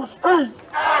 Whose street?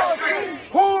 Our street.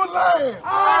 Whose land?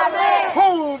 Our land.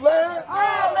 Whose land?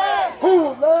 Our land.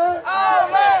 Whose land?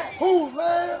 Our land. Whose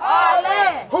land? Our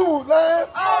land. Whose land?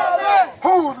 Our land.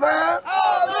 Whose land?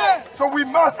 Our land. So we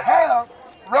must have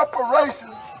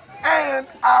reparations and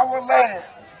our land.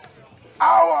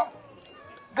 Our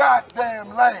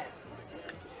goddamn land.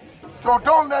 So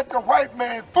don't let the white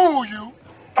man fool you,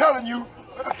 telling you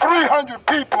 300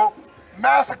 people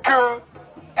massacred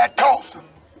at Tulsa.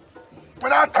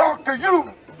 When I talk to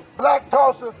you, Black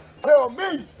Tulsa, tell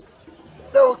me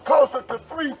there was closer to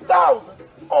 3,000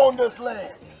 on this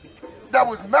land that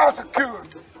was massacred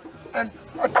and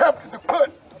attempted to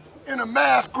put in a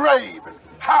mass grave and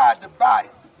hide the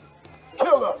bodies,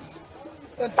 kill us,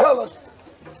 and tell us,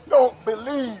 don't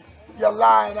believe your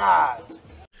lying eyes.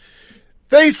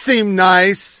 They seem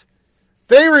nice.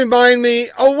 They remind me,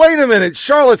 oh, wait a minute,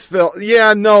 Charlottesville.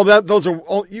 Yeah, no, those are,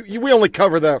 we only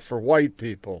cover that for white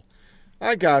people.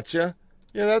 I gotcha.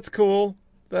 Yeah, that's cool.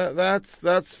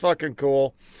 That's fucking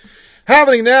cool.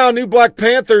 Happening now, new Black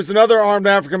Panthers and other armed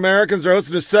African Americans are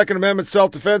hosting a Second Amendment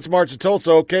self-defense march in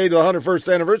Tulsa, okay, to the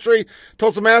 101st anniversary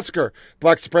Tulsa Massacre.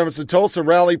 Black supremacists in Tulsa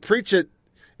rally, preach it.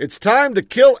 It's time to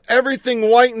kill everything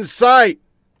white in sight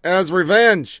as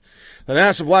revenge. The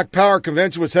National Black Power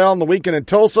Convention was held on the weekend in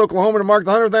Tulsa, Oklahoma to mark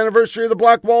the 100th anniversary of the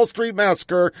Black Wall Street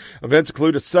Massacre. Events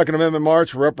include a Second Amendment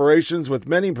march for reparations, with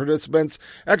many participants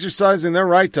exercising their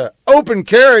right to open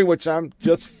carry, which I'm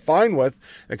just fine with,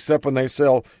 except when they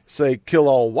say kill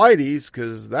all whiteys,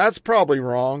 because that's probably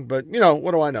wrong, but, you know,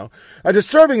 what do I know? A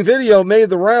disturbing video made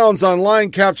the rounds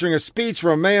online capturing a speech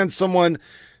from a man some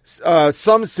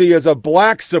see as a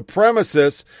black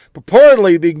supremacist,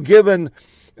 purportedly being given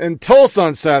in Tulsa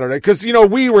on Saturday, because, you know,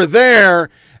 we were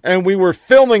there and we were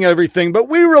filming everything, but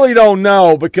we really don't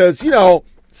know because, you know,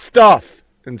 stuff.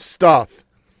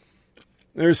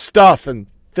 There's stuff and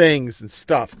things and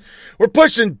stuff. We're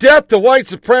pushing death to white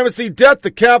supremacy, death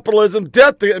to capitalism,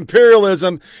 death to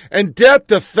imperialism, and death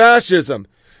to fascism.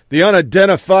 The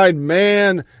unidentified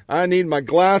man, I need my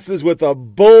glasses with a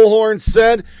bullhorn,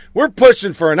 said, we're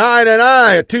pushing for an eye to an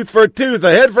eye, a tooth for a tooth,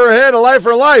 a head for a head, a life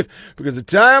for a life, because the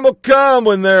time will come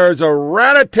when there's a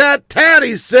rat-a-tat-tat,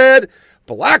 he said.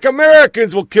 Black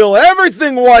Americans will kill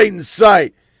everything white in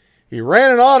sight. He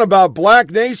ran it on about Black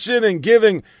Nation and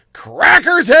giving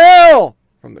crackers hell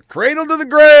from the cradle to the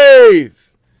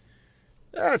grave.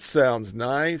 That sounds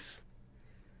nice.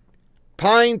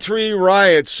 Pine Tree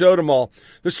riots showed them all.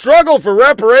 The struggle for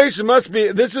reparation must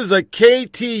be, this is a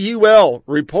KTUL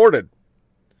reported,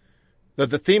 that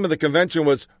the theme of the convention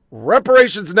was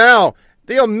reparations now.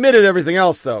 They omitted everything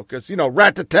else, though, because, you know,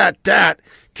 rat-a-tat-tat,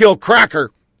 kill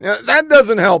cracker. That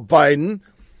doesn't help Biden.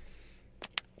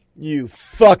 You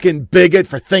fucking bigot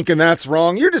for thinking that's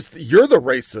wrong. You're the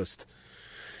racist.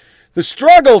 The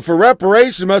struggle for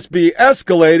reparation must be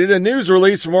escalated. A news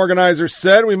release from organizers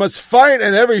said, "We must fight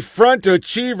on every front to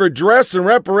achieve redress and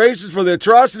reparations for the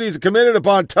atrocities committed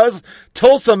upon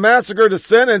Tulsa massacre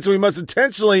descendants. We must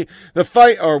intensify the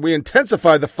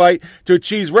fight to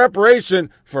achieve reparation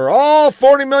for all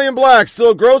 40 million blacks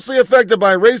still grossly affected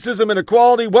by racism,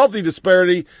 inequality, wealth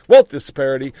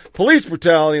disparity, police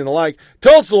brutality, and the like.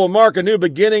 Tulsa will mark a new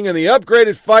beginning in the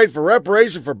upgraded fight for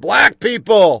reparation for black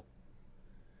people."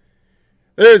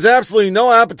 There's absolutely no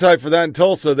appetite for that in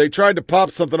Tulsa. They tried to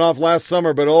pop something off last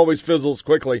summer, but it always fizzles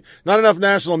quickly. Not enough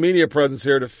national media presence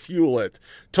here to fuel it.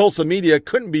 Tulsa media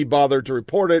couldn't be bothered to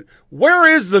report it. Where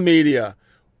is the media?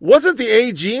 Wasn't the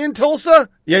AG in Tulsa?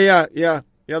 Yeah,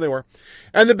 they were.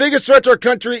 And the biggest threat to our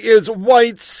country is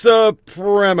white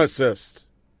supremacists.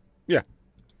 Yeah.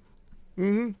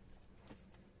 I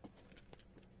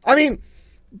mean,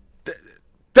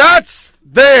 that's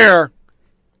there.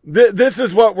 This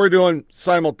is what we're doing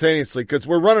simultaneously because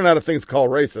we're running out of things called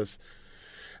racist.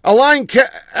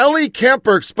 Ellie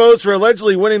Kemper exposed for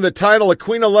allegedly winning the title of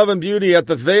Queen of Love and Beauty at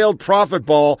the Veiled Prophet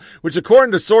Ball, which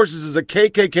according to sources is a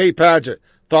KKK pageant.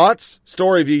 Thoughts?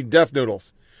 Story v. Deaf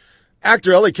Noodles.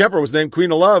 Actor Ellie Kemper was named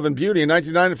Queen of Love and Beauty in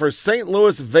 1990 for St.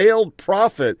 Louis Veiled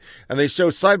Prophet, and they show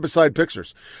side-by-side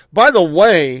pictures. By the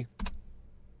way,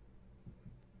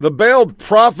 the Veiled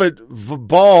Prophet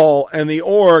Ball and the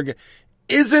org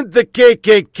isn't the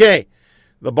KKK.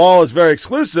 The ball is very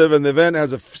exclusive, and the event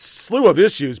has a slew of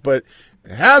issues, but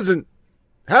it haven't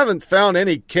found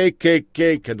any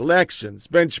KKK connections.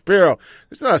 Ben Shapiro,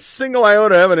 there's not a single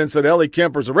iota of evidence that Ellie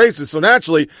Kemper's a racist, so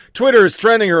naturally, Twitter is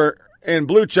trending her, and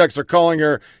blue checks are calling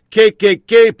her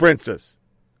KKK princess.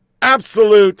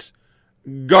 Absolute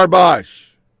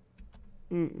garbage.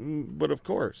 But of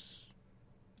course,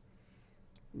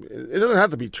 it doesn't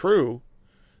have to be true.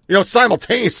 You know,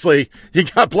 simultaneously, you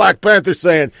got Black Panther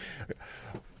saying,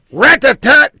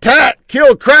 "Rat-a-tat-tat,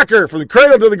 kill Cracker from the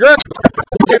cradle to the grave."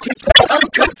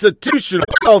 Unconstitutional.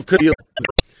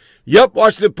 Yep,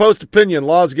 Washington Post opinion.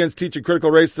 Laws against teaching critical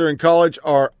race theory in college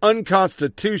are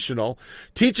unconstitutional.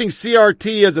 Teaching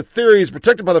CRT as a theory is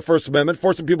protected by the First Amendment.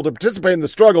 Forcing people to participate in the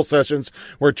struggle sessions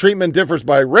where treatment differs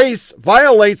by race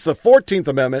violates the 14th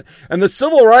Amendment and the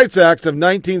Civil Rights Act of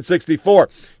 1964.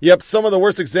 Yep, some of the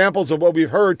worst examples of what we've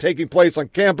heard taking place on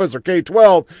campus or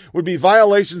K-12 would be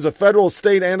violations of federal,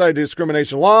 state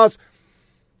anti-discrimination laws.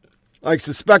 I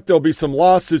suspect there'll be some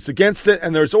lawsuits against it,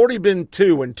 and there's already been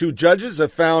two, and two judges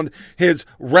have found his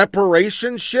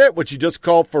reparation shit, which he just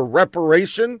called for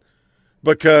reparation,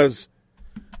 because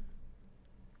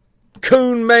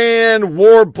Coon Man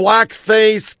wore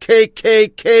blackface,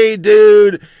 KKK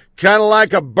dude, kind of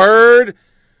like a bird,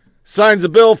 signs a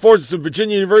bill, forces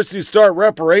Virginia University to start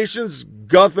reparations,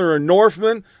 Guthrie and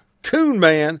Northman. Coon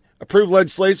Man approved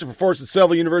legislation for forcing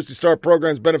several universities to start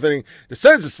programs benefiting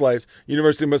descendants of slaves.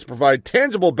 University must provide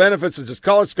tangible benefits such as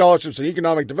college scholarships and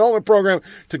economic development program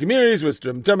to communities with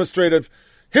demonstrative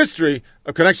history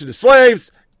of connection to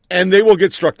slaves, and they will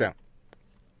get struck down.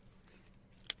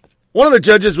 One of the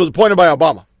judges was appointed by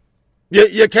Obama.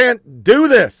 You can't do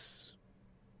this,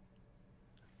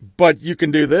 but you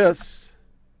can do this.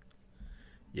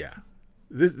 Yeah,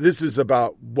 this is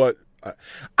about what.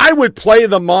 I would play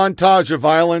the montage of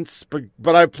violence,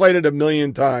 but I've played it a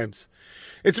million times.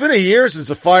 It's been a year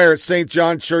since a fire at St.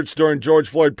 John Church during George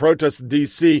Floyd protests in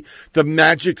D.C., the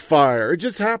magic fire. It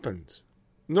just happened.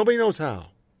 Nobody knows how.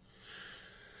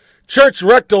 Church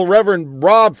rector Reverend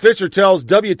Rob Fisher tells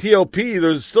WTOP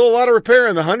there's still a lot of repair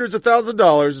in the hundreds of thousands of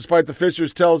dollars, despite the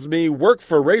Fishers tells me work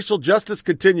for racial justice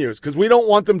continues because we don't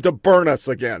want them to burn us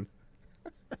again.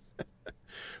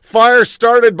 Fire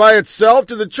started by itself.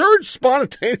 Did the church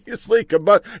spontaneously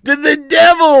combust? Did the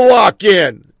devil walk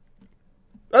in?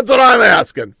 That's what I'm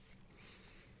asking.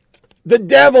 The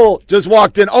devil just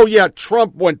walked in. Oh, yeah,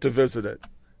 Trump went to visit it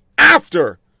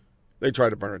after they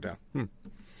tried to burn it down.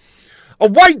 A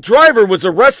white driver was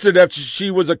arrested after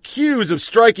she was accused of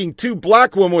striking two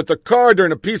black women with a car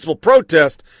during a peaceful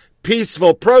protest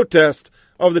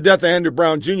over the death of Andrew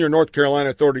Brown Jr., North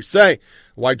Carolina authorities say.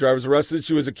 White driver was arrested.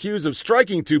 She was accused of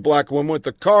striking two black women with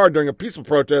a car during a peaceful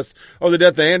protest over the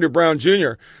death of Andrew Brown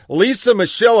Jr. Lisa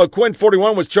Michelle O'Quinn,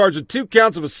 41, was charged with 2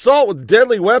 counts of assault with a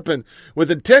deadly weapon with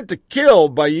intent to kill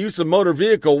by use of motor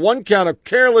vehicle, 1 count of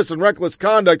careless and reckless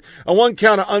conduct, and 1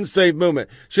 count of unsafe movement.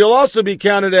 She'll also be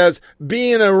counted as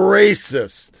being a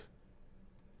racist.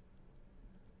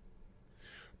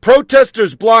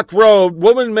 Protesters block road.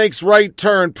 Woman makes right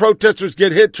turn. Protesters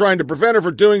get hit trying to prevent her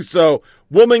from doing so.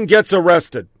 Woman gets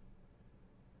arrested.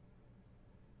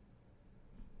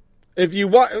 If you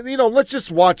watch, let's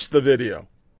just watch the video.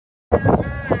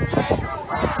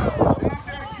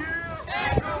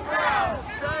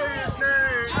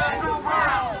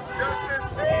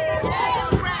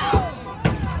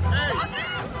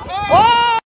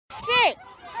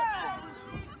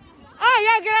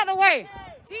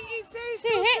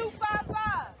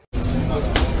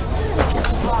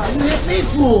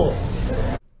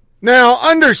 Now,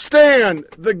 understand,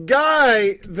 the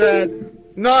guy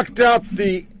that knocked out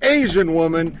the Asian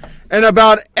woman, and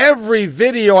about every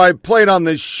video I played on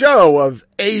this show of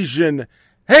Asian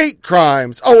hate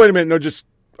crimes. Oh, wait a minute, no, just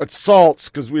assaults,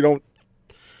 because we don't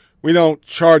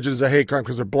charge it as a hate crime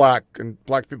because they're black, and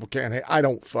black people can't hate. I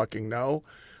don't fucking know.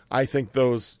 I think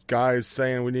those guys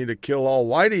saying we need to kill all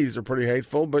whiteys are pretty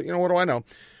hateful, but you know, what do I know?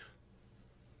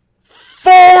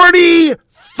 40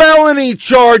 felony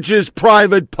charges,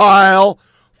 Private Pile.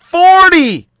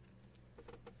 40!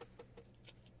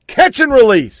 Catch and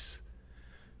release.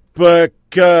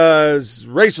 Because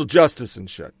racial justice and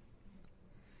shit.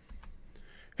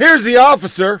 Here's the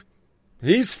officer.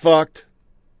 He's fucked.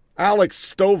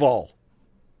 Alex Stovall.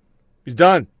 He's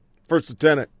done. First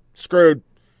lieutenant. Screwed.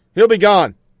 He'll be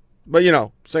gone. But, you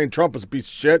know, saying Trump was a piece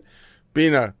of shit,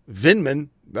 being a Vindman,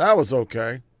 that was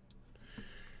okay.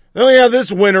 Then we have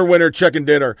this winner chicken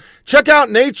dinner. Check out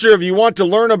Nature if you want to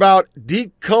learn about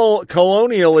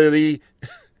decoloniality.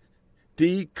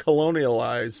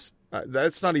 Decolonialize.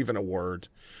 That's not even a word.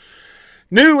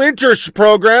 New internship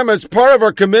program. As part of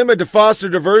our commitment to foster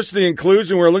diversity and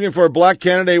inclusion, we're looking for a black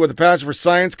candidate with a passion for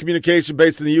science communication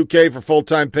based in the UK for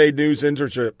full-time paid news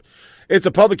internship. It's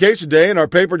a publication day, and our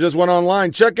paper just went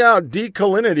online. Check out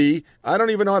decolonity. I don't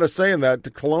even know how to say that.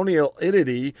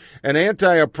 Decoloniality, an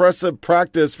anti-oppressive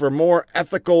practice for more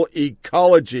ethical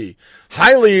ecology.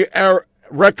 Highly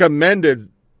recommended,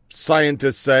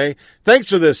 scientists say. Thanks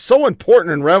for this. So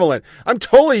important and relevant. I'm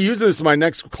totally using this in my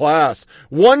next class.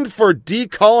 One for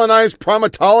decolonized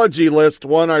primatology list.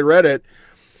 One, I read it.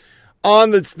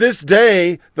 On this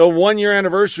day, the 1-year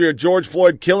anniversary of George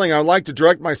Floyd killing, I'd like to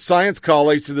direct my science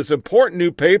colleagues to this important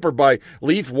new paper by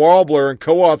Leif Warbler and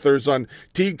co-authors on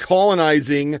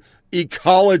decolonizing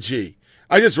ecology.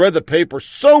 I just read the paper.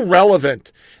 So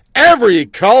relevant. Every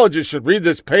ecologist should read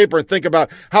this paper and think about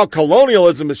how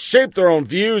colonialism has shaped their own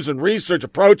views and research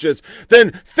approaches,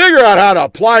 then figure out how to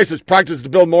apply such practices to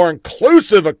build more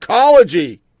inclusive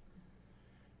ecology.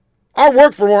 Our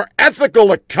work for more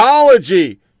ethical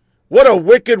ecology. What a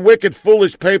wicked,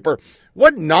 foolish paper.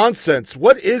 What nonsense.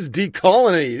 What is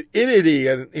decolonity?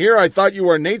 And here I thought you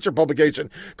were a Nature publication.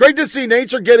 Great to see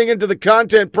Nature getting into the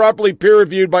content properly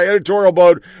peer-reviewed by editorial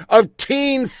board of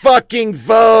Teen fucking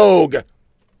Vogue.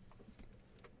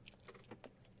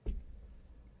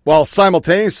 While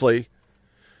simultaneously,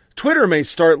 Twitter may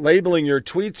start labeling your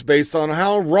tweets based on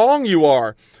how wrong you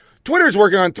are. Twitter's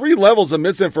working on 3 levels of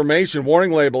misinformation.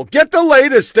 Warning label. Get the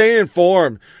latest. Stay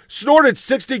informed. Snorted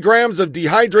 60 grams of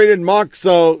dehydrated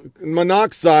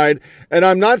monoxide, and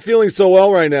I'm not feeling so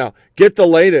well right now. Get the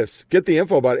latest. Get the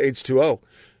info about H2O.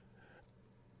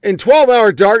 In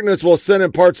 12-hour darkness will ascend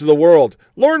in parts of the world.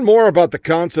 Learn more about the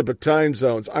concept of time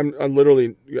zones. I'm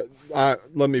literally...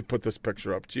 let me put this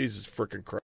picture up. Jesus freaking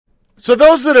Christ. So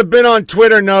those that have been on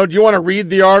Twitter know, do you want to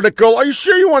read the article? Are you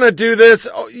sure you want to do this?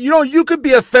 You know, you could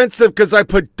be offensive because I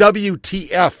put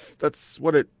WTF. That's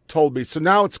what it told me. So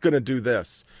now it's going to do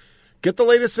this. Get the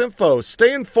latest info.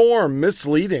 Stay informed.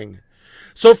 Misleading.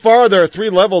 So far, there are 3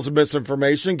 levels of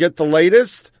misinformation. Get the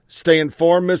latest. Stay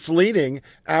informed. Misleading.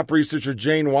 App researcher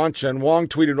Jane Wanchen. Wong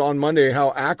tweeted on Monday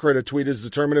how accurate a tweet is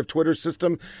determined if Twitter's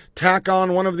system tack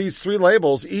on one of these 3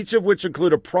 labels, each of which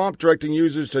include a prompt directing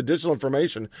users to additional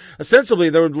information. Ostensibly,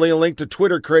 there would be a link to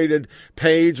Twitter-created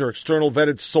page or external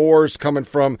vetted source coming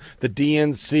from the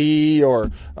DNC or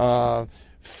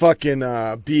fucking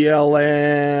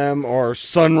BLM or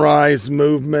Sunrise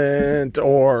Movement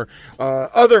or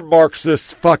other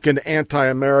Marxist fucking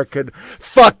anti-American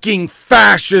fucking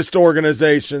fascist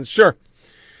organizations. Sure.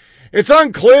 It's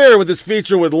unclear when this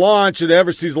feature would launch, it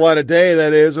ever sees the light of day,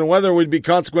 that is, and whether there would be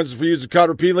consequences for users caught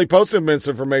repeatedly posting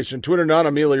misinformation. Twitter not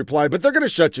immediately replied, but they're going to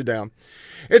shut you down.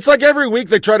 It's like every week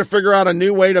they try to figure out a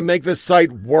new way to make this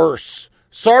site worse.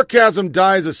 Sarcasm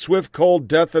dies a swift, cold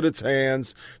death at its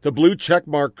hands. The blue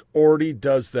checkmark already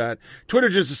does that. Twitter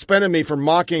just suspended me for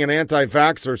mocking an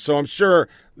anti-vaxxer, so I'm sure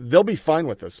they'll be fine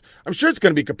with this. I'm sure it's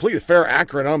going to be completely fair,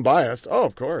 accurate, unbiased. Oh,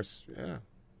 of course. Yeah.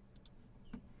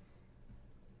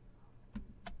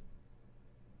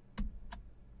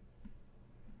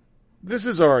 This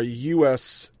is our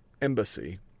U.S.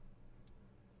 Embassy.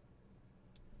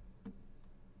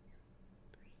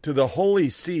 To the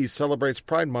Holy See celebrates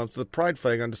Pride Month with a pride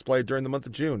flag on display during the month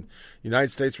of June. The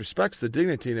United States respects the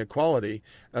dignity and equality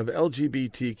of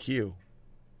LGBTQ.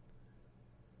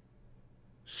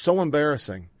 So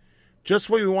embarrassing. Just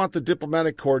what we want the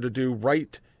diplomatic corps to do,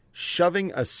 right?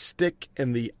 Shoving a stick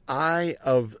in the eye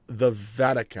of the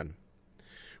Vatican.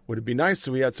 Would it be nice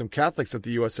if we had some Catholics at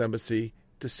the U.S. Embassy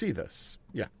to see this?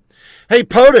 Yeah. Hey,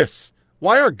 POTUS,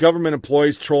 Why are government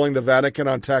employees trolling the Vatican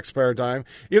on taxpayer dime?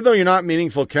 Even though you're not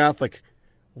meaningful Catholic,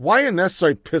 why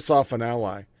unnecessarily piss off an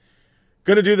ally?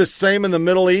 Going to do the same in the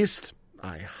Middle East?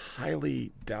 I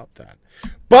highly doubt that.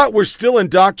 But we're still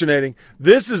indoctrinating.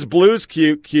 This is Blue's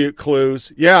Cute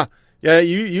Clues. Yeah,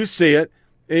 you see it.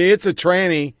 It's a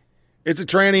tranny. It's a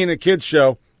tranny in a kid's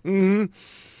show. Mm-hmm.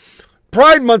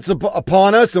 Pride Month's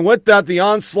upon us, and with that, the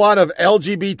onslaught of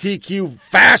LGBTQ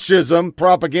fascism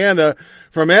propaganda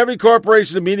from every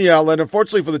corporation and media outlet.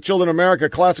 Unfortunately for the children of America,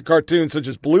 classic cartoons such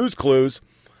as Blue's Clues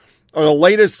are the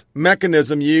latest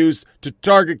mechanism used to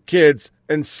target kids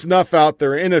and snuff out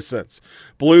their innocence.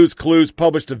 Blue's Clues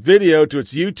published a video to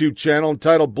its YouTube channel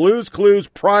entitled Blue's Clues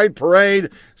Pride Parade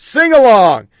Sing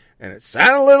Along, and it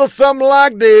sounded a little something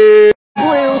like this. Blue,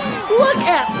 look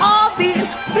at all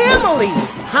these families.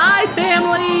 Hi,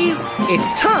 families.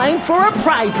 It's time for a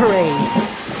pride parade.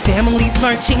 Families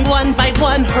marching one by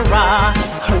one, hurrah,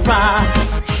 hurrah.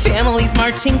 Families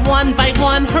marching one by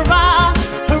one, hurrah,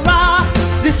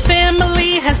 hurrah. This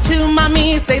family has two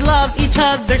mommies. They love each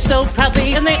other so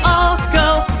proudly, and they all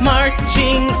go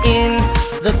marching in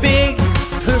the big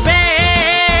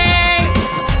parade.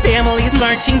 Families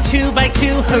marching two by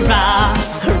two, hurrah,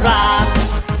 hurrah.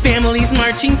 Families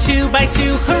marching two by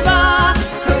two, hurrah,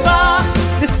 hurrah.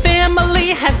 This family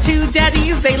has two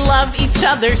daddies. They love each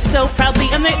other so proudly,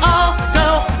 and they all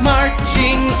go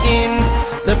marching in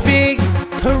the big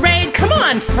parade. Come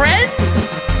on, friends!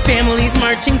 Families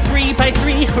marching 3 by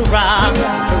 3, hurrah,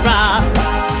 hurrah.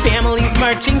 Families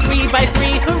marching 3 by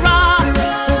 3, hurrah,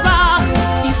 hurrah.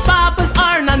 These Babas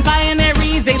are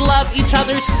non-binary. They love each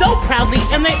other so proudly,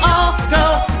 and they all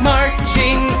go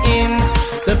marching in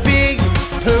the big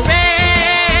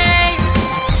parade.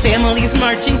 Families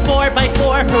marching 4 by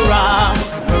 4, hurrah,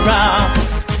 hurrah.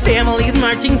 Families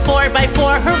marching 4 by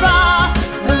 4, hurrah,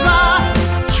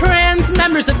 hurrah. Trans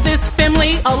members of this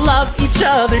family all love each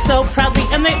other so proudly,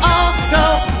 and they all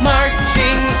go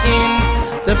marching in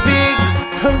the big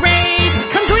parade.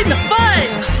 Come join the fun!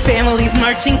 Families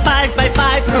marching 5 by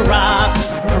 5, hurrah,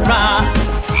 hurrah.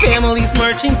 Families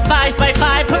marching 5 by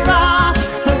 5, hurrah,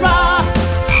 hurrah.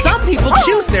 Some people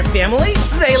choose their family.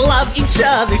 They love each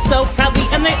other so proudly,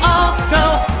 and they all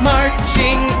go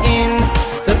marching in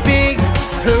the big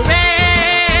parade.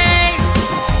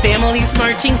 Families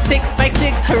marching 6 by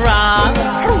 6, hurrah,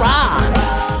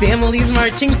 hurrah. Families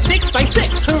marching 6 by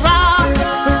 6, hurrah,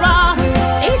 hurrah.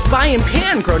 Ace, Bi, and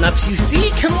Pan grown-ups, you see,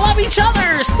 can love each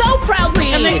other so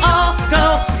proudly, and they all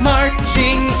go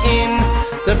marching in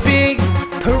the big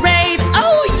parade.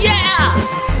 Oh yeah!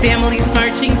 Families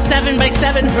marching 7 by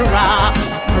 7, hurrah,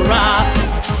 hurrah.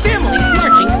 Families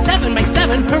marching 7 by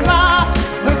 7, hurrah,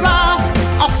 hurrah.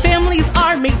 All families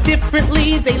are made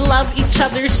differently. They love each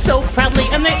other so proudly,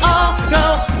 and they all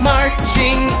go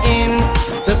marching in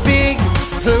the big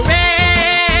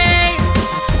parade.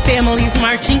 Families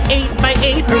marching 8 by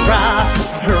 8, hurrah,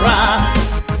 hurrah.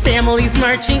 Families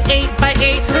marching 8 by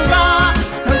 8, hurrah,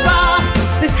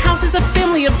 hurrah. This house is a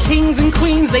family of kings and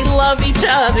queens. They love each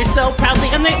other so proudly,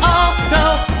 and they all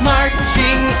go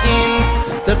marching in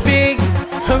the big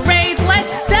parade.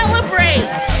 Let's celebrate!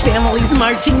 Families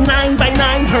marching 9 by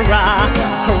 9, hurrah,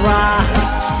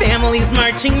 hurrah. Families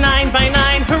marching 9 by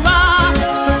 9, hurrah,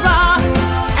 hurrah.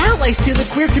 Allies to the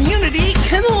queer community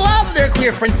can love their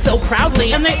queer friends so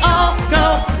proudly, and they all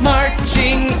go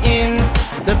marching in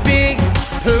the big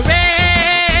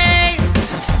parade.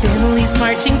 Families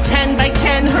marching 10 by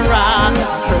 10, hurrah,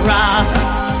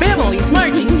 hurrah. Families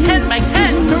marching 10 by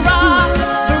 10, hurrah,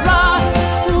 hurrah.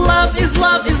 Love is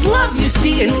love is love, you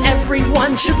see, and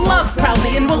everyone should love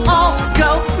proudly, and we'll all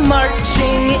go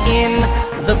marching in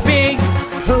the big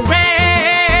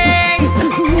parade.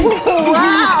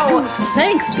 Wow!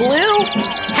 Thanks, Blue.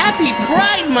 Happy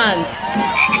Pride Month.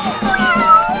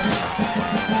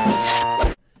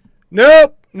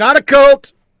 Nope, not a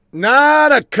cult.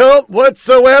 Not a cult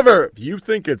whatsoever. If you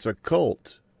think it's a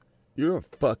cult, you're a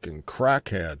fucking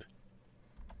crackhead.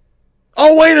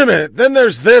 Oh, wait a minute. Then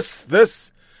there's this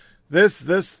thing. This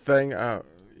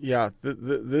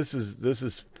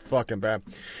is fucking bad.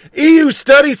 EU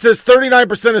study says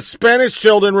 39% of Spanish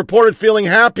children reported feeling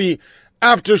happy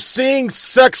after seeing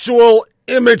sexual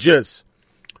images.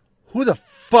 Who the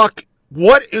fuck?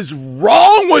 What is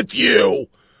wrong with you?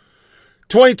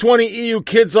 2020 EU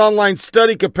Kids Online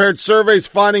study compared surveys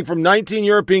finding from 19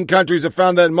 European countries and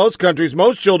found that in most countries,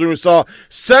 most children who saw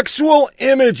sexual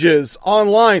images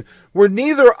online were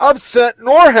neither upset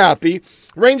nor happy,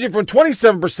 ranging from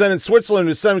 27% in Switzerland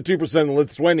to 72% in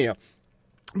Lithuania.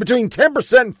 Between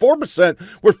 10% and 4%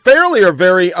 were fairly or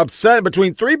very upset.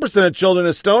 Between 3% of children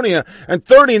in Estonia and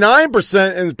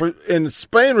 39% in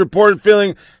Spain reported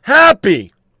feeling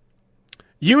happy.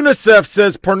 UNICEF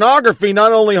says pornography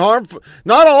not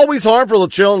always harmful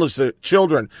to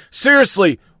children.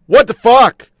 Seriously, what the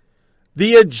fuck?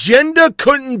 The agenda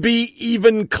couldn't be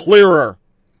even clearer.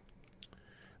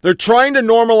 They're trying to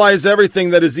normalize everything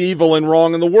that is evil and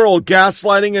wrong in the world.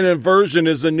 Gaslighting and inversion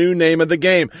is the new name of the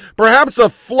game. Perhaps a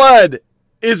flood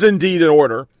is indeed in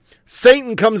order.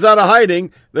 Satan comes out of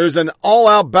hiding. There's an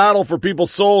all-out battle for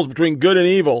people's souls between good and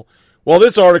evil. Well,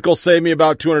 this article saved me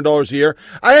about $200 a year.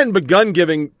 I hadn't begun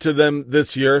giving to them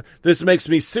this year. This makes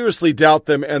me seriously doubt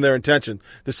them and their intention.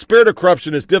 The spirit of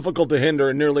corruption is difficult to hinder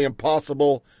and nearly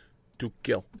impossible to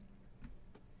kill.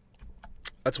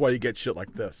 That's why you get shit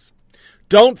like this.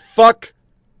 Don't fuck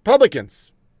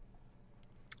Republicans.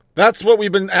 That's what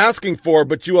we've been asking for,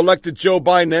 but you elected Joe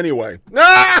Biden anyway.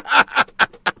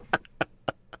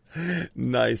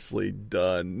 Nicely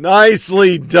done.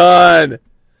 Nicely done.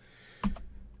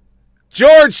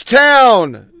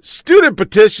 Georgetown student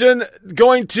petition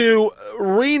going to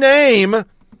rename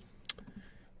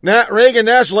Reagan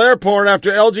National Airport after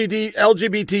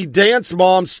LGBT dance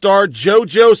mom star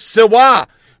JoJo Siwa.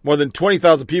 More than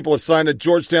 20,000 people have signed a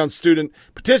Georgetown student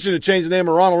petition to change the name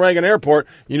of Ronald Reagan Airport.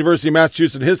 University of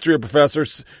Massachusetts history professor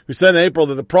who said in April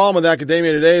that the problem with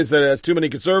academia today is that it has too many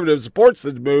conservatives supports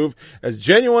the move as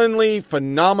genuinely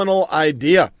phenomenal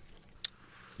idea.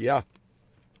 Yeah.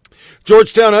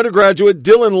 Georgetown undergraduate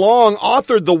Dylan Long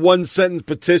authored the one-sentence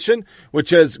petition,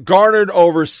 which has garnered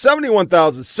over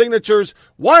 71,000 signatures.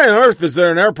 Why on earth is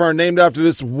there an airport named after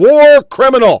this war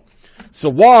criminal?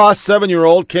 Sawa,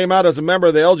 7-year-old, came out as a member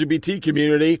of the LGBT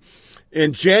community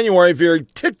in January via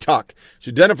TikTok.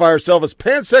 She identified herself as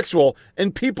pansexual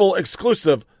and people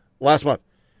exclusive last month.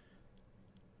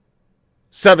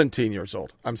 17 years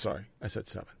old. I'm sorry, I said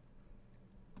 7.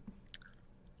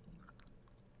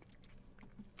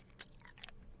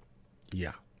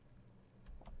 Yeah.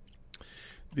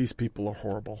 These people are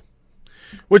horrible.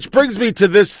 Which brings me to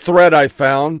this thread I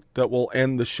found that we'll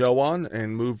end the show on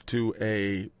and move to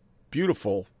a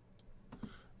beautiful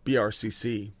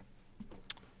BRCC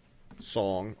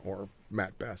song, or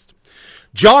Matt Best.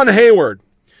 John Hayward.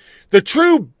 The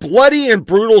true bloody and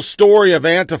brutal story of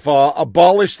Antifa,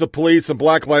 Abolish the Police, and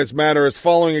Black Lives Matter is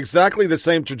following exactly the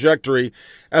same trajectory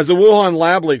as the Wuhan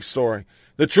lab leak story.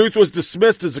 The truth was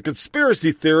dismissed as a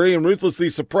conspiracy theory and ruthlessly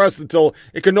suppressed until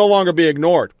it could no longer be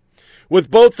ignored.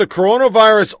 With both the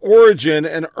coronavirus origin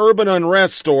and urban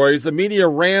unrest stories, the media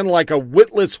ran like a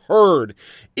witless herd,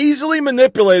 easily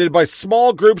manipulated by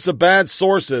small groups of bad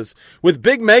sources with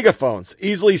big megaphones,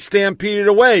 easily stampeded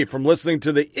away from listening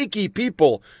to the icky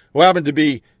people who happen to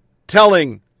be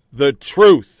telling the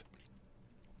truth.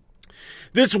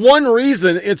 This one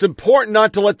reason it's important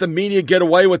not to let the media get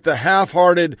away with the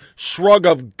half-hearted shrug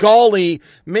of golly,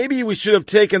 maybe we should have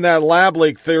taken that lab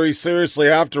leak theory seriously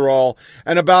after all,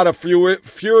 and about a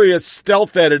furious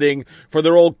stealth editing for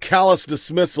their old callous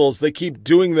dismissals. They keep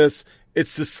doing this.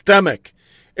 It's systemic.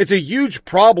 It's a huge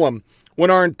problem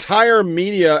when our entire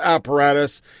media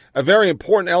apparatus, a very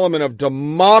important element of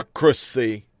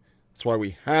democracy, that's why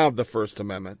we have the First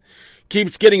Amendment,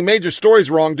 keeps getting major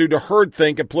stories wrong due to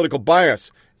herdthink and political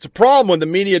bias. It's a problem when the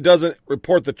media doesn't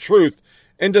report the truth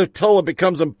until it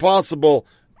becomes impossible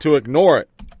to ignore it.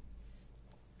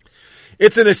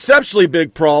 It's an exceptionally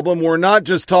big problem. We're not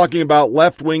just talking about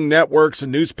left-wing networks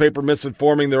and newspaper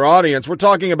misinforming their audience. We're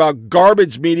talking about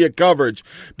garbage media coverage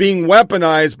being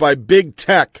weaponized by big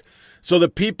tech so the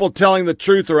people telling the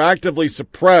truth are actively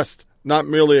suppressed, not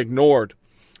merely ignored.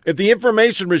 If the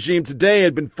information regime today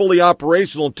had been fully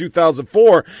operational in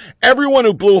 2004, everyone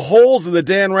who blew holes in the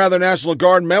Dan Rather National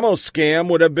Guard memo scam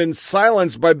would have been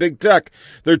silenced by big tech,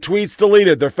 their tweets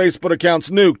deleted, their Facebook accounts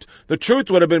nuked. The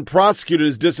truth would have been prosecuted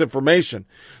as disinformation.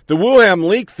 The Wuhan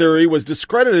leak theory was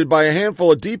discredited by a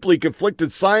handful of deeply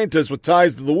conflicted scientists with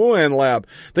ties to the Wuhan lab.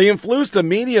 They influenced a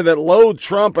media that loathed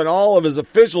Trump and all of his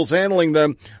officials, handling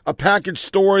them a packaged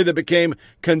story that became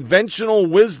conventional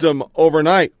wisdom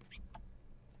overnight.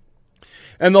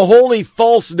 And the wholly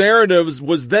false narratives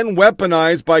was then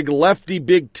weaponized by lefty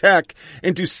big tech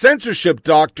into censorship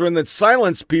doctrine that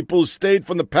silenced people who stayed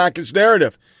from the packaged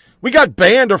narrative. We got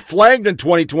banned or flagged in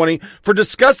 2020 for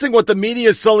discussing what the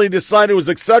media suddenly decided was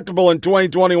acceptable in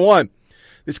 2021.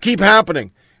 This keep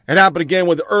happening. It happened again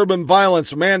with urban violence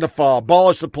from Antifa,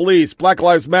 Abolish the Police, Black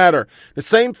Lives Matter. The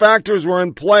same factors were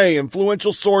in play.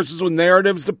 Influential sources with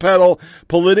narratives to peddle,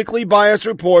 politically biased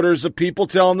reporters of people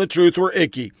telling the truth were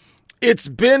icky. It's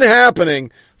been happening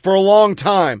for a long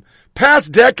time.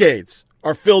 Past decades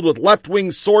are filled with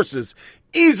left-wing sources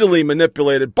easily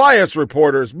manipulated, biased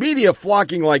reporters, media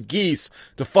flocking like geese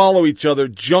to follow each other,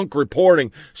 junk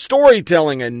reporting,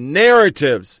 storytelling, and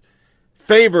narratives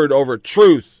favored over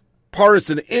truth,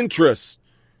 partisan interests,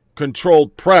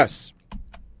 controlled press.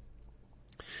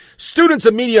 Students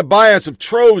of media bias have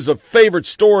troves of favorite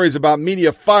stories about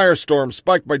media firestorms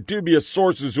spiked by dubious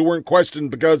sources who weren't questioned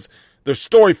because their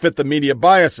story fit the media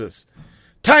biases.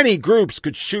 Tiny groups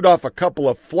could shoot off a couple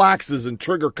of flaxes and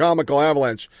trigger comical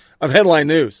avalanche of headline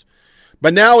news.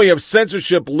 But now we have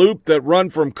censorship loop that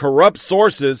run from corrupt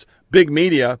sources, big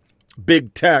media,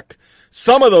 big tech.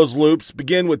 Some of those loops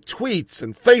begin with tweets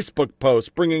and Facebook posts,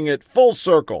 bringing it full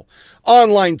circle.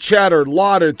 Online chatter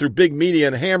lauded through big media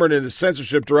and hammered into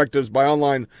censorship directives by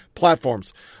online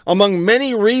platforms. Among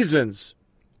many reasons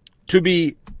to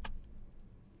be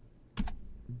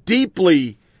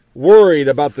deeply worried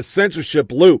about the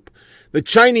censorship loop, the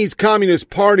Chinese Communist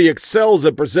Party excels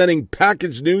at presenting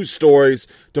packaged news stories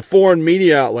to foreign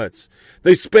media outlets.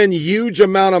 They spend huge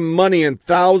amount of money and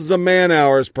thousands of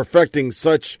man-hours perfecting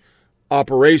such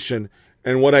operation.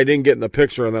 And what I didn't get in the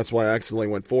picture, and that's why I accidentally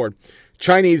went forward,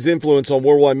 Chinese influence on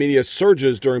worldwide media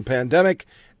surges during pandemic,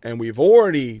 and we've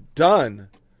already done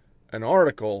an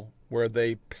article where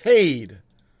they paid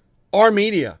our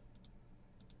media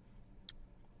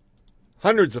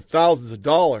hundreds of thousands of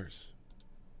dollars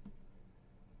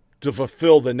to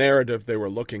fulfill the narrative they were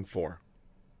looking for.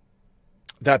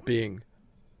 That being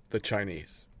the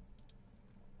Chinese.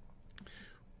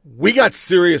 We got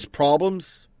serious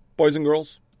problems, boys and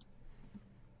girls.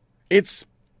 It's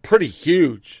pretty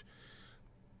huge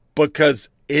because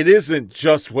it isn't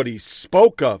just what he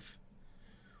spoke of.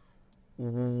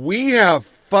 We have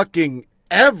fucking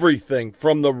everything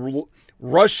from the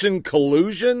Russian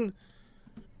collusion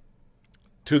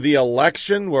to the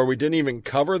election where we didn't even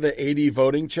cover the 80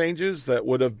 voting changes that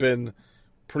would have been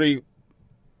pretty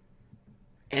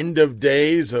end of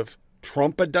days if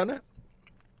Trump had done it.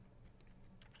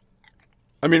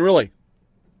 I mean, really,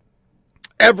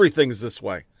 everything's this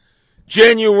way.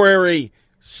 January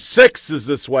 6th is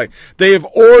this way. They have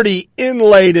already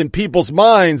inlaid in people's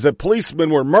minds that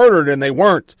policemen were murdered and they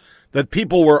weren't, that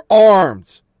people were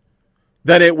armed,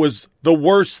 that it was the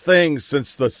worst thing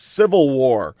since the Civil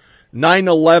War.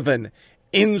 9/11,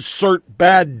 insert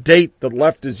bad date the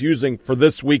left is using for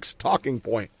this week's talking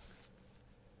point.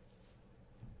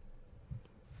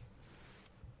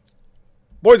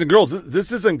 Boys and girls,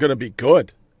 this isn't going to be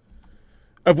good.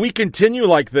 If we continue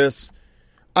like this,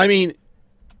 I mean,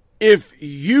 if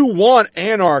you want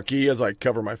anarchy, as I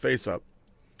cover my face up,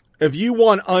 if you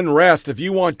want unrest, if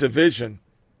you want division,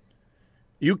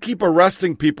 you keep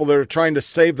arresting people that are trying to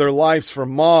save their lives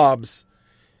from mobs,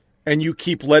 and you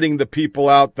keep letting the people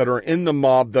out that are in the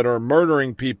mob that are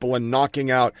murdering people and knocking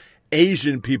out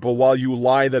Asian people while you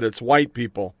lie that it's white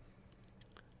people.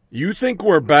 You think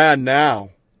we're bad now.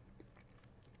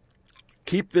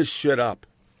 Keep this shit up.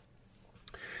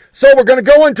 So we're going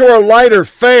to go into our lighter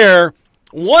fare.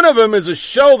 One of them is a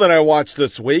show that I watched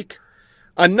this week.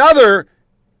 Another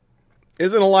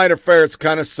isn't a lighter fare. It's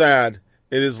kind of sad.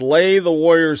 It is Lay the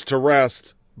Warriors to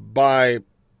Rest by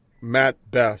Matt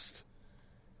Best.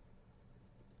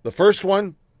 The first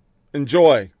one,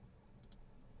 enjoy.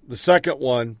 The second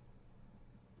one,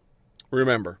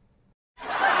 remember.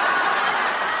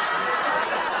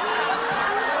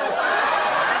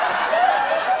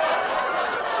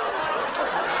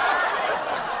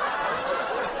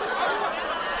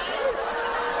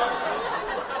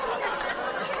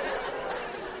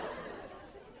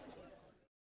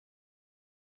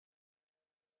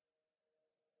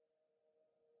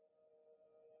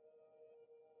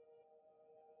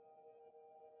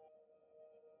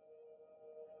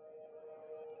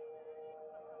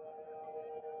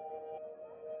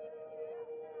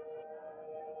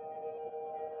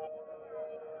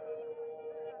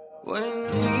 When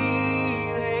we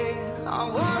lay our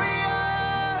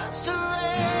warriors to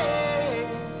rest,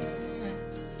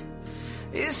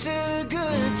 it's to the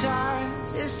good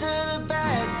times, it's to the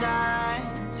bad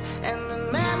times, and the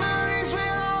memories we'll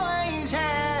always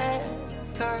have.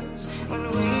 'Cause when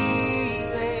we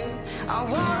lay our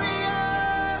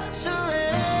warriors to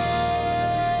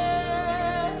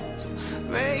rest,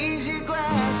 raise your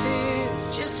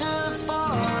glasses just to the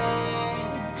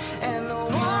fallen and the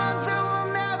ones who will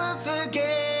never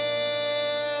forget.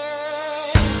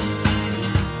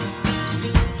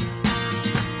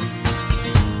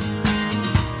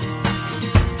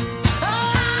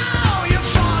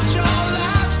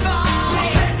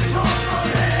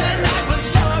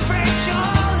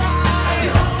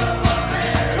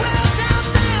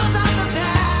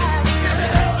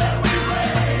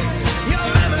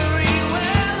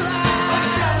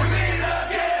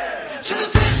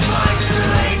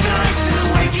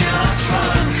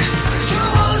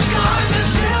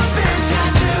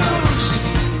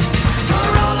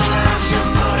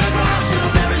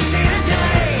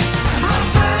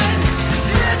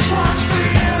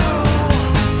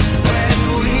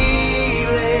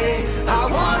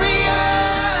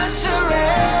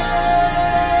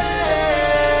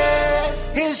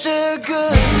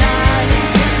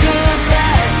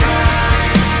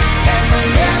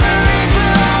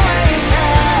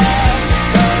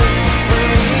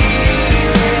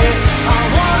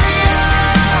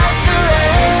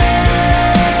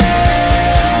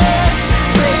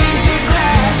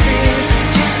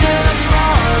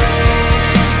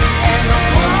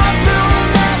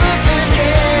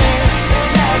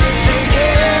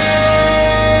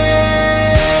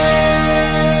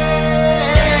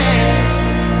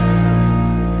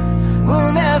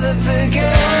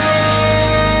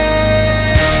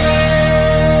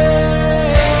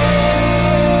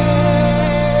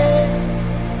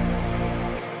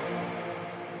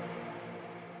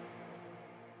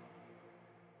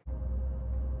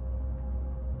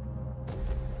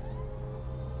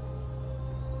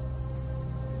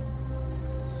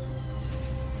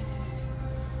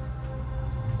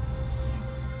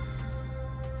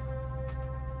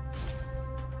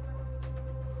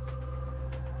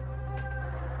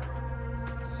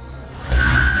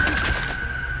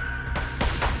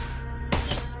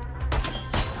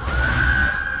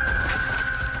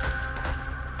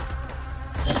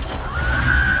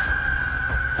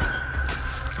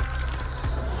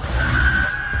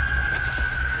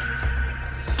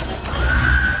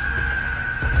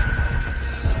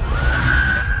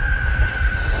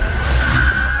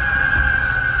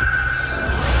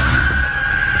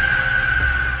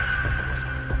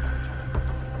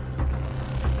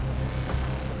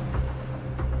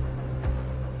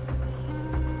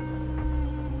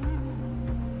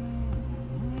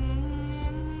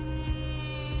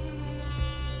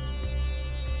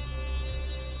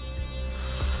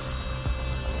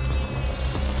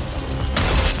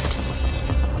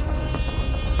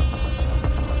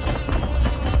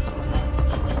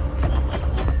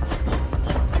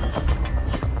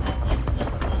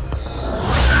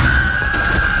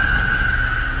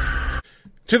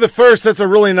 To the First, that's a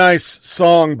really nice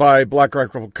song by Black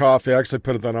Rifle Coffee. I actually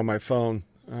put that on my phone.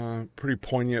 Pretty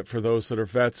poignant for those that are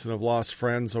vets and have lost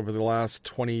friends over the last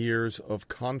 20 years of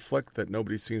conflict that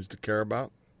nobody seems to care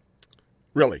about.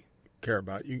 Really care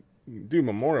about. You do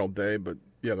Memorial Day, but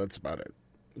yeah, that's about it.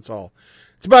 It's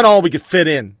about all we could fit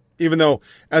in, even though,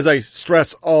 as I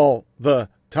stress all the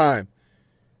time,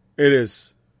 it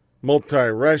is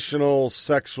multiracial,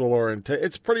 sexual orientation.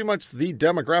 It's pretty much the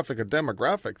demographic of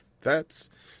demographic.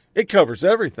 It covers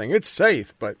everything. It's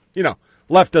safe, but,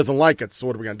 left doesn't like it, so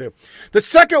what are we going to do? The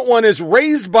second one is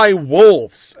Raised by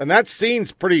Wolves, and that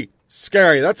scene's pretty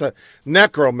scary. That's a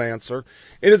necromancer.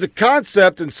 It is a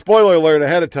concept, and spoiler alert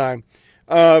ahead of time,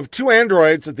 of two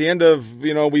androids at the end of,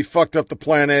 we fucked up the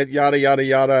planet, yada, yada,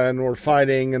 yada, and we're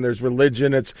fighting, and there's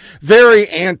religion. It's very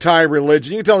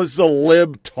anti-religion. You can tell this is a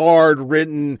libtard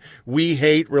written, we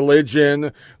hate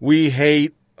religion, we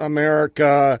hate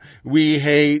America, we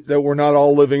hate that we're not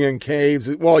all living in caves.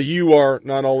 Well, you are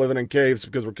not all living in caves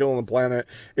because we're killing the planet.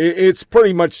 It's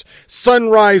pretty much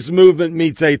Sunrise Movement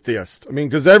meets atheist. I mean,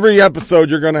 because every episode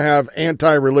you're going to have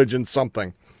anti-religion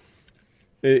something.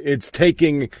 It's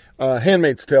taking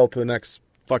Handmaid's Tale to the next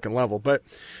fucking level. But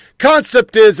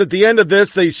concept is, at the end of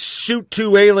this, they shoot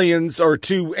two aliens or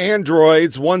two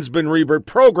androids. One's been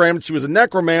reprogrammed. She was a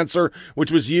necromancer,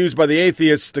 which was used by the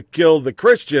atheists to kill the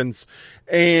Christians.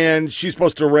 And she's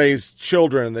supposed to raise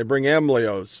children. They bring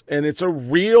embryos. And it's a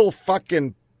real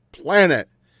fucking planet,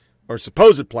 or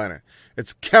supposed planet.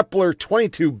 It's Kepler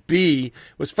 22b. It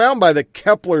was found by the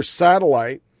Kepler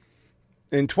satellite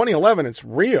in 2011. It's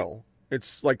real.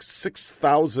 It's like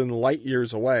 6,000 light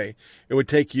years away. It would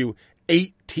take you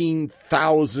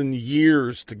 18,000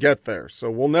 years to get there.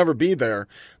 So we'll never be there.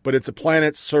 But it's a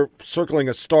planet circling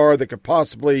a star that could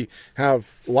possibly have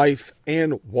life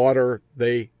and water,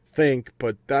 they think.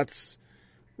 But that's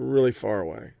really far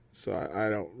away. So I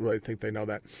don't really think they know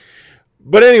that.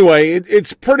 But anyway,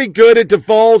 it's pretty good. It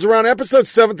devolves around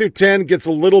episodes 7 through 10. Gets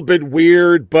a little bit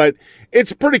weird, but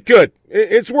it's pretty good.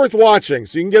 It's worth watching.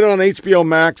 So you can get it on HBO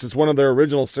Max. It's one of their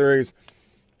original series.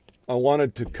 I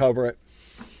wanted to cover it.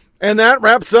 And that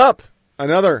wraps up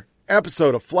another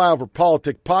episode of Flyover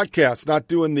Politic Podcast. Not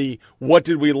doing the what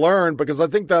did we learn, because I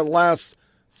think that last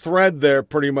thread there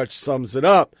pretty much sums it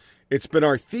up. It's been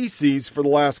our theses for the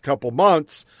last couple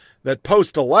months that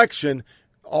post-election,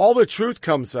 all the truth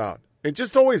comes out. It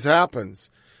just always happens.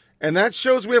 And that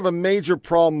shows we have a major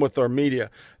problem with our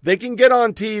media. They can get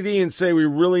on TV and say we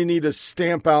really need to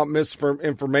stamp out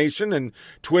misinformation, and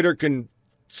Twitter can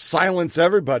silence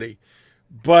everybody.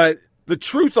 But the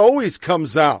truth always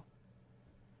comes out.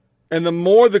 And the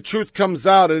more the truth comes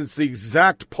out, and it's the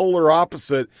exact polar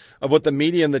opposite of what the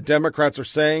media and the Democrats are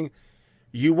saying,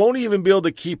 you won't even be able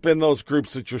to keep in those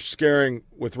groups that you're scaring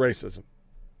with racism.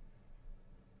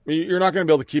 You're not going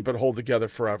to be able to keep it hold together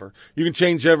forever. You can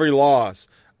change every laws.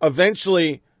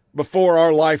 Eventually, before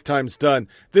our lifetime's done,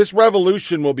 this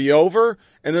revolution will be over,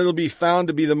 and it'll be found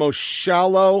to be the most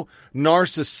shallow,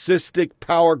 narcissistic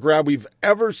power grab we've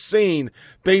ever seen,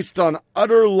 based on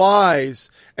utter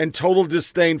lies and total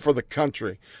disdain for the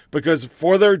country. Because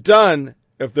before they're done,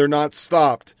 if they're not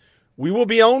stopped, we will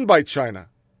be owned by China.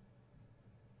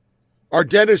 Our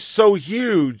debt is so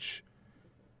huge.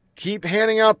 Keep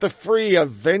handing out the free.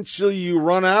 Eventually you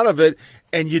run out of it,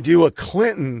 and you do a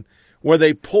Clinton where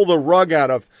they pull the rug out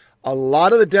of a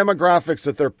lot of the demographics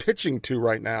that they're pitching to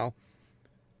right now,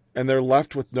 and they're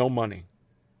left with no money.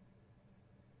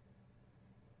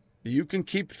 You can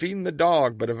keep feeding the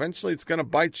dog, but eventually it's going to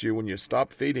bite you when you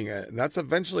stop feeding it, and that's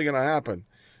eventually going to happen.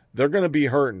 They're going to be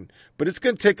hurting, but it's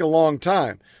going to take a long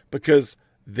time because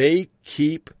they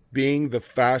keep being the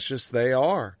fascists they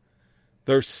are.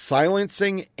 They're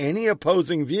silencing any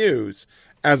opposing views,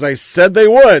 as I said they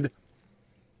would,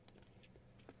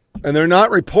 and they're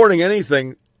not reporting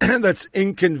anything that's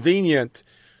inconvenient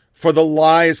for the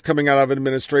lies coming out of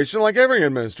administration, like every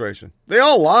administration. They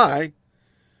all lie.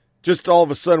 Just all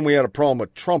of a sudden we had a problem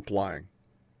with Trump lying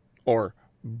or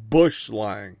Bush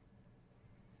lying.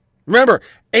 Remember,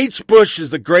 H. Bush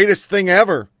is the greatest thing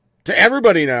ever to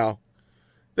everybody now.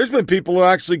 There's been people who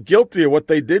are actually guilty of what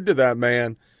they did to that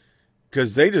man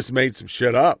because they just made some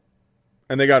shit up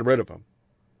and they got rid of him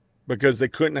because they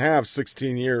couldn't have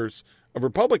 16 years of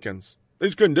Republicans. They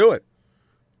just couldn't do it.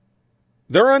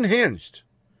 They're unhinged.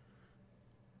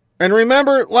 And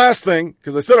remember, last thing,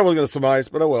 because I said I wasn't going to surmise,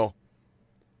 but I will.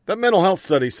 That mental health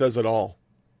study says it all.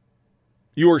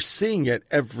 You are seeing it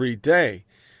every day.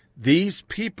 These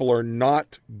people are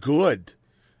not good,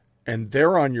 and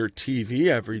they're on your TV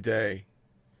every day.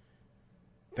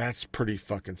 That's pretty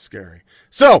fucking scary.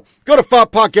 So, go to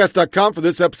foppodcast.com for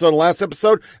this episode and last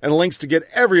episode, and links to get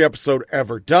every episode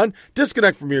ever done.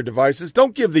 Disconnect from your devices.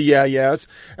 Don't give the yeah-yeahs.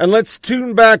 And let's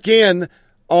tune back in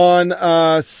on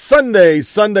Sunday,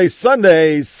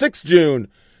 6 June,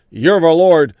 year of our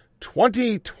Lord,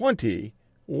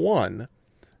 2021,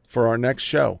 for our next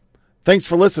show. Thanks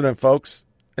for listening, folks,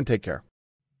 and take care.